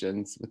makeup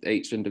sessions with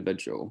each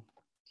individual.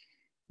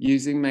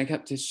 Using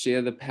makeup to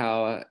share the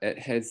power it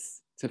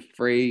has to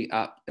free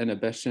up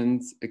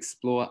inhibitions,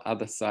 explore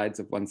other sides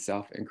of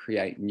oneself, and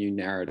create new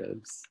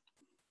narratives.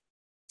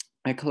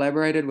 I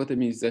collaborated with a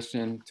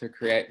musician to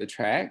create the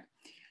track.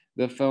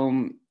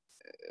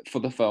 For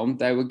the film,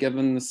 they were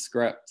given the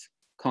script,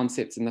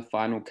 concepts, and the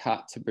final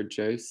cut to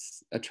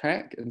produce a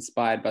track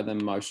inspired by the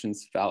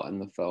emotions felt in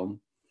the film.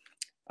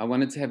 I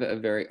wanted to have a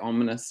very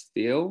ominous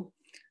feel,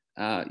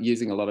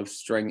 using a lot of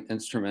string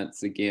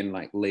instruments, again,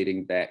 like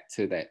leading back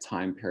to that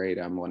time period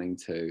I'm wanting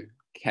to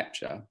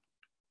capture.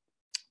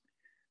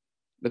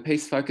 The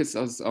piece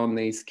focuses on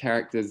these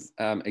characters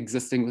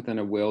existing within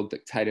a world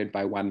dictated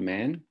by one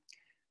man.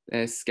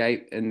 They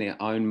escape in their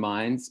own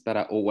minds, but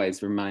are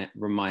always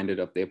reminded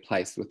of their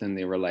place within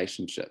their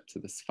relationship to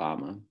this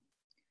farmer.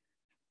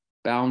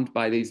 Bound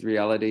by these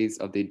realities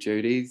of their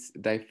duties,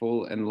 they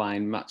fall in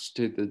line much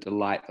to the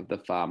delight of the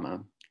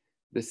farmer.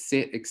 The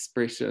set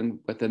expression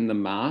within the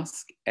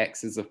mask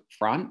acts as a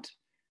front,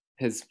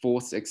 his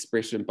forced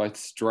expression both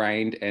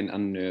strained and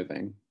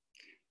unnerving.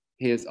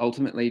 He is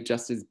ultimately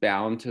just as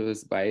bound to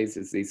his ways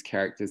as these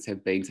characters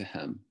have been to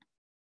him.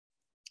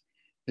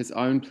 His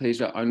own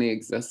pleasure only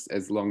exists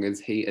as long as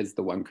he is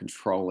the one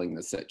controlling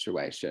the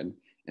situation,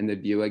 and the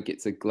viewer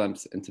gets a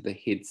glimpse into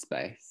his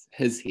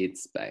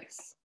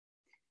headspace.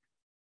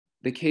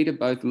 The key to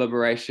both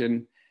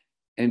liberation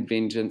and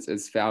vengeance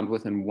is found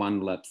within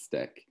one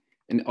lipstick,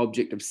 an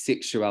object of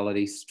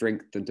sexuality,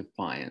 strength, and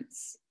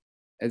defiance.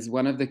 As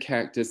one of the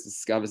characters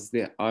discovers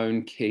their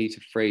own key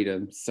to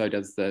freedom, so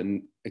does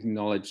the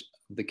acknowledge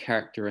the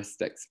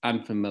characteristics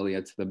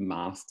unfamiliar to the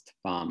masked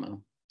farmer.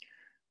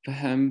 For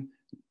him,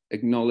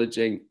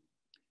 acknowledging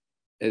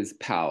is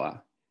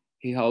power.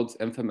 He holds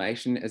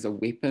information as a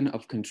weapon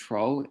of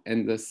control,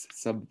 and this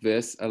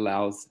subverse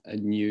allows a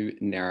new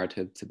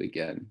narrative to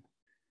begin.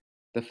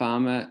 The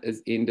farmer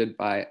is ended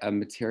by a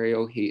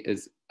material he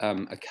is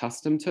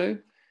accustomed to.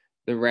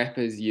 The wrap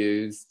is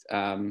used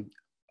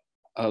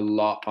a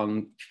lot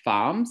on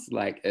farms,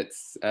 like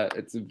it's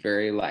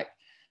very like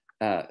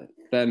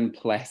thin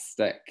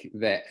plastic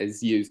that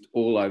is used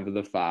all over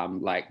the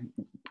farm. Like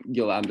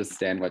you'll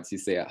understand once you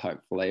see it,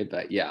 hopefully.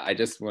 But yeah, I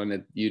just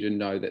wanted you to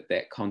know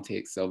that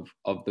context of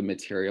the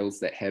materials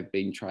that have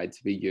been tried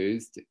to be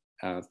used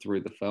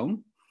through the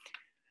film.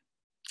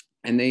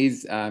 And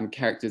these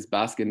characters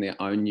bask in their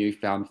own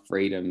newfound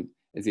freedom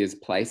as he is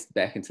placed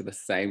back into the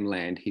same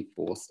land he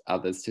forced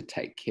others to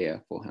take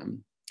care for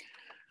him.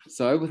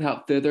 So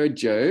without further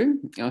ado,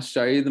 I'll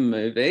show you the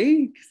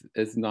movie.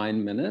 It's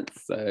 9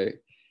 minutes, so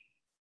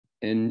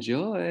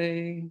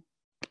enjoy.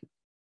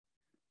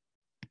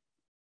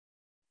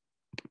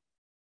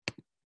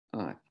 Oh,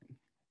 I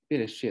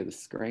better share the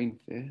screen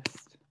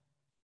first.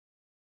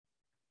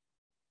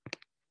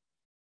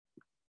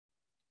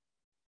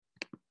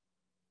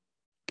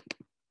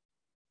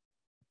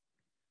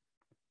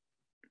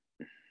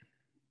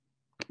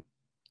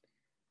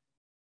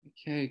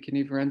 Okay, can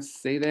everyone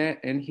see that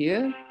and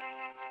hear?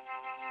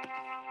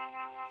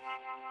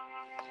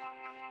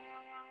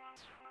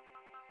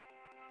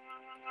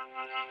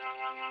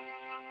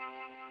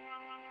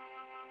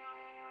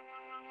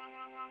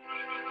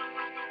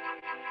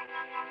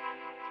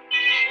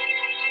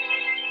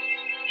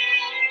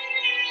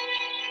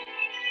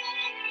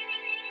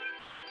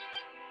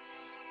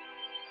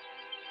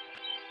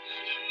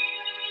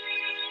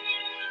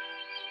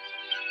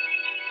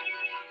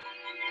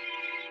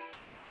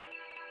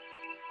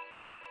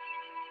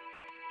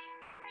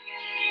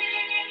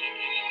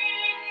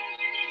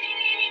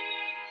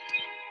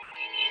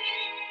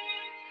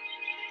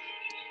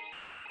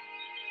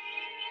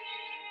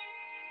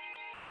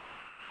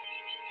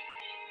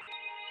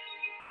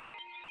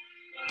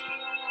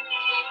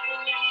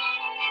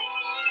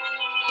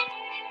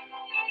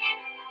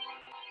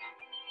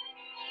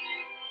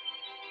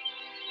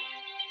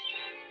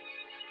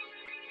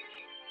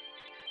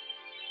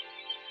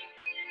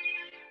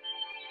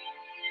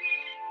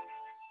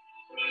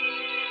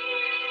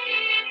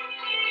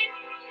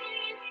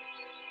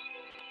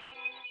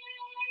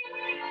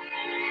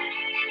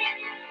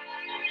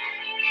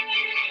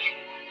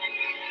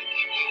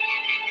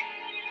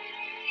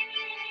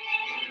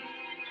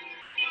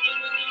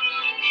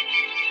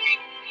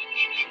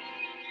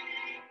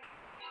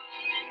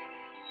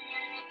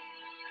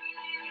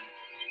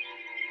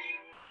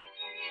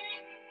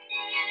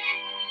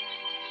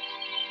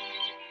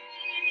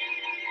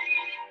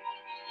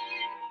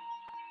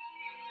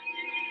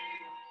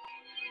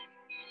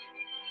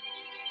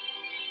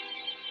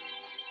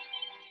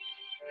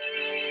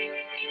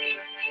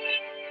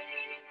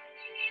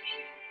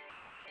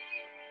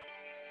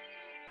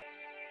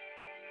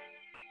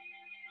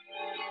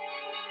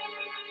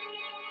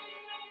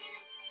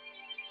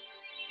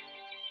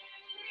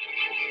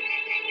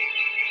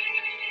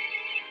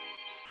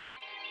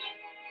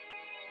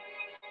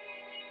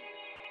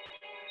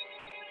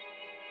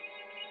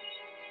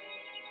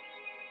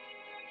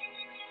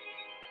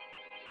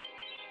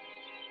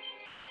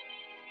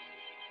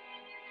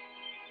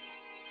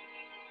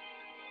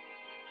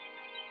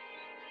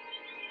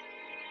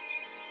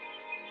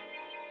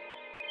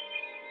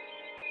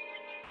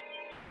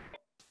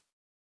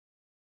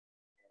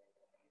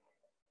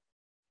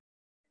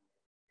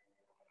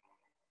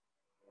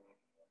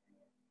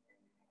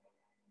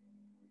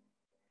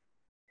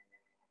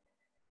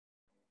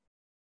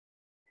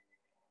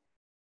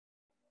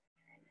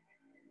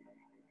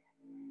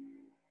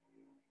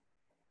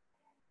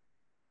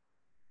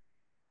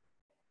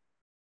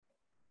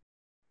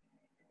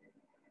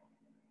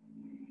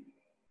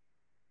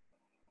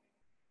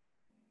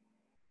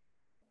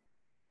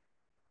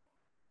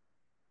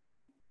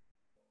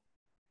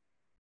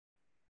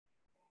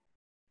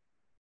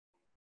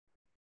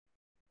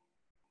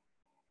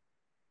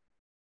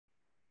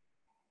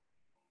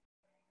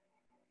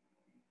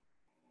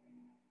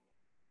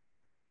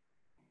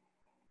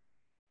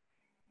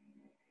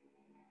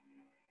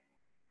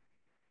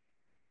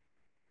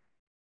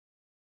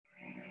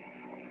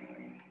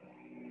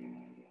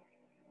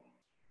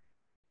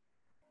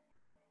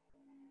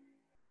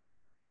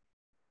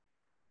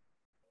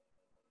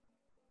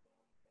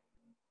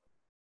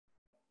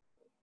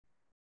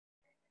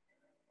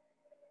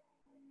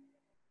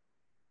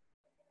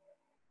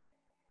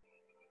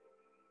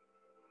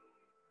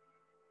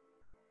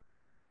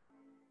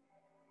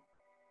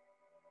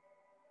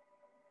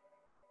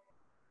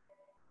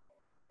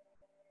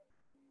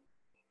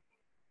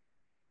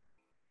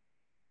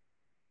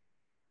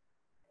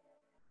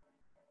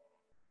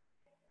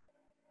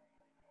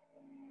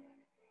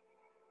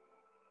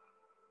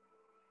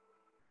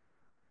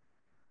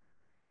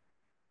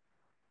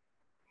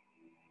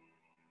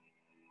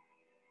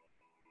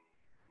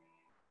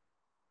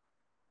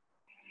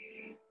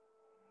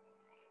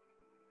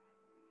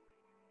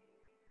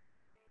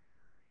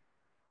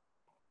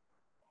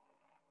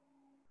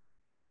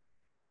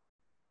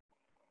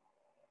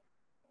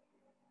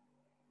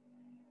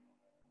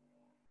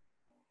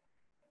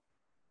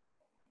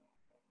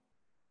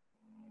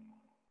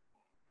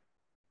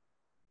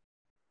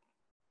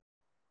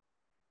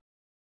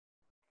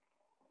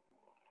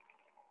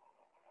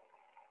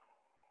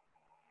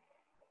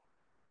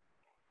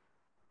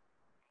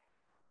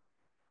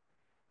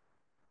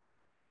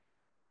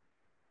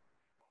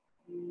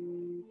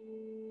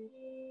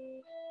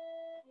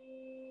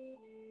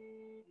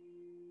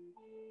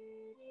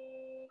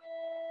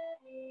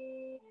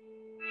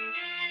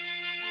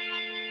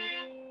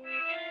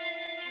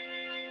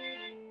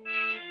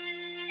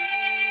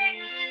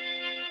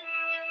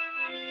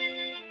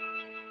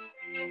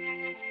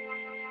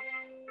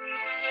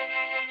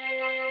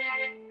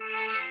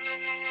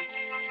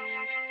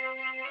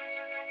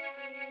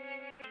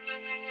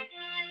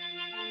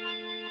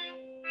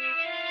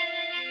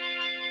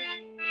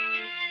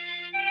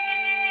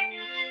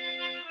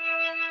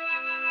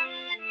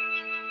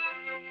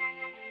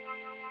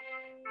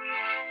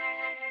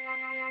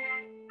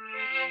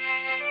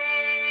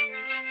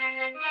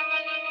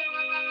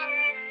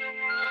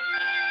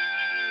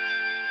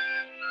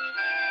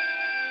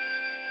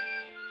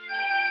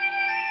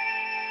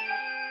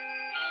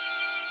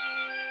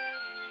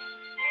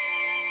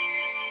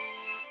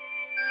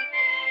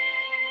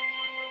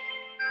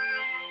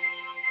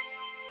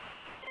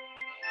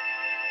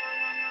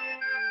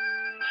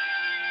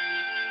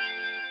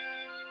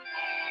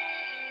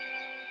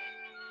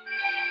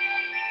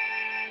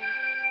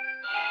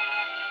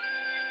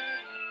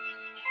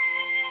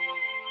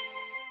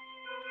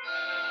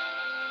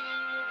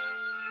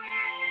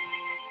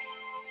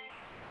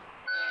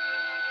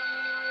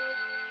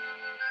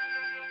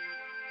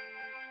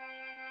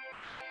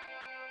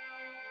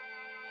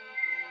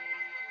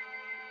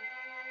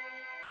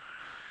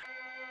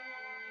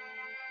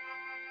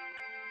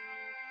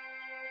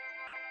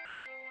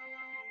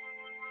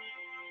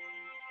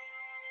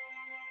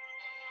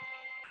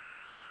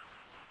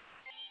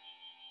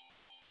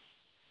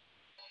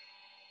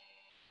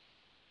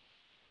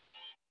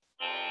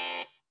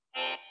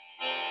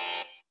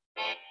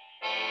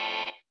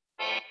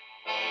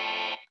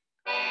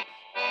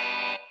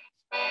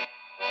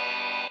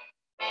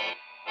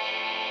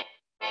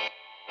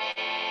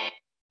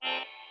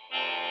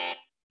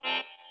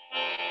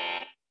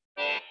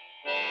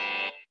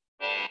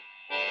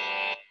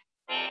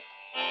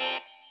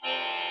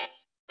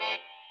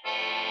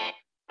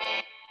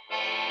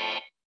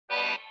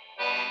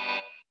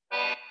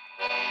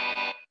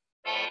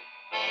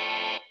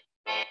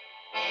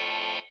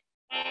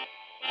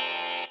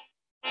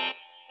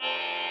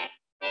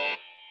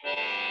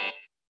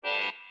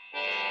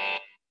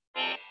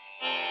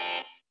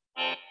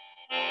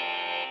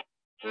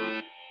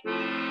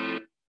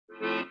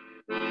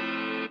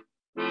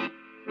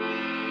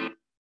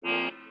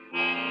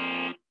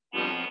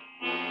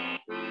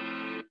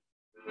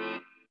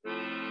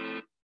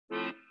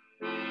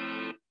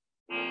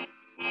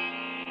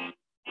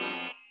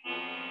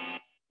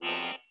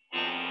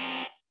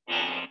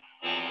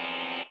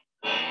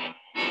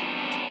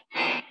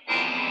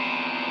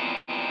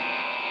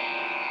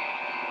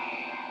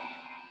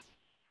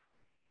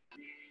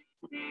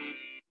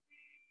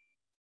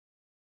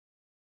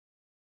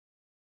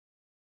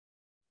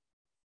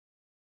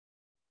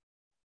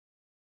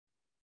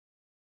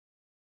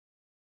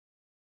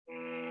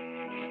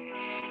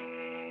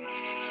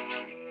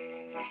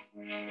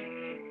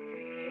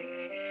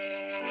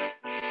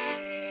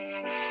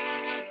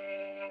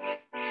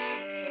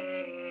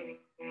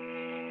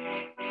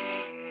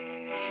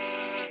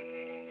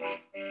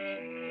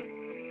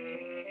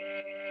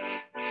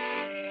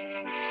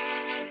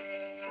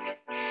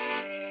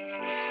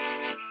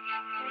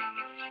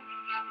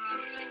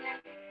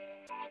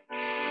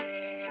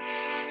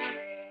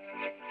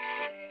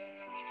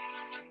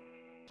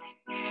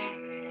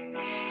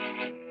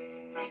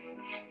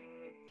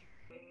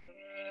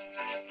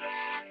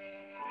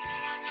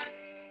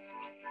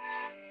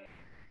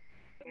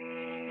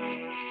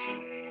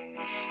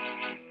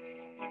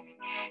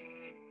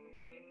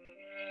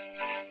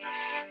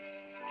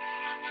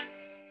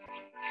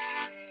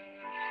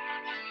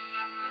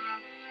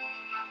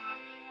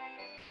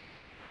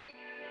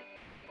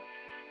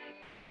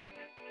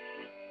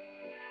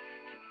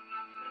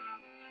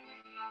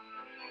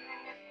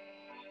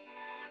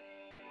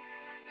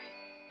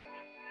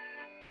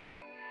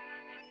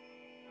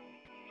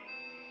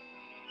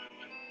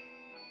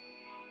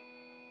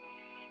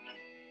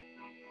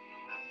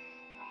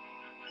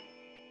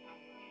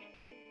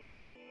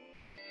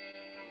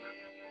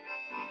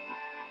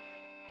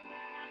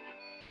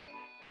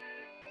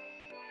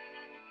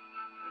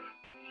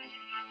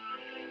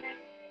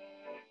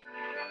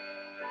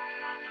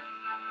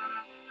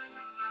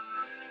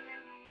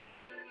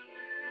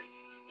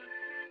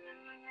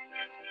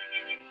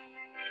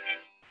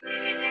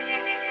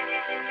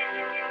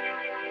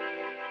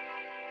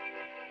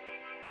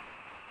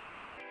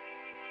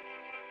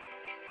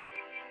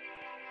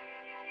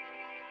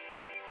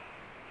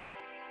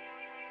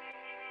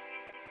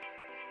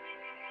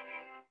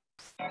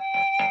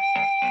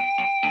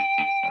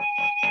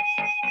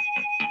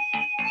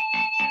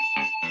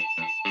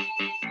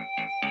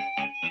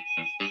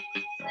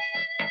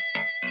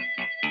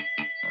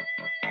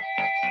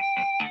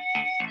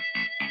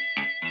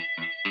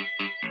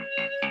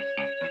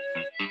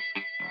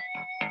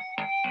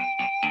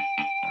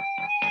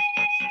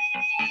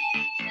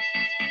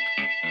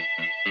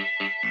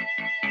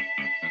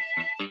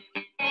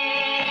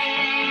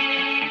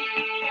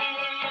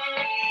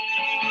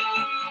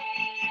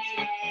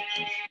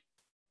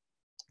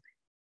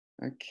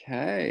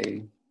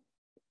 Okay,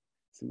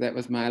 so that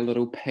was my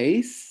little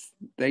piece.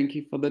 Thank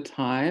you for the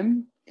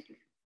time.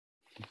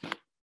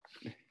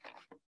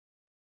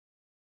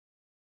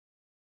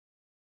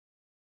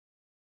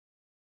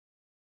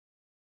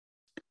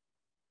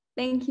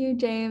 Thank you,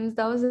 James.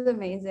 That was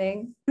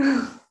amazing.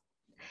 Okay,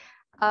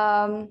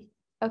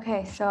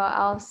 so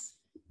I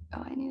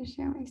need to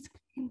share my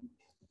screen.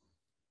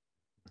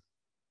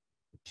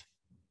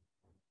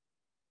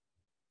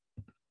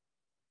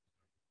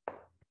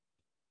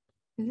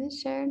 Is it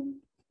shared?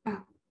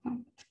 Oh,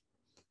 no.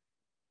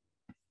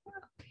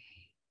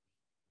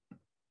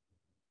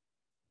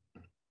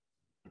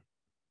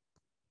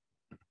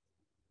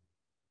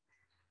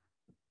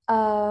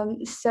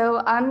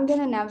 So I'm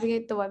gonna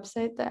navigate the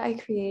website that I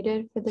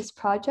created for this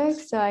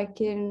project so I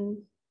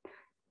can,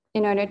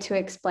 in order to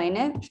explain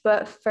it.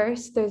 But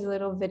first, there's a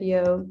little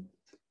video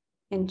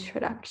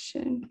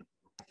introduction.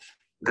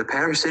 The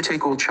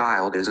parasitical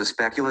child is a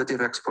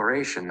speculative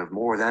exploration of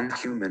more than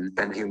human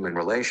and human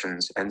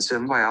relations and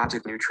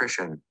symbiotic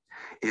nutrition.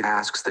 It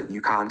asks that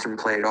you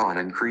contemplate on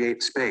and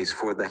create space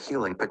for the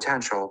healing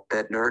potential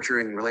that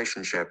nurturing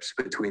relationships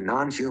between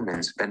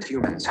non-humans and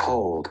humans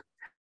hold.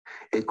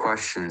 It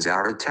questions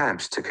our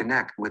attempts to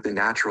connect with the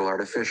natural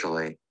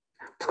artificially.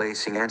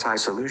 Placing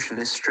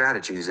anti-solutionist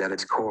strategies at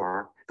its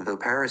core, the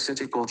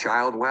parasitical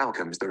child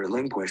welcomes the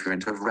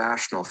relinquishment of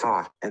rational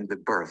thought and the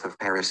birth of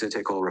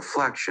parasitical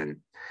reflection.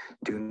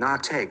 Do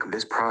not take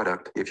this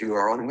product if you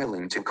are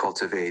unwilling to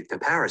cultivate the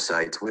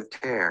parasites with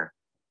care.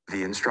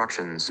 The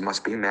instructions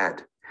must be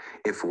met.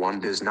 If one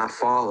does not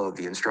follow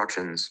the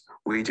instructions,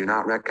 we do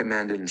not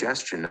recommend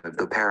ingestion of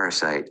the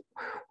parasite.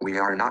 We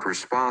are not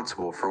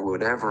responsible for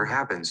whatever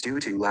happens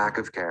due to lack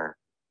of care.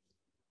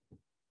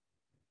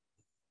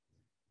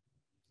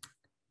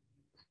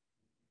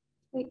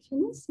 Wait, can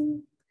you see?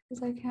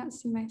 Because I can't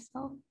see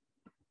myself.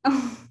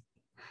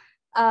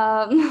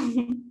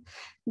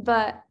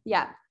 But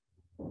yeah.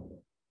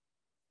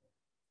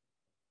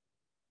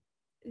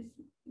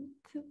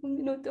 Un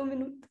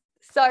minuto.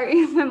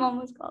 Sorry, my mom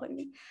was calling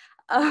me.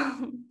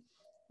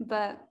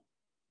 But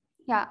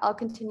yeah, I'll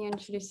continue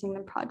introducing the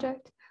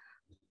project.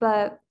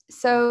 But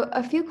so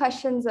a few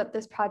questions of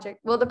this project.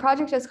 Well, the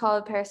project is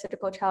called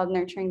Parasitical Child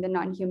Nurturing the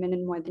Non-Human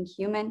and More Than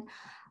Human.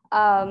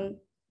 A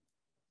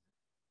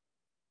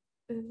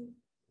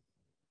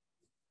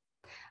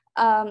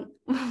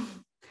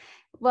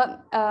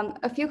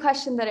few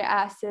questions that it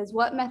asks is,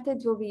 what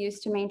methods will be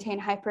used to maintain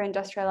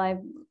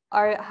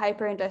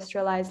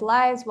hyper-industrialized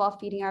lives while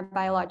feeding our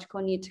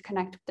biological need to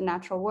connect with the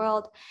natural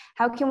world?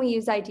 How can we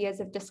use ideas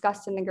of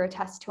disgust and the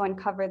grotesque to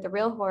uncover the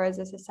real horrors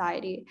of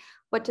society?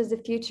 What does the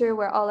future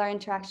where all our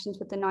interactions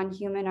with the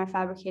non-human are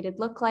fabricated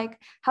look like?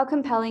 How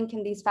compelling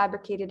can these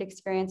fabricated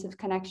experiences of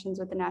connections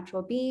with the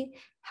natural be?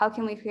 How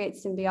can we create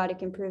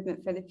symbiotic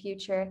improvement for the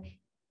future?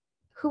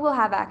 Who will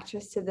have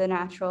access to the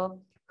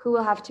natural? Who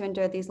will have to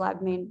endure these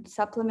lab-made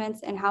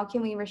supplements? And how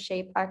can we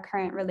reshape our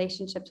current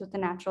relationships with the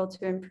natural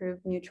to improve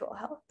mutual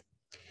health?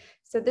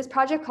 So this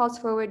project calls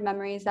forward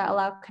memories that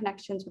allow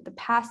connections with the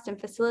past and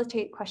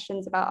facilitate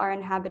questions about our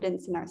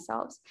inhabitants and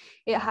ourselves.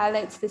 It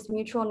highlights this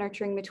mutual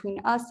nurturing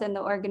between us and the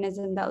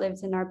organism that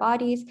lives in our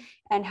bodies,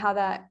 and how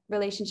that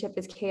relationship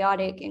is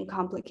chaotic and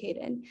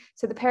complicated.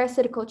 So the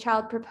parasitical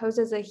child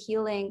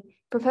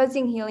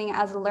proposing healing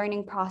as a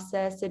learning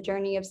process, a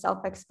journey of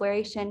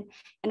self-exploration,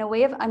 and a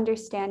way of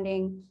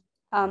understanding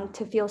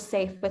to feel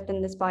safe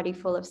within this body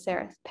full of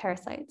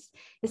parasites.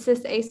 It's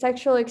this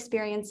asexual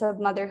experience of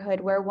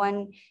motherhood where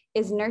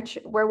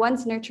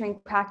one's nurturing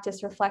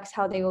practice reflects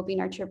how they will be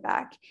nurtured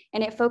back.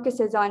 And it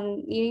focuses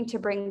on needing to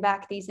bring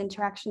back these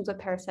interactions with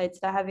parasites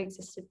that have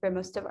existed for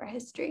most of our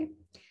history.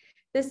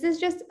 This is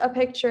just a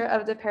picture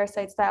of the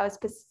parasites that I was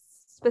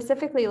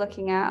specifically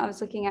looking at. I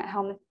was looking at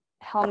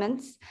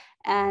helminths,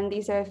 and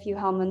these are a few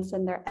helminths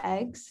and their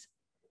eggs.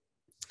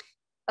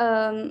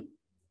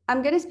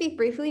 I'm going to speak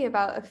briefly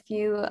about a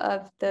few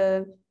of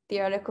the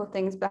theoretical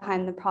things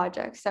behind the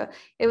project. So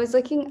I was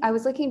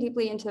looking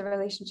deeply into the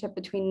relationship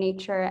between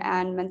nature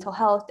and mental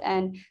health,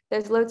 and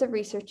there's loads of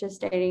research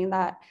stating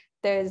that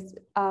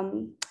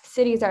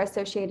cities are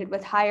associated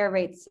with higher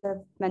rates of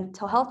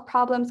mental health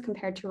problems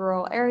compared to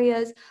rural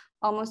areas,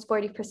 almost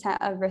 40%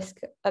 of risk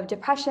of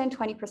depression,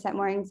 20%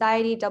 more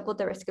anxiety, double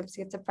the risk of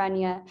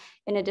schizophrenia,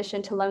 in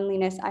addition to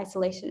loneliness,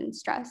 isolation, and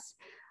stress.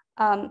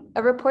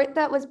 A report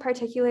that was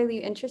particularly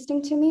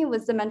interesting to me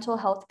was the Mental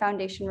Health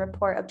Foundation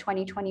report of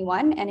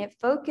 2021, and it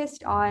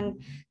focused on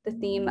the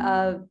theme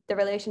of the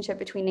relationship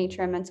between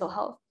nature and mental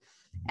health.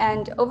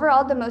 And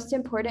overall, the most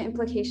important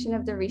implication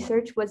of the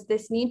research was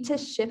this need to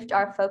shift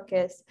our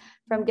focus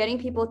from getting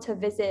people to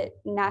visit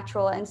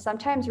natural and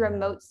sometimes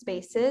remote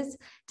spaces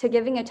to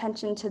giving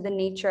attention to the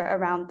nature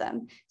around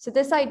them. So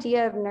this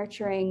idea of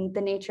nurturing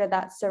the nature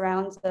that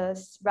surrounds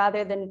us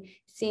rather than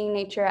seeing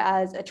nature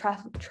as a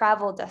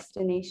travel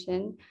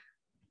destination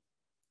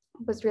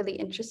was really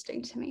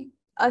interesting to me.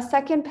 A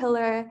second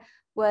pillar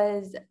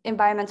was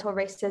environmental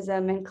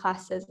racism and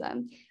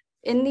classism.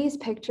 In these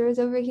pictures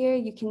over here,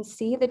 you can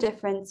see the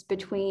difference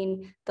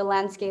between the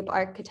landscape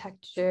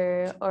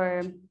architecture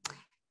or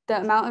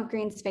the amount of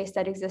green space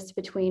that exists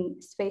between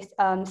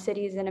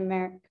cities in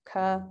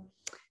America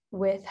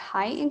with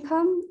high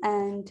income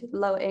and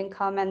low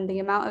income, and the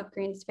amount of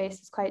green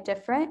space is quite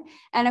different.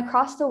 And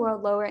across the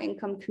world, lower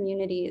income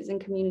communities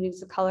and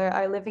communities of color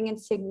are living in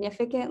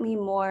significantly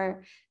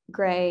more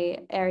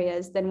gray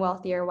areas than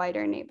wealthier,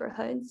 whiter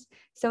neighborhoods.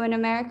 So in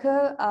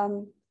America,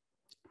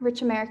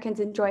 rich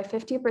Americans enjoy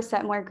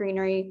 50% more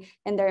greenery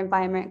in their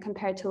environment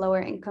compared to lower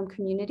income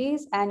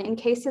communities. And in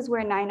cases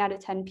where 9 out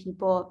of 10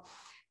 people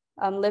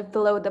live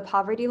below the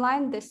poverty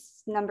line,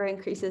 this number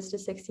increases to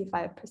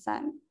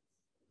 65%.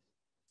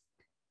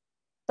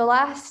 The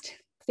last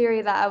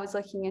theory that I was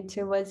looking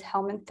into was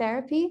helminth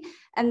therapy.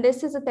 And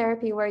this is a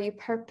therapy where you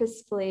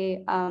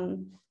purposefully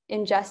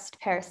ingest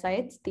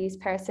parasites, these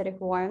parasitic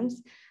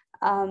worms,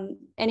 and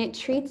it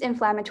treats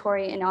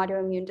inflammatory and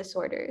autoimmune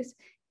disorders.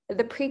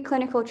 The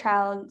preclinical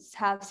trials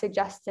have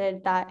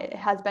suggested that it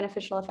has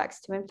beneficial effects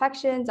to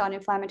infections, on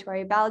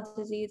inflammatory bowel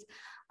disease,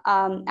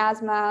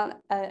 asthma,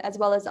 as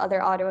well as other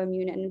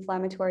autoimmune and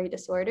inflammatory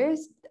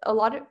disorders.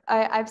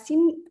 I've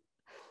seen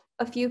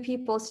a few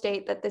people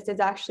state that this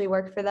has actually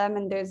worked for them,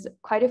 and there's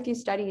quite a few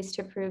studies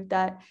to prove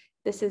that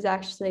this is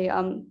actually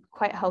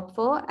quite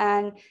helpful.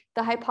 And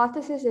the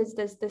hypothesis is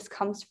this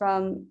comes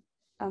from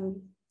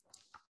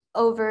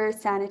over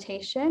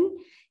sanitation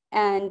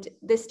and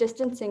this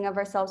distancing of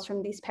ourselves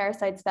from these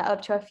parasites that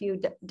up to a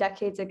few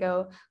decades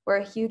ago were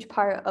a huge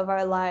part of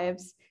our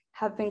lives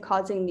have been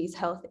causing these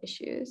health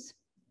issues.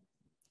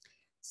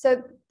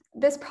 So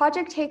this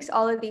project takes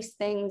all of these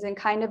things and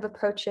kind of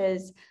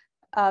approaches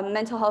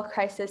mental health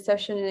crisis,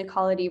 social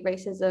inequality,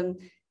 racism,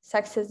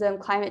 sexism,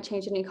 climate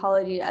change, and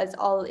ecology as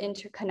all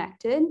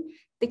interconnected.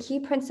 The key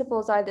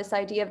principles are this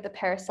idea of the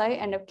parasite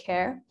and of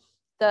care.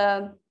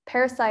 The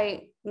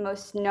parasite,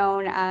 most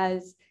known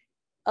as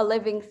a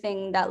living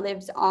thing that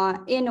lives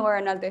in or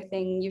another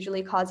thing,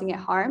 usually causing it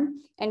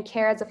harm, and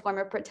care as a form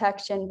of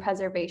protection,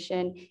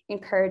 preservation,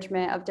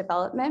 encouragement of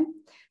development.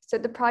 So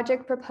the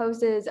project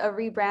proposes a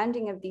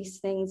rebranding of these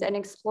things and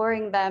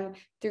exploring them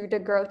through the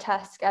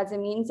grotesque as a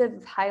means of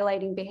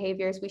highlighting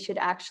behaviors we should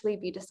actually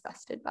be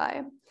disgusted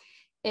by.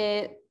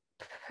 It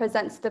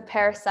presents the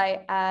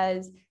parasite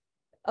as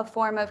a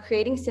form of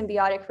creating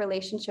symbiotic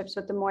relationships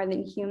with the more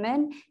than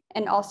human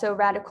and also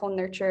radical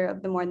nurture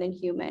of the more than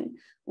human,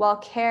 while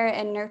care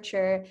and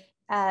nurture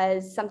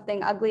as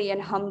something ugly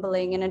and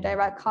humbling and a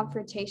direct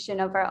confrontation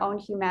of our own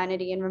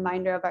humanity and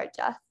reminder of our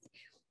death.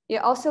 It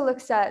also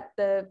looks at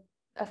the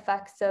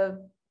effects of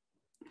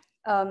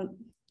the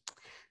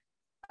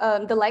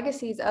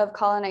legacies of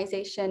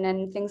colonization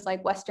and things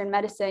like Western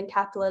medicine,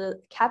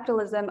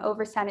 capitalism,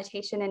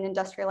 over-sanitation, and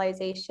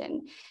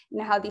industrialization,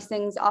 and how these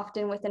things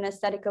often with an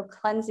aesthetic of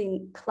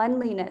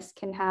cleanliness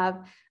can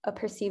have a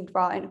perceived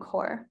rotten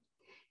core.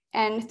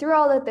 And through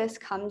all of this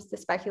comes the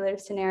speculative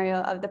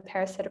scenario of the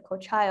parasitical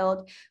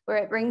child, where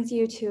it brings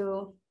you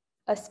to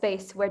a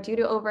space where, due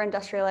to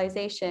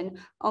over-industrialization,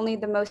 only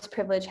the most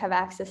privileged have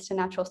access to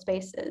natural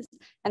spaces,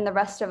 and the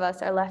rest of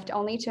us are left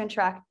only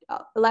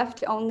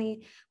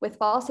with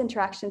false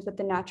interactions with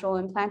the natural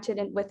implanted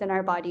within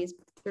our bodies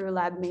through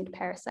lab-made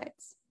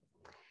parasites.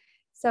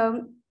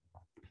 So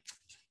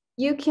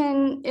you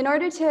can, in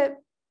order to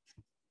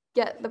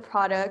get the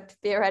product,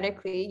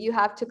 theoretically, you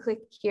have to click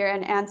here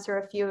and answer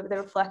a few of the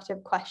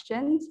reflective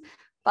questions,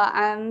 but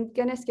I'm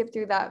gonna skip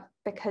through that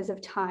because of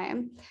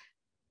time.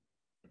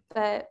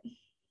 But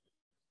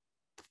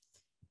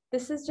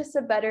this is just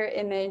a better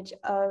image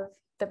of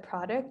the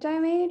product I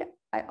made.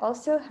 I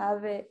also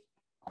have it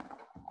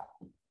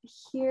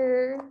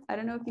here. I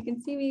don't know if you can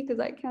see me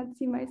because I can't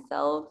see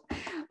myself,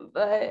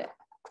 but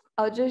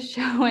I'll just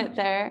show it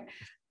there.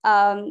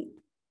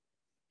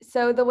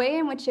 So the way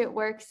in which it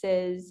works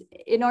is,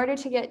 in order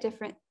to get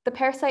the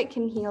parasite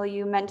can heal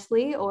you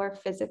mentally or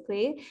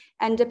physically,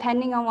 and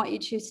depending on what you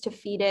choose to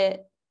feed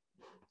it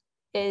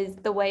is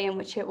the way in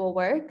which it will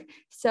work.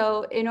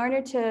 So in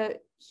order to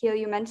heal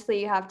you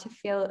mentally, you have to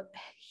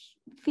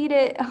feed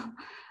it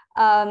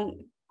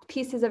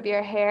pieces of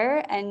your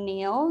hair and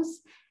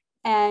nails,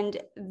 and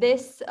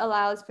this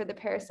allows for the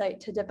parasite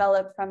to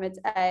develop from its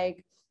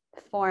egg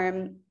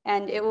form,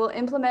 and it will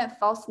implement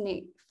false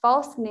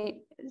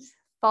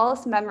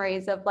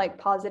memories of like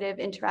positive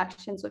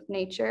interactions with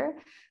nature,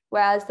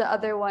 whereas the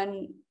other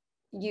one,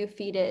 you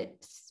feed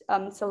it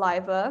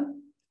saliva,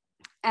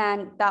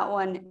 and that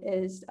one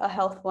is a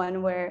health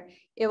one where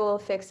it will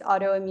fix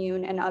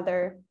autoimmune and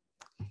other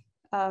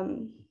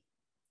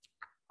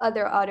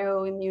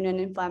autoimmune and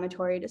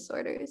inflammatory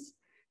disorders.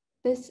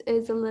 This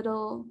is a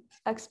little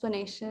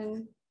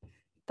explanation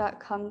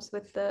that comes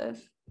with the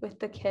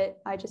kit.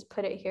 I just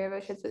put it here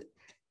because it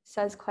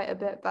says quite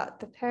a bit about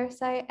the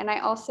parasite. And I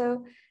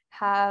also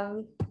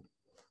have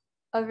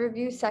a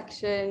review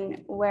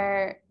section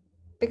where,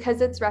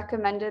 because it's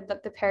recommended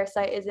that the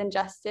parasite is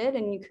ingested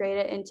and you create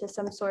it into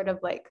some sort of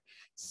like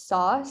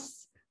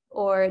sauce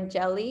or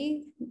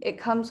jelly, it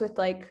comes with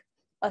like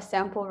a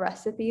sample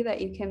recipe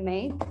that you can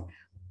make.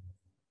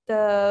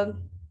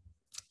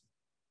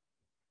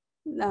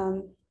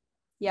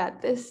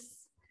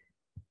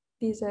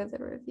 These are the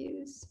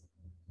reviews.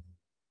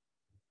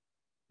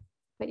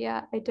 But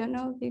yeah, I don't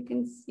know if you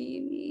can see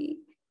me.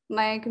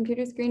 My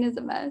computer screen is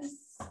a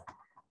mess.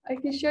 I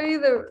can show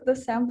you the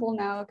sample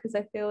now because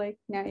I feel like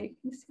now you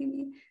can see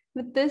me.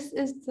 But this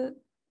is the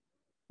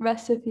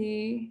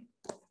recipe.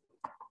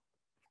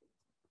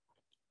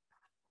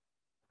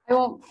 I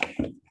won't.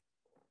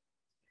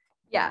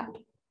 Yeah.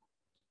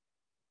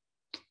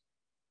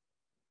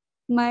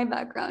 My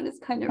background is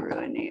kind of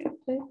ruining it,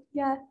 but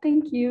yeah,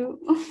 thank you.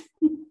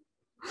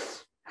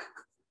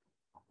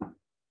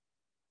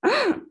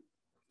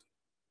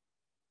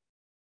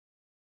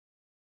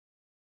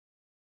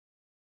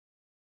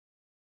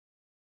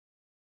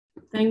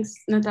 Thanks,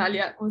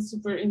 Natalia. It was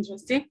super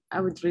interesting.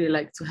 I would really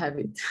like to have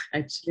it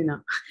actually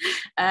now.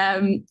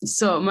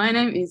 So my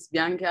name is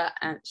Bianca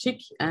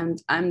Schick,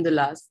 and I'm the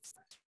last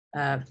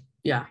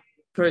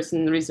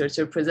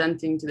researcher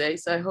presenting today.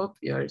 So I hope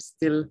you're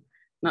still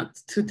not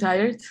too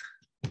tired,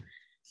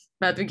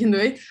 but we can do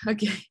it.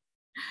 Okay.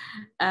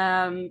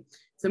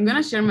 So I'm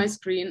gonna share my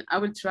screen. I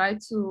will try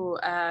to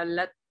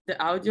let the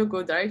audio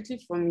go directly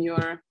from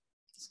your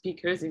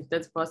speakers if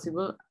that's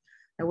possible.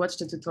 I watched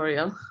the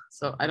tutorial,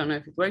 so I don't know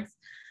if it works.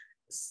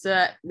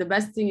 So the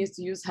best thing is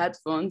to use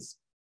headphones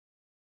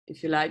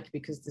if you like,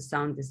 because the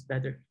sound is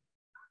better.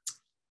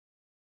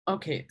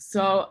 Okay,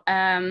 so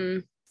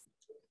I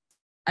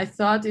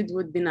thought it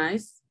would be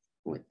nice.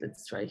 Wait,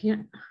 let's try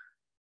here.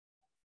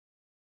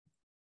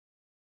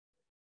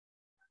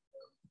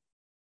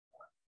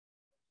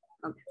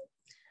 Okay.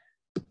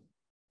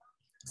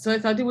 So I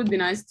thought it would be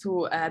nice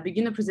to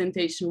begin a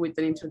presentation with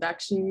an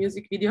introduction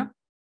music video.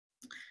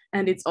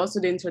 And it's also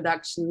the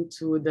introduction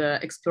to the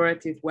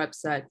explorative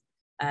website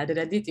that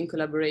I did in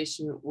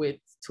collaboration with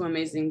two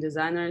amazing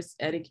designers,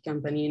 Eric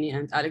Campanini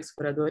and Alex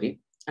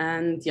Foradori.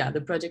 And yeah, the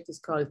project is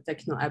called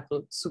Techno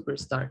Apple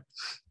Superstar.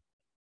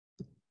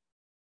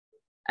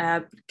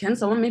 Can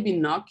someone maybe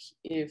knock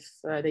if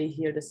they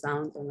hear the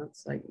sound or not,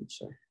 so I can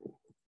show.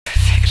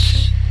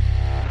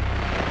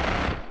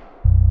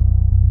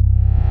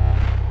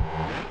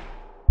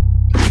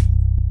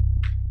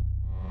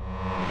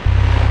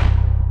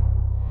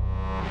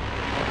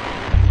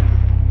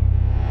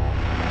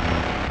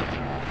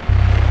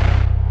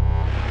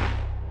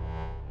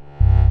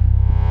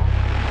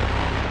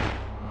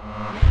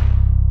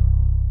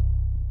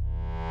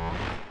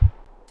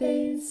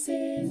 This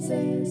is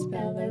a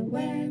speller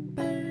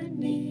weapon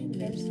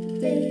nameless.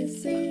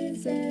 This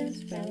is a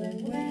speller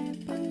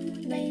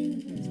weapon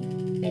nameless.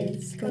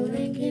 It's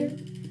calling here.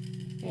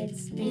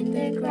 It's in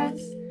the grass.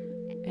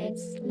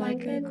 It's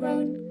like a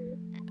groan,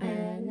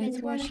 and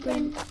it's washed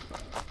green.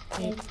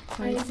 It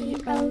hides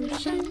the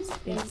oceans.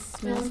 It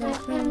smells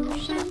like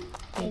lotion.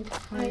 It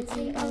hides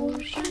the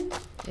ocean.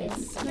 It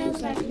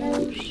smells like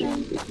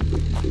lotion.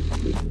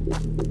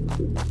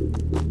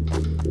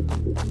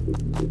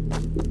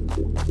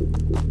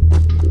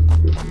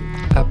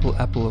 Apple,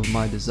 apple of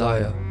my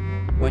desire,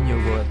 When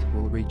your worth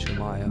will reach a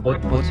mire,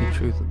 what's the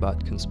truth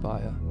about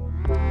conspire?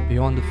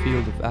 Beyond the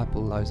field of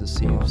apple lies a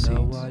sea of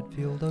seeds.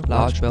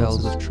 Large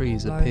bells of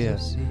trees appear,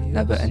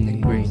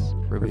 never-ending green,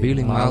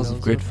 revealing miles of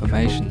grid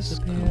formations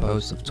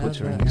composed of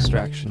twittering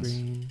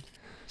extractions.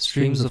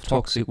 Streams of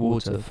toxic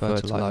water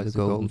fertilize the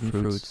golden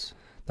fruits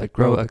that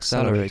grow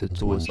accelerated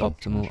towards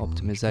optimal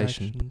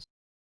optimization.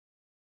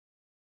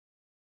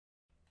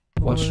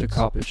 Watch the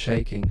carpet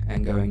shaking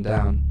and going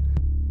down.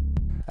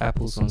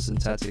 Apples on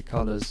synthetic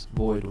colors,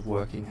 void of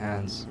working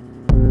hands.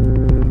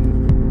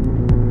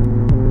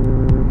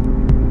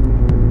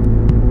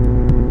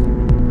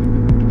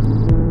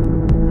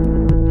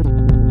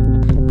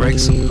 Break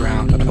some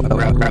ground,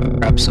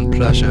 grab some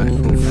pleasure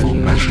in full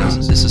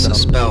measures. This is a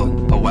spell,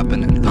 a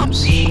weapon in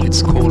lumps.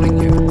 It's calling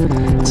you.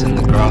 It's in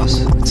the grass,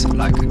 it's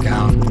like a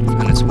gown,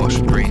 and it's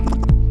washed green.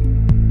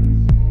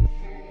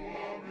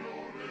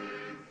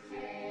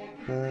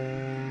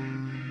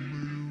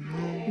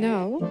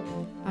 Now,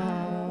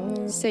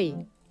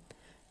 say,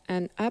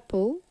 an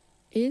apple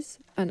is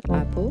a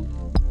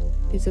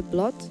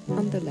blot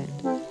on the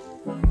land.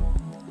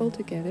 All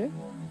together.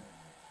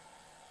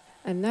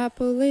 An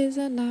apple is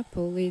a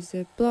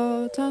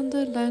blot on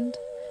the land.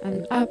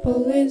 An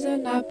apple is a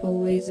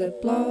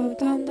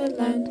blot on the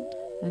land.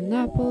 An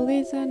apple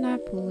is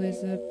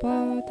a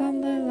blot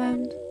on the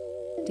land.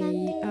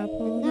 The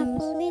apple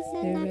nose,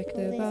 erect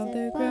above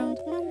the ground,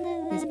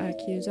 with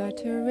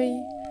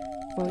accusatory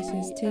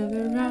voices still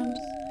around.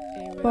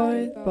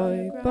 Boil,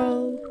 boil,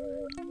 boil,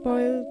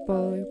 boil,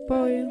 boil,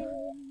 boil,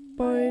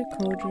 boil,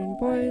 cauldron,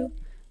 boil,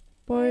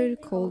 boil,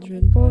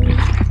 cauldron, boil.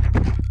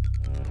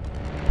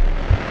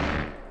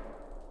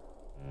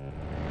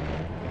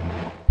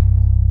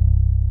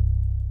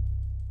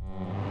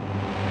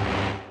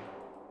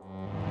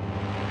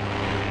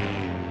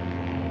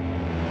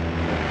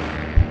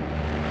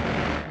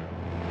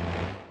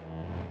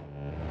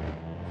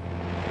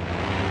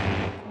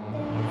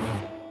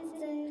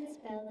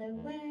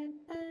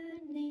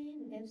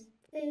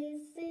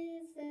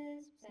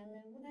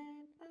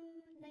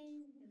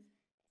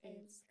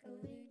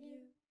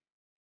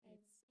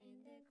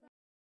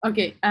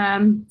 Okay,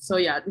 so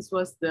yeah, this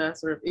was the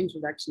sort of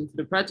introduction to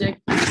the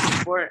project.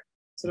 Before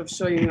sort of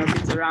showing you a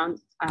bit around,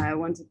 I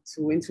wanted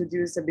to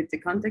introduce a bit the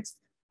context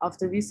of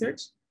the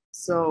research.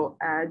 So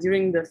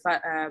during the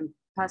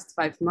past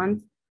 5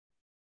 months,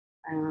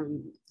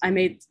 I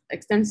made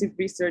extensive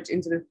research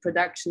into the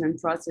production and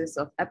process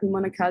of apple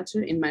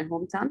monoculture in my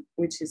hometown,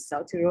 which is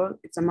South Tyrol.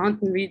 It's a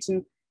mountain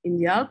region in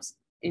the Alps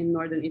in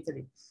northern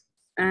Italy.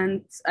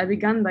 And I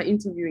began by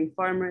interviewing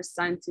farmers,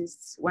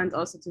 scientists, went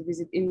also to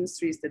visit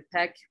industries that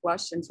pack,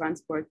 wash, and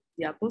transport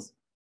the apples,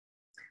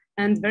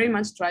 and very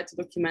much tried to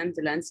document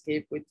the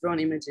landscape with drone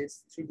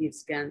images, 3D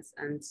scans,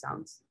 and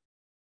sounds.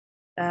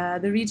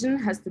 The region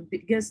has the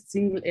biggest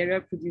single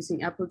area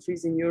producing apple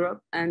trees in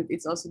Europe, and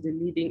it's also the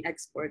leading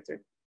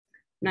exporter.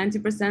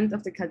 90%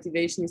 of the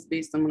cultivation is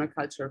based on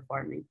monocultural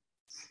farming.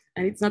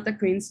 And it's not a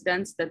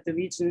coincidence that the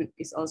region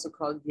is also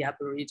called the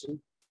apple region.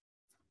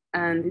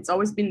 And it's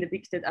always been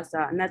depicted as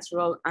a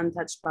natural,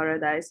 untouched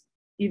paradise,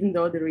 even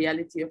though the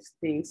reality of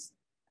things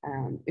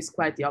is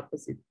quite the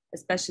opposite,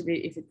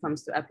 especially if it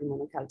comes to apple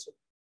monoculture.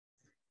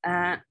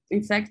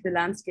 In fact, the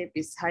landscape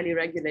is highly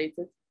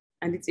regulated,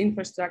 and its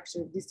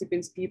infrastructure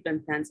disciplines people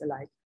and plants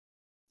alike,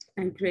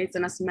 and creates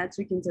an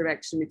asymmetric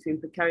interaction between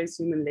precarious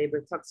human labor,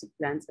 toxic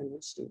plants, and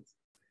machines.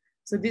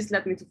 So this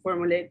led me to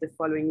formulate the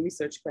following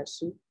research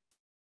question.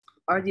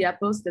 Are the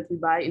apples that we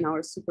buy in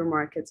our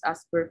supermarkets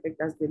as perfect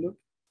as they look?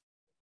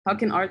 How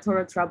can our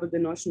Torah trouble the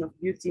notion of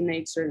beauty,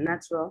 nature,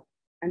 natural,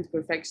 and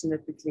perfection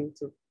that we cling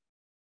to?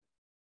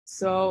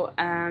 So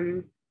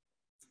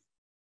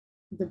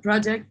the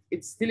project,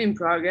 it's still in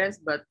progress,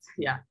 but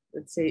yeah,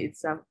 let's say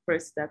it's a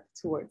first step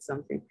towards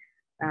something.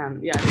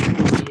 That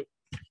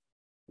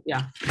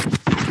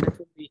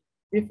would be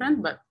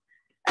different, but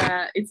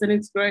it's an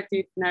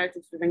explorative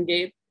narrative-driven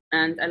game,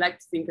 and I like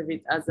to think of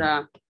it as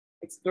a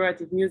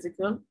explorative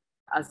musical,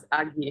 as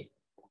Aggie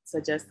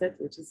suggested,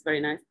 which is very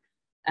nice.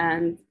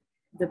 And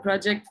the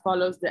project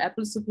follows the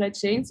apple supply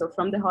chain, so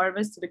from the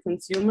harvest to the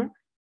consumer,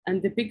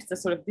 and depicts a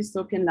sort of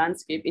dystopian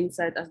landscape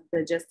inside a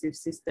digestive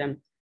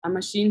system, a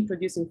machine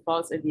producing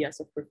false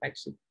ideas of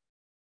perfection.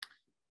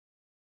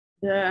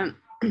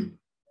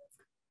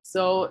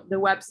 So the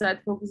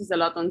website focuses a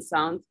lot on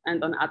sound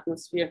and on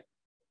atmosphere,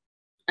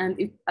 and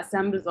it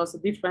assembles also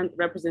different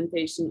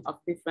representation of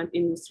different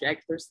industry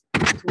actors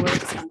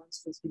towards a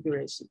monstrous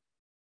figuration.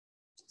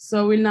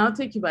 So we'll now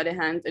take you by the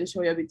hand and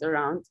show you a bit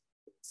around.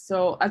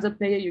 So as a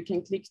player, you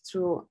can click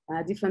through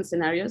different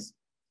scenarios.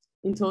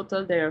 In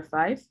total, there are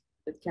 5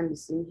 that can be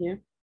seen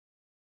here.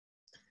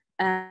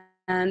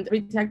 And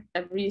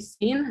every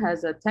scene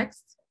has a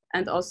text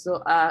and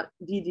also a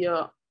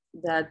video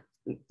that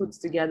puts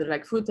together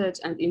like footage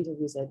and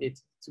interviews I did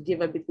to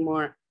give a bit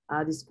more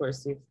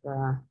discursive,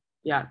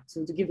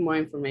 to give more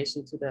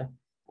information to the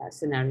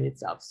scenario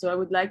itself. So I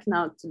would like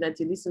now to let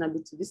you listen a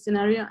bit to this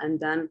scenario, and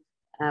then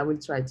we'll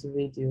try to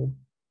read you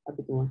a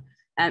bit more.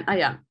 And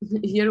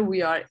here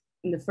we are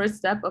in the first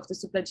step of the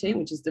supply chain,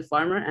 which is the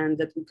farmer, and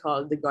that we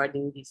call the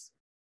guardian bees.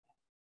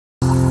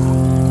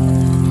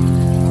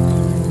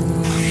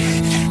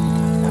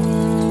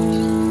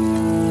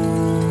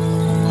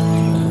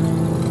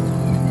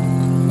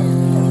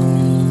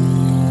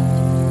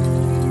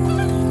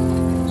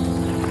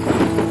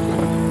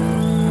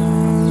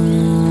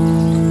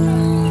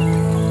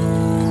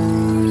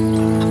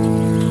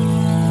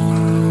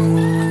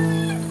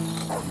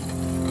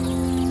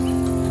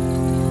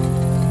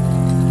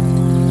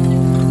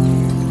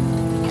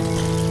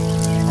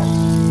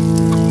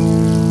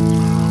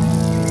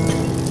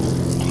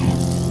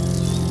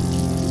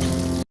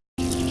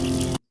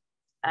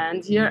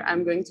 And here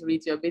I'm going to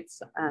read you a bit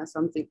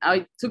something.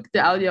 I took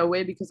the audio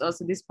away because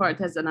also this part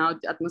has an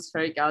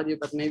atmospheric audio,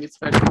 but maybe it's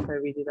better if I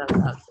read it out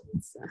loud.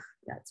 It's,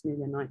 yeah, it's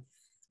maybe annoying.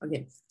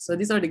 Okay, so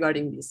these are the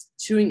guarding bees,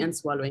 chewing and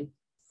swallowing.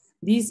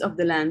 Bees of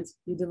the land,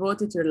 you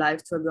devoted your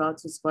life to a god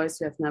whose voice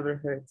you have never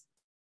heard.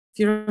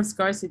 Fear of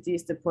scarcity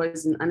is the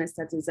poison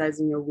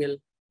anesthetizing your will,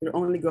 your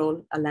only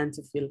goal, a land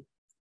to fill.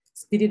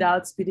 Spit it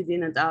out, spit it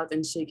in and out,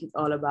 and shake it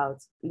all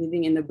about,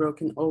 living in the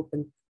broken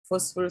open.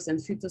 Phosphorus and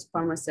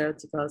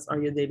phytopharmaceuticals are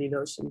your daily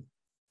lotion.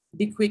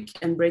 Be quick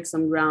and break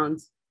some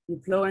ground. You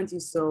plow and you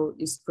sow,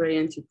 you spray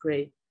and you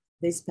pray.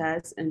 Days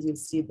pass and you'll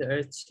see the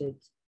earth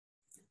shake.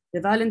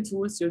 The violent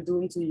tools you're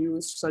doomed to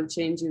use shall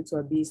change you to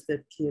a beast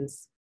that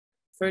kills.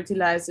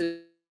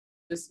 Fertilizers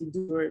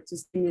endure to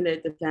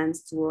stimulate the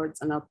plants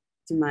towards an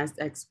optimized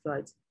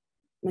exploit.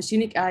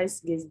 Machinic eyes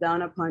gaze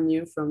down upon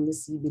you from the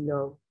sea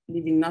below,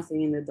 leaving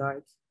nothing in the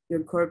dark.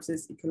 Your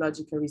corpses,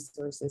 ecological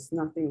resources,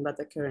 nothing but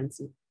a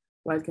currency.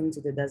 Welcome to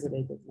the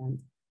desolated land.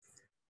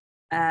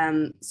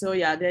 So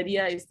yeah, the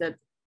idea is that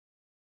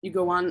you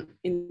go on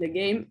in the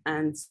game,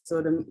 and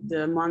so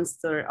the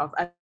monster of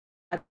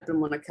apple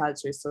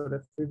monoculture is sort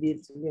of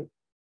revealed to you.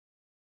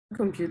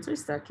 Computer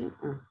stacking.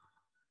 Oh.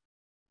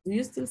 Do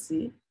you still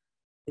see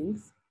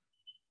things?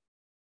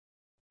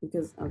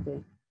 Because,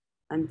 okay,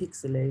 I'm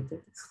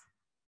pixelated.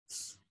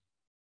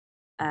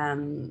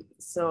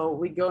 So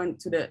we go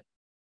into the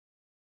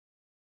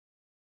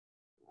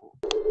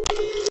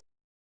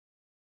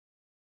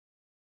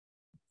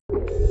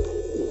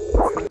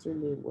it's not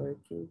really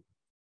working.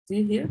 Do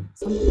you hear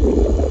something?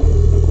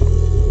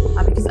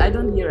 Because I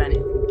don't hear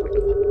anything.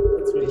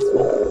 It's really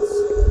strange.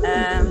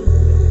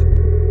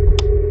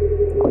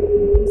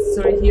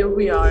 So here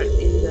we are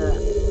in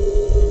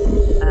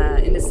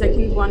the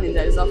second one, in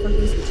the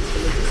esophagus, which is the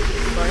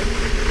logistics part,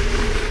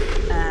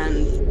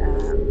 and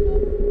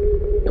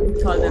we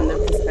call them the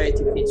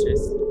prosperity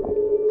creatures.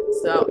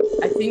 So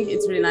I think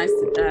it's really nice if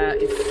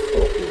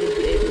you will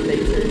be able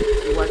later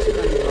to watch it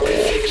on your own.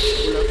 It's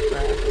full of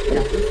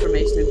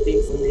information and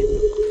things, and maybe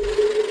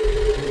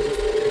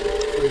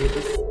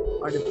these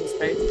are the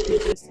prosperity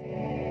creatures.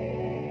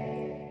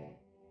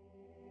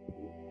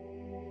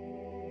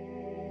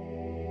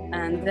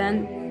 And then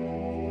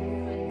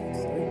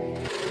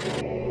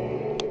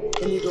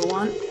you go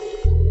on,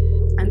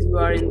 and you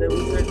are in the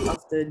wizard of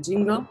the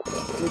jingle,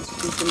 which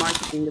is the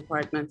marketing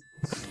department,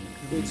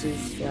 which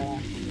is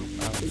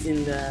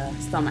in the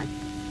stomach.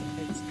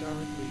 It's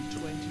currently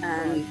 25.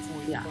 And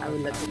yeah, I will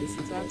let you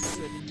listen to That's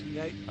this.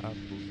 78.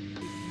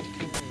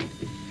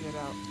 If you can get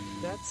out,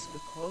 that's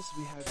because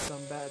we had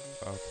some bad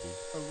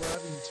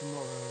arriving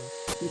tomorrow.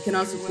 You can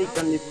also click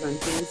on different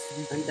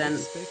things, and then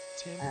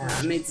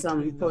I made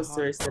some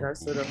posters that are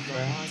sort of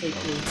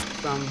taken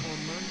from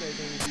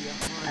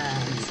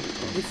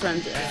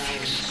different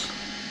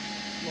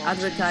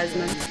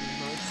advertisements,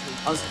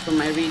 also from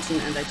my region,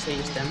 and I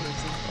changed them.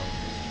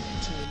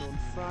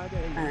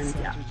 And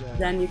yeah,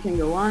 then you can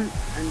go on,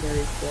 and there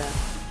is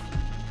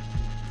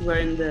we're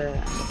in the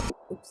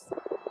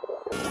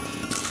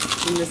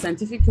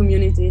scientific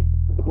community,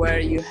 where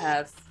you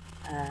have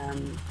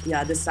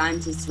the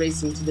scientists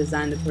racing to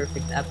design the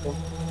perfect apple.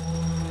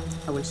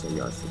 I will show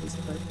you also this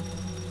part.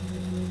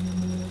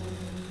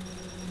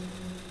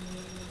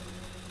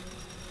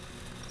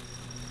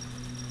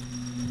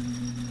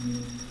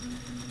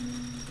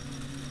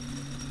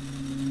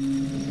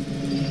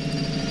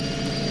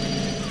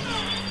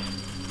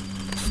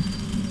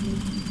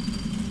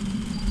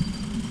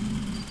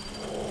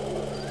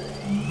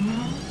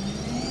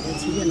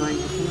 It's really annoying.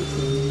 I cannot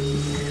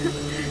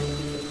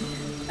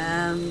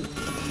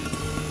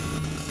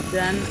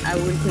Then I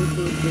will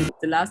conclude with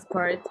the last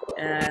part.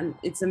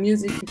 It's a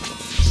music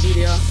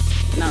video.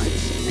 No,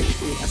 it's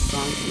actually a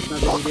song, it's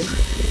not a video.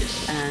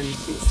 And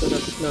it sort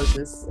of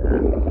closes,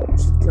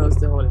 should close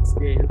the whole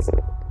experience.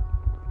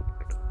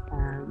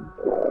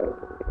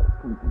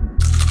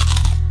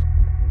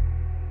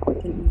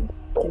 Can you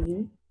hear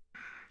me?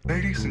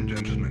 Ladies and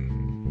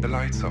gentlemen, the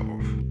lights are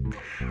off.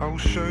 I will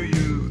show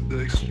you the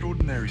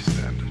extraordinary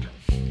standard.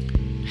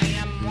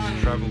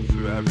 Travel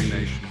through every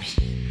nation.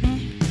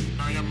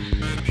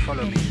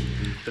 Follow me,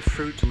 the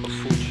fruit of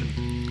fortune.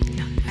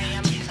 I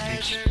am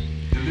pleasure.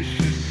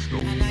 Delicious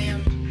And I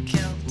am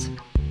guilt.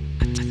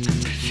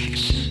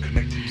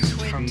 connecting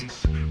your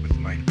tongues with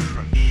my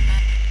crunch.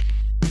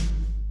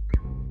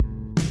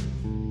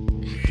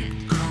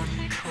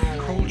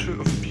 Culture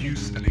of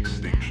abuse and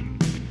extinction.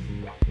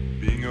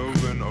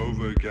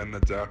 again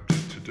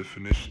adapted to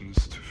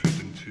definitions to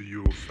fit into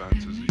your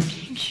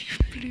fantasies.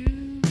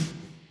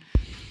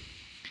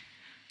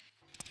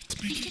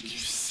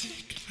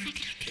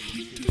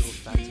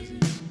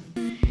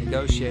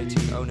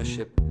 Negotiating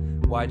ownership,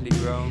 widely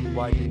grown,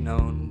 widely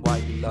known,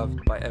 widely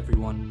loved by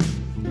everyone.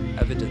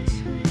 Evidence,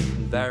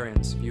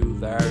 invariants view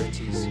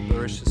varieties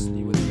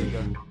voraciously with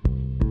vigor.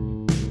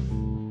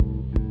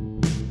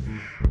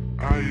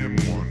 I am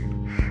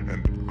one,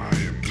 and I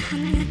am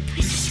none.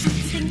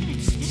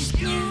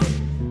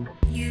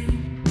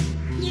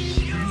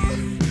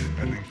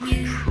 And in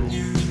control.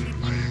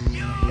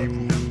 I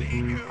am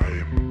evil. I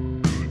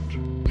am good.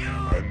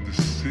 I am the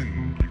sin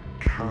you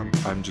can't.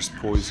 I'm just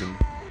poison.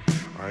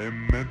 I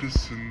am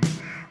medicine.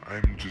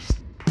 I'm just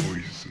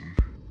poison.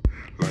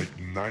 Like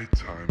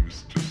nighttime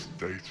is just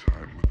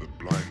daytime with a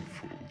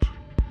blindfold.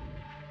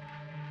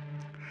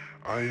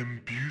 I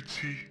am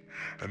beauty,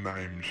 and I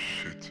am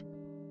shit.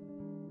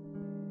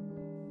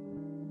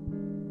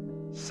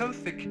 So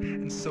thick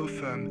and so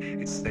firm,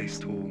 it stays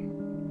tall.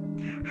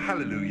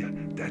 Hallelujah,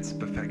 that's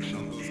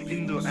perfection.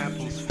 Indoor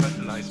apples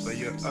fertilized by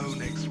your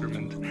own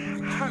excrement.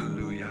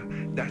 Hallelujah,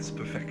 that's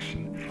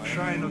perfection.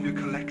 Shrine of your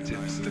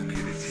collective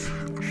stupidity.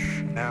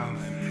 Now,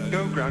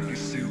 go grab your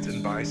suit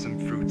and buy some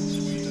fruits.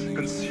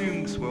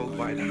 Consume this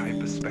worldwide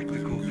hyper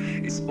spectacle.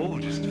 It's all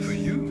just for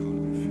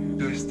you.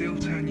 Do I still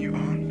turn you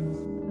on?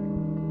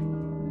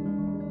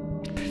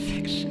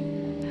 Perfection.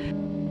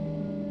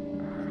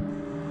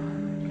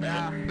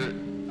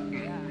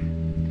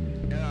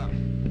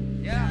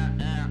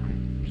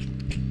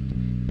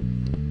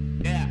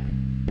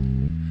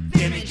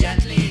 Feel me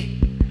gently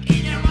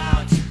in your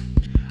mouth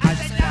as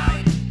I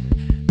slide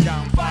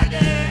down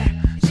farther,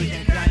 sweet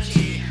and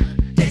crunchy.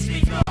 Taste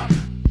me from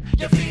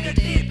your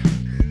fingertip.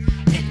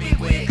 Hit me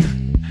quick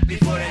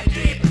before I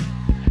drip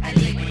and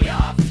lick me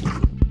off.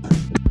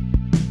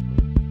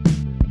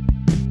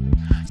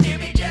 Steer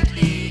me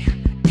gently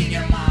in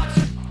your mouth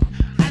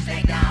as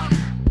I down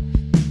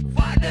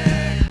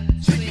farther,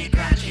 sweet and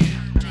crunchy.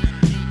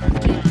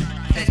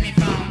 Taste me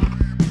from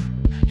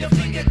your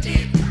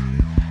fingertip.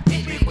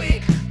 Hit me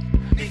quick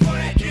before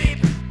I drip,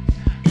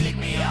 lick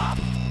me off.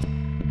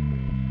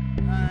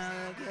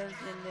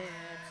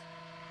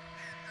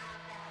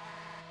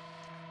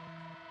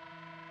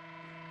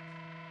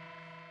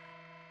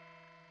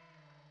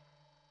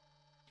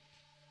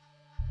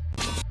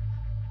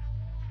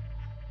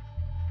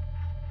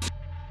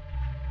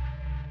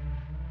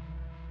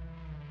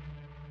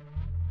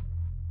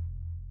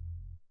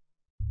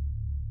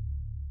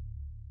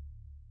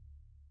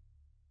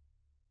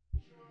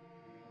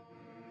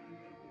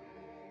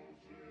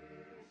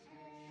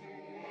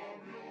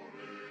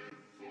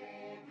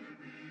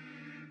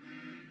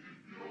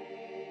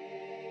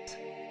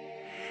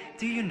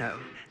 Do you know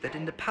that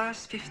in the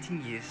past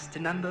 15 years, the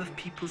number of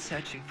people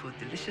searching for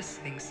delicious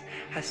things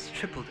has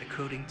tripled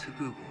according to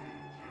Google?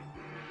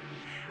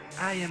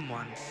 I am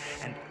one,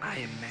 and I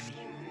am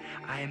many.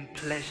 I am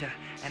pleasure,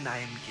 and I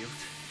am guilt.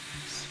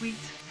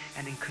 Sweet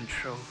and in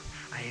control.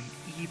 I am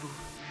evil.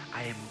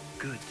 I am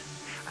good.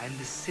 I am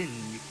the sin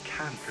you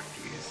can't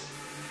refuse.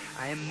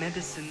 I am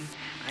medicine.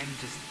 I am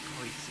just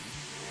poison.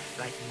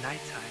 Like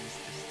nighttime's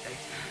just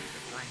daytime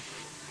with a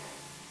blindfold.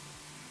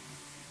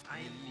 I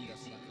am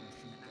beauty.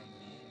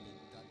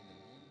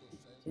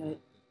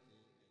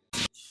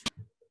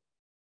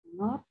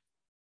 Not.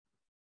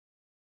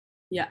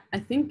 Yeah, I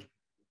think.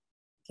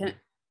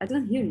 I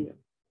don't hear you.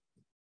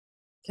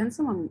 Can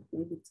someone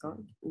maybe talk?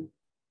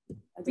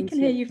 We can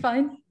hear you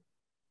fine.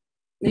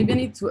 Maybe I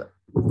need to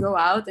go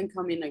out and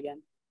come in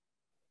again.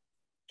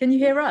 Can you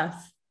hear us,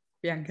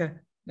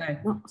 Bianca? No.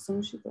 No,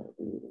 someone should go.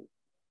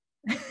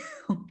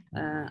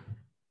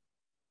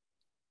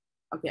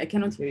 Okay, I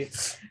cannot hear you.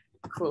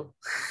 Cool.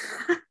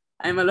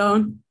 I'm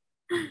alone.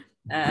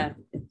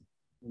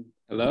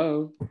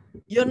 Hello.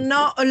 You're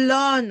not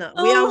alone.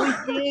 We are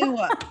with you.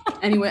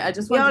 Anyway, I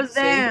just want to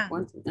say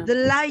one thing. The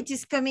light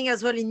is coming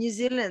as well in New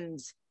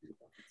Zealand.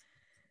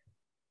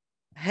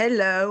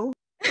 Hello.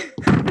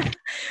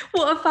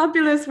 What a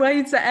fabulous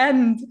way to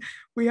end.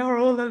 We are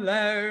all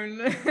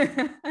alone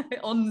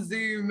on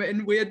Zoom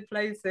in weird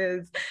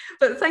places.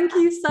 But thank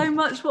you so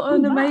much for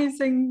an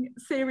amazing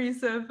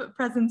series of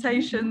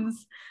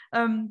presentations.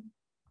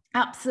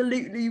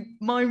 Absolutely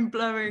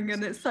mind-blowing,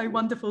 and it's so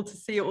wonderful to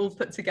see it all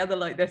put together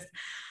like this.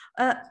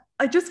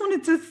 I just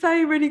wanted to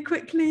say really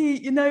quickly,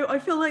 you know, I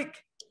feel like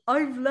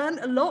I've learned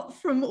a lot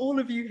from all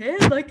of you here,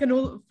 like, and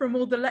from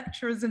all the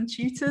lecturers and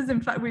tutors.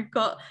 In fact, we've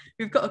got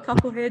a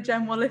couple here,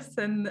 Jen Wallace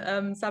and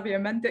Xavier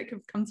Mendick,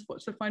 have come to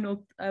watch the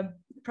final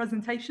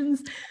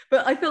presentations.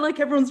 But I feel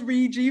like everyone's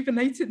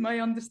rejuvenated my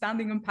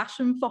understanding and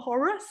passion for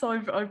horror, so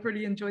I've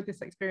really enjoyed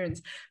this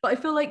experience. But I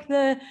feel like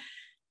the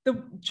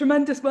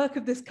tremendous work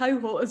of this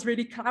cohort has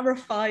really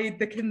clarified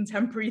the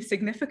contemporary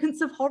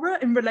significance of horror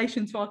in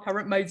relation to our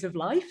current modes of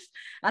life.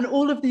 And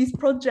all of these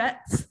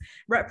projects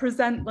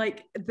represent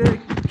like the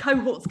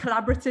cohort's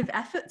collaborative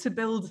effort to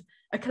build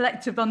a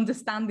collective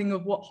understanding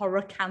of what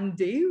horror can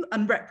do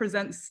and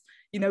represents,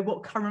 you know,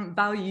 what current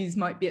values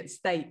might be at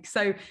stake.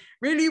 So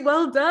really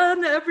well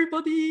done,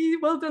 everybody.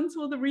 Well done to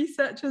all the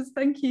researchers.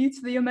 Thank you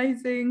to the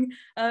amazing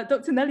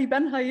Dr. Nelly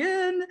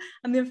Ben-Hayen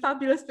and the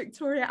fabulous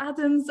Victoria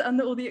Adams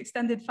and all the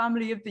extended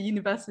family of the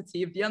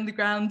University of the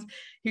Underground,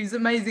 whose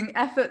amazing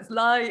efforts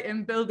lie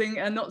in building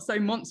a not so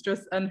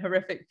monstrous and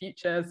horrific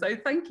future. So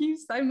thank you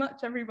so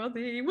much,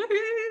 everybody.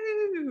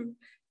 Woohoo!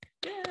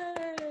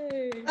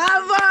 Yay!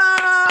 Bravo!